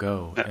people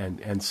go,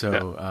 and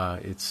so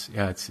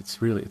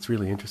it's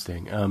really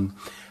interesting.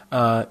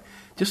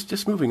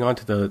 Just moving on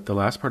to the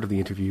last part of the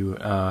interview,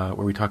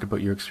 where we talk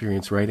about your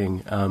experience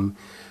writing.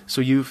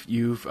 So you've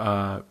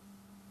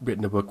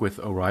written a book with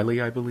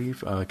O'Reilly, I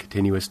believe,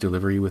 Continuous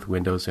Delivery with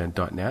Windows and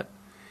 .NET.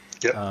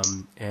 Yep.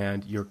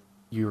 And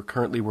you're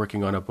currently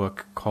working on a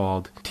book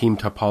called Team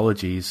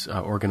Topologies,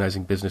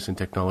 Organizing Business and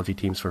Technology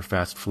Teams for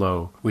Fast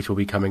Flow, which will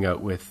be coming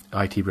out with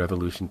IT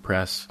Revolution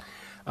Press.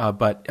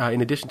 But in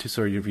addition to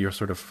sort of your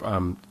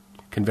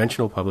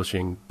conventional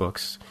publishing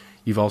books,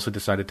 you've also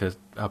decided to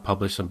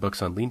publish some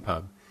books on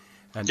LeanPub.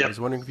 And Yep. I was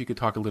wondering if you could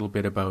talk a little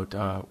bit about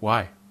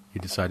why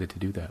you decided to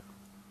do that.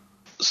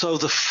 So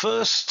the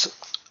first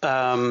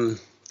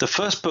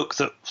book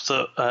that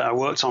I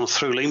worked on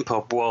through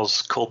LeanPub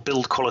was called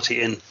Build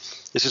Quality In.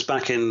 This is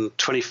back in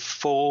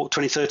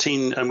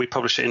 2013, and we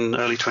published it in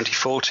early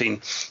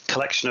 2014.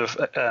 Collection of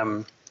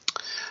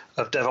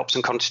DevOps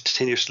and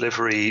continuous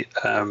delivery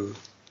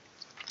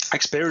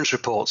experience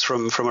reports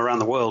from around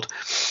the world.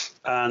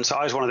 And so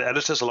I was one of the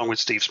editors along with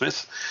Steve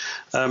Smith.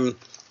 And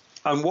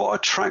what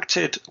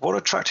attracted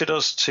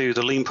us to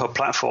the LeanPub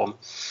platform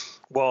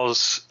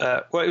was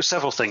it was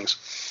several things.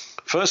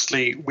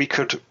 Firstly, we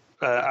could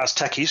as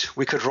techies,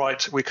 we could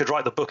write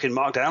the book in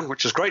Markdown,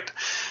 which is great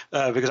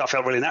because that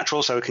felt really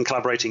natural. So we can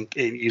collaborate in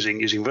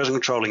using version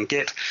control in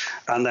Git,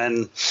 and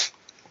then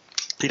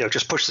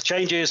just push the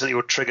changes, and it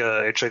would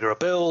trigger a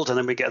build, and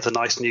then we get the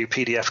nice new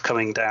PDF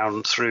coming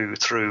down through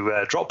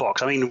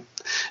Dropbox. I mean,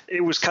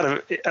 it was kind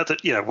of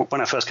when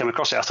I first came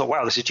across it, I thought,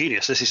 wow, this is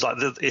genius. This is like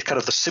it's kind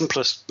of the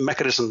simplest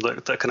mechanism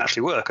that can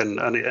actually work,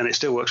 and it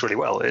still works really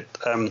well. It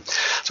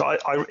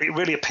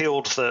really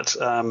appealed that.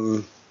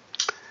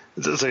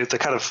 The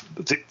kind of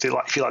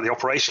if you like the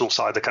operational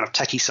side, the kind of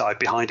techie side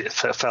behind it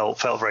felt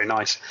very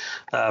nice.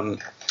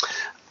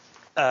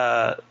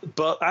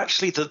 But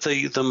actually,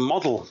 the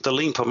model, the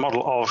LeanPub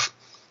model of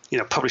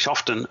publish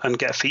often and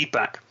get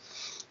feedback,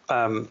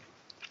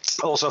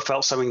 also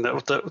felt something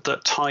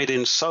that tied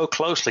in so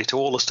closely to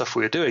all the stuff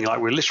we were doing. Like,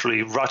 we're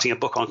literally writing a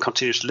book on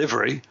continuous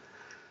delivery.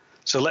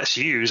 So let's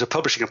use a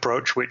publishing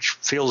approach which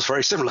feels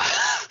very similar.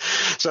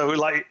 So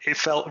like, it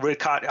felt really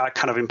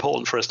kind of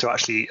important for us to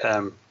actually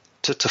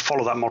to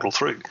follow that model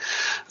through,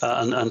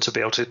 and to be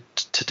able to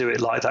do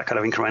it like that, kind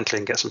of incrementally,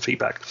 and get some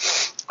feedback.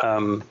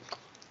 I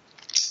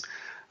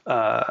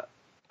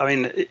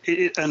mean,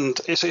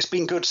 it's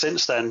been good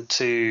since then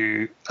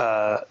to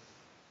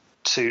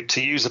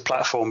use the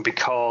platform,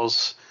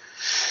 because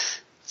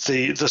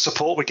the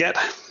support we get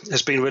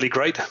has been really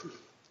great.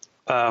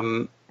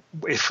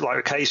 If like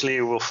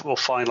occasionally we'll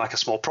find like a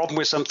small problem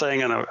with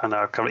something, and I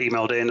kind of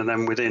emailed in, and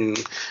then within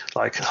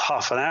like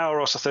half an hour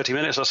or so, 30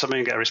 minutes or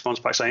something, get a response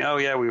back saying, "Oh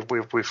yeah, we've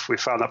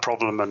found that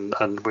problem, and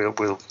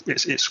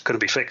it's going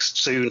to be fixed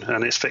soon,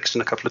 and it's fixed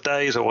in a couple of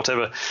days or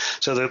whatever."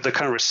 So the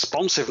kind of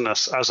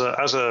responsiveness as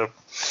a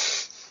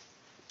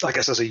I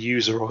guess as a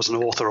user or as an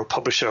author or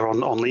publisher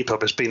on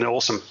LeanPub has been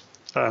awesome.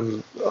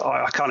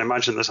 I can't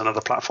imagine there's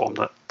another platform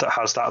that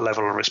has that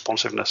level of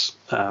responsiveness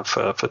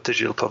for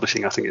digital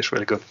publishing. I think it's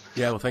really good.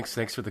 Yeah, well, thanks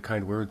for the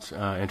kind words,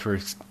 and for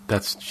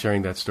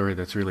sharing that story.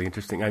 That's really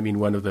interesting. I mean,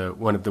 one of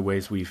the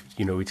ways we've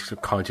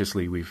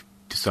consciously we've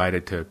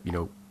decided to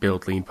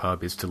build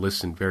LeanPub is to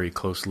listen very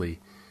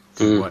closely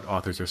to what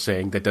authors are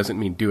saying. That doesn't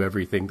mean do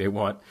everything they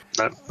want,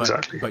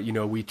 exactly. But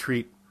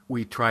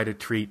we try to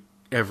treat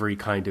every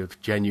kind of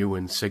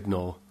genuine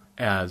signal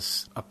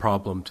as a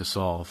problem to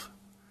solve.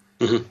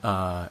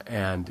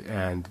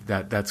 And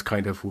that's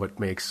kind of what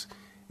makes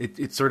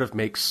it sort of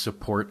makes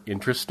support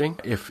interesting.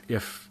 If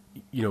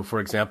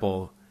for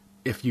example,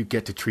 if you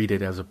get to treat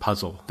it as a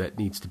puzzle that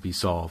needs to be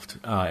solved,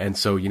 and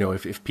so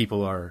if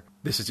people are,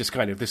 this is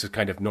kind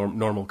of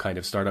normal kind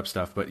of startup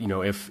stuff. But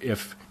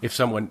if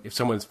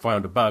someone's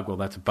found a bug, well,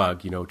 that's a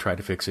bug. Try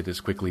to fix it as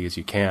quickly as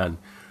you can.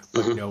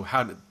 But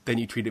then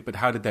you treat it. But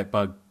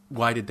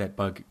why did that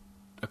bug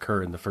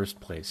occur in the first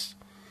place?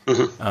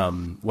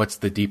 What's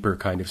the deeper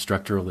kind of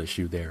structural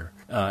issue there?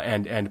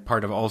 And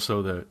part of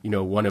also the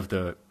one of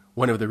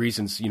the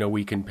reasons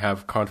we can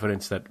have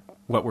confidence that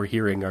what we're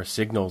hearing are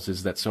signals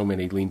is that so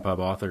many LeanPub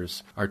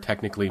authors are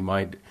technically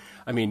minded.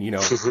 I mean,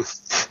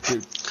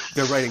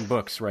 they're writing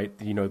books, right?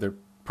 They're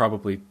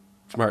probably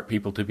smart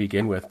people to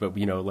begin with, but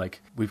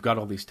we've got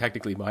all these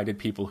technically minded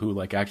people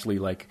who actually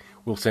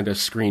will send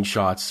us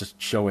screenshots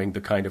showing the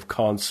kind of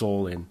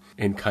console in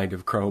kind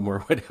of Chrome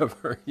or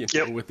whatever,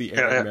 with the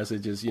error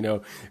messages,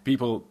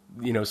 people,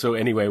 so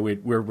anyway,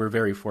 we're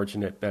very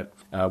fortunate that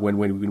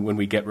when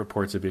we get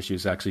reports of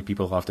issues, actually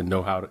people often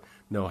know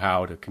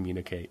how to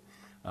communicate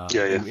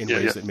in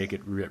ways that make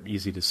it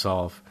easy to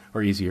solve,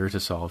 or easier to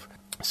solve.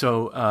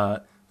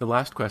 So the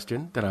last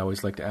question that I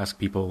always like to ask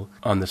people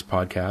on this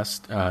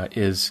podcast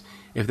is,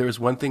 if there was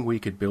one thing we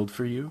could build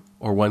for you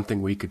or one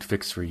thing we could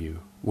fix for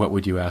you, what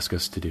would you ask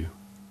us to do?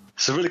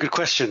 It's a really good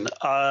question.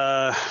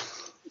 So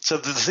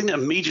the thing that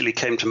immediately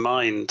came to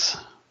mind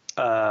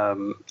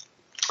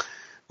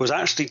was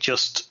actually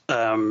just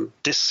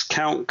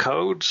discount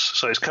codes.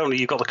 So it's currently,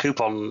 you've got the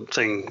coupon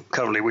thing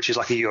currently, which is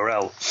like a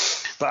URL.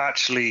 But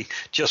actually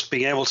just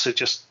being able to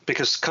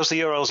because the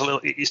URL is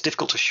it's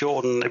difficult to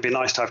shorten, it'd be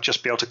nice to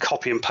be able to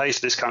copy and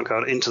paste the discount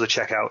code into the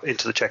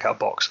checkout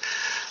box.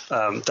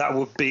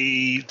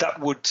 That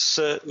would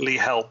certainly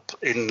help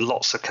in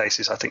lots of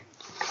cases, I think.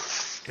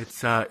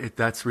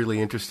 That's really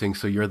interesting.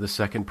 So you're the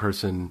second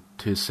person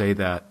to say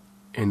that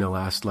in the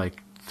last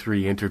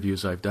 3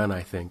 interviews I've done,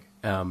 I think.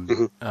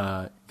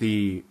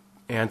 The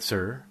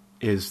answer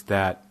is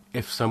that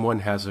if someone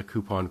has a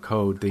coupon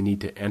code, they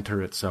need to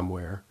enter it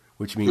somewhere,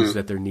 which means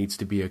that there needs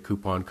to be a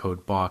coupon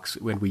code box.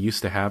 When we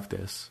used to have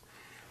this.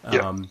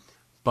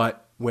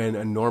 But when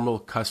a normal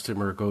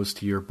customer goes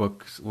to your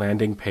book's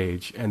landing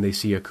page and they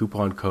see a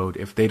coupon code,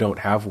 if they don't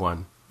have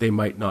one, they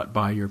might not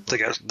buy your book.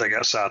 They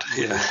get sad.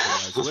 Yeah.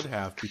 They would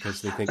have,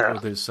 because they think,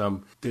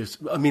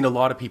 I mean, a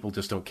lot of people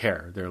just don't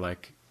care. They're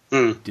like,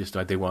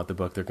 they want the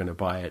book, they're going to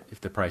buy it.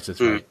 If the price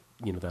is right,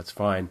 that's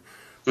fine.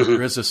 But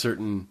there is a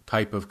certain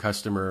type of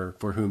customer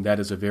for whom that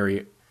is a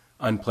very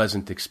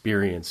unpleasant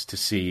experience to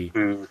see,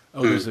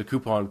 there's a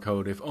coupon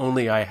code. If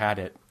only I had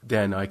it,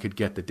 then I could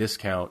get the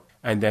discount.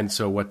 And then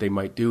so what they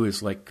might do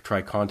is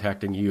try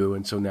contacting you.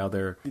 And so now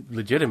they're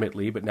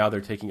legitimately, but now they're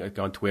taking it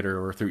on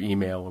Twitter or through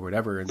email or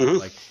whatever. And they're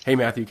like, hey,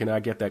 Matthew, can I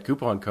get that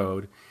coupon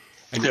code?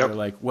 And they're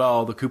like,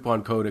 well, the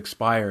coupon code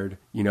expired,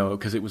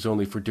 because it was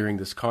only for during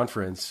this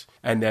conference.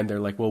 And then they're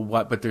like, well,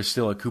 what? But there's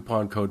still a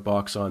coupon code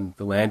box on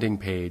the landing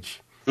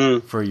page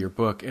for your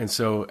book. And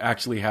so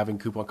actually having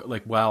coupon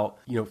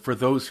code, for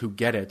those who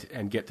get it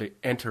and get to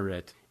enter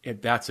it,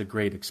 that's a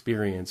great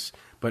experience.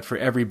 But for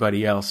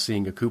everybody else,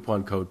 seeing a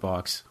coupon code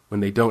box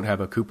when they don't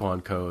have a coupon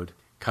code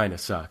kind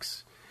of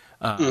sucks.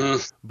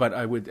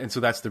 But so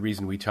that's the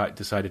reason we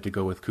decided to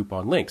go with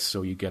coupon links.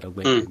 So you get a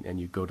link and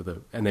you go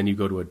to and then you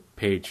go to a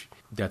page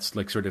that's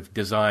sort of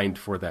designed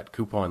for that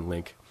coupon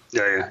link.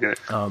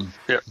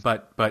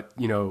 But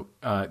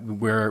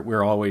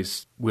we're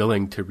always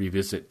willing to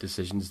revisit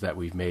decisions that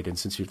we've made, and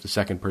since you're the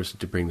second person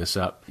to bring this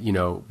up,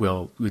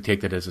 we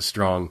take that as a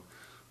strong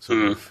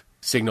sort of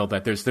signal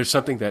that there's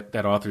something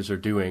that authors are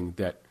doing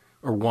that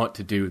or want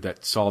to do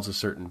that solves a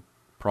certain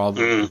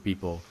problem for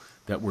people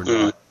that we're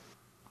not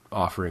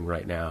offering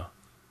right now.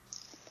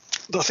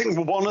 I think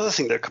one other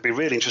thing that could be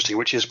really interesting,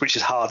 which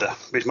is harder,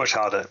 is much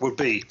harder, would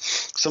be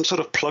some sort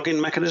of plug-in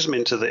mechanism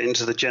into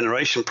the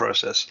generation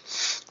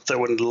process that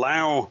would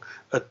allow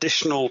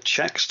additional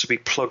checks to be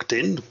plugged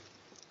in.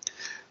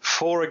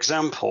 For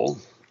example,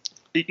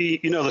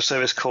 you know the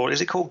service called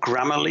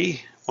Grammarly?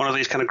 One of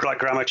these kind of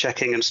grammar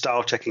checking and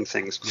style checking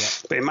things.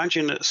 Yeah. But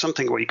imagine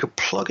something where you could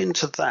plug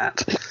into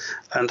that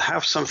and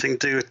have something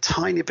do a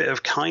tiny bit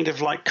of kind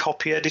of like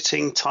copy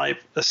editing type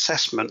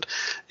assessment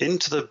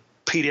into the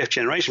PDF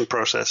generation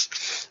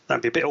process.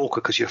 That'd be a bit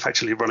awkward because you're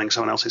effectively running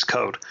someone else's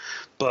code.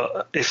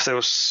 But if there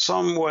was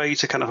some way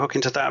to kind of hook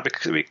into that,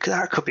 because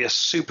that could be a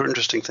super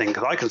interesting thing,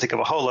 because I can think of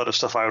a whole lot of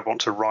stuff I would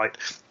want to write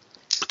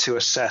to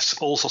assess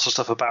all sorts of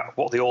stuff about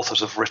what the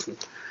authors have written.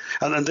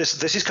 And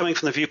this is coming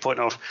from the viewpoint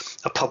of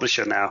a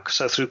publisher now.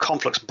 So through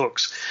Conflux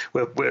Books,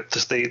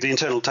 the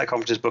internal Tech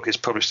Conferences book is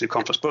published through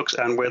Conflux Books,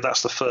 and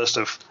that's the first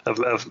of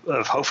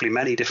hopefully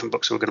many different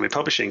books we're going to be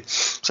publishing.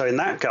 So in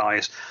that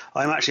guise,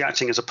 I'm actually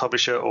acting as a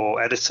publisher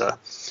or editor,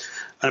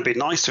 and it'd be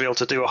nice to be able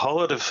to do a whole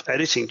lot of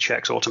editing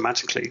checks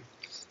automatically.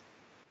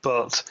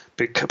 But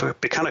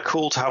it'd be kind of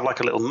cool to have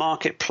like a little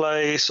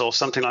marketplace or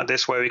something like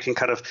this where we can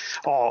kind of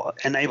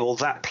enable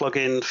that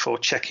plugin for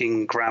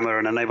checking grammar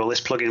and enable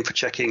this plugin for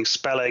checking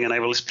spelling,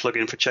 enable this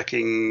plugin for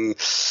checking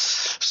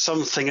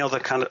something other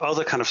kind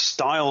of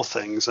style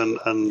things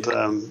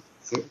and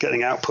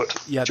getting output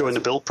during the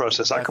build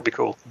process. That could be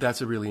cool.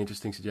 That's a really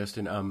interesting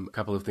suggestion. A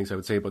couple of things I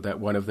would say about that.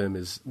 One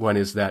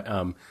is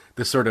that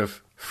the sort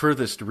of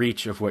furthest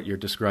reach of what you're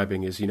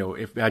describing is,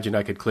 imagine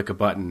I could click a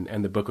button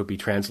and the book would be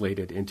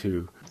translated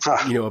into,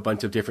 a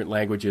bunch of different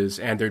languages,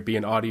 and there'd be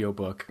an audio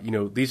book.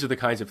 These are the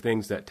kinds of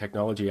things that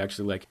technology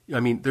actually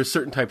there's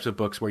certain types of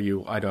books where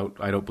I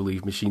don't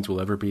believe machines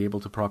will ever be able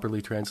to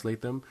properly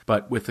translate them.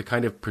 But with the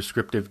kind of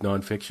prescriptive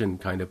nonfiction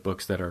kind of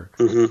books that are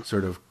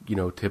sort of,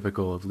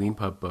 typical of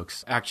LeanPub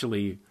books,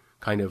 actually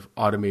kind of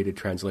automated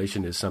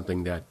translation is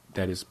something that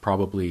is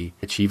probably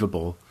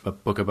achievable. A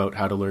book about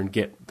how to learn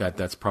Git,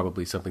 that's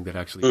probably something that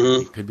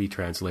actually could be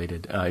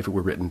translated if it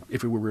were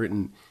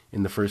written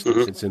in the first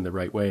instance in the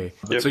right way.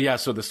 But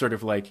so the sort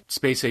of like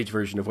space age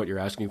version of what you're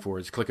asking for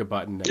is click a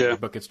button and the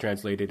book gets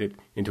translated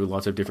into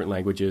lots of different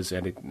languages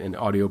and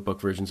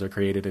audiobook versions are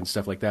created and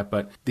stuff like that.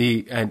 But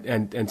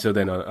so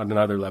then on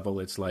another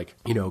level, it's like,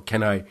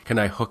 can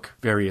I hook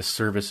various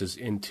services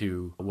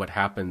into what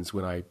happens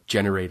when I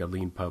generate a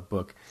LeanPub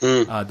book?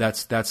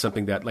 That's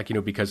something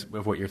that, because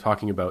of what you're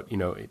talking about,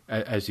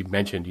 as you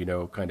mentioned,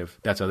 kind of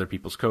that's other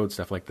people's code,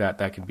 stuff like that.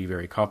 That can be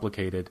very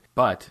complicated.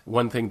 But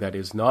one thing that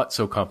is not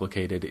so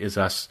complicated is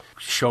us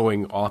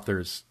showing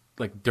authors,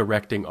 like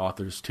directing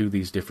authors to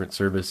these different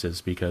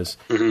services, because,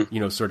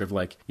 sort of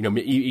like,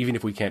 even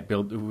if we can't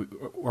build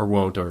or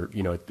won't, or,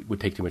 it would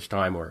take too much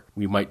time, or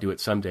we might do it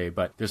someday,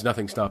 but there's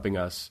nothing stopping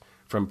us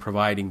from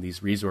providing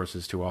these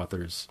resources to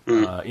authors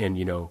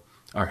in,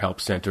 our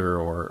help center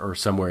or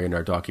somewhere in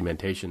our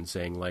documentation,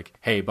 saying like,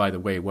 hey, by the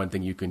way, one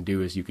thing you can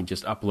do is you can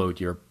just upload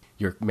your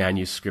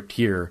manuscript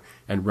here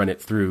and run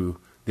it through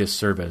this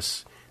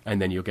service,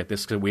 and then you'll get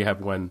this. So we have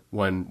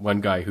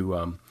one guy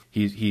who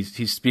he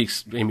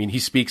speaks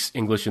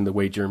English in the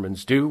way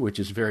Germans do, which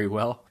is very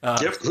well.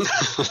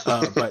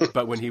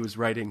 But when he was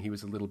writing, he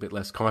was a little bit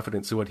less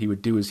confident. So what he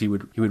would do is he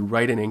would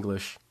write in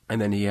English,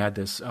 and then he had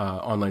this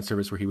online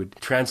service where he would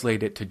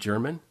translate it to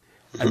German.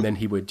 And then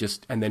he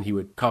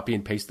would copy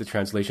and paste the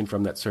translation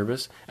from that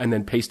service, and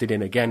then paste it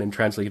in again and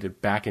translate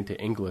it back into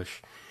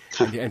English.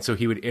 And so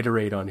he would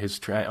iterate on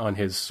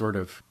his sort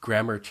of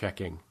grammar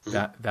checking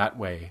that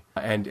way,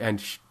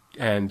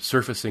 and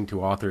surfacing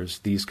to authors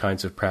these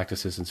kinds of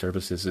practices and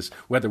services, is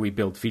whether we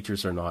build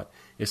features or not,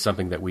 is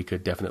something that we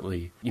could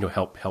definitely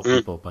help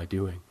people by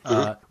doing.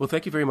 Well,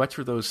 thank you very much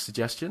for those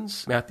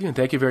suggestions, Matthew, and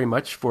thank you very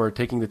much for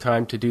taking the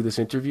time to do this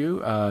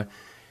interview.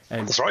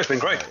 And, that's right. It's been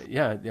great.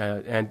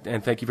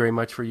 And thank you very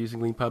much for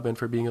using LeanPub and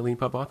for being a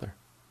LeanPub author.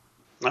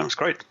 No, it's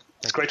great.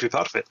 It's great to be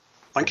part of it.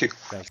 Thank you.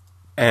 Thanks.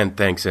 And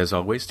thanks, as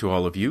always, to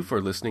all of you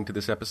for listening to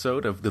this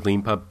episode of the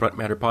LeanPub Front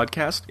Matter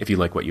podcast. If you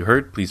like what you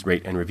heard, please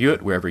rate and review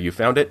it wherever you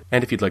found it.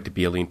 And if you'd like to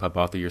be a LeanPub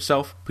author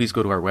yourself, please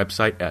go to our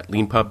website at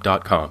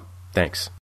leanpub.com. Thanks.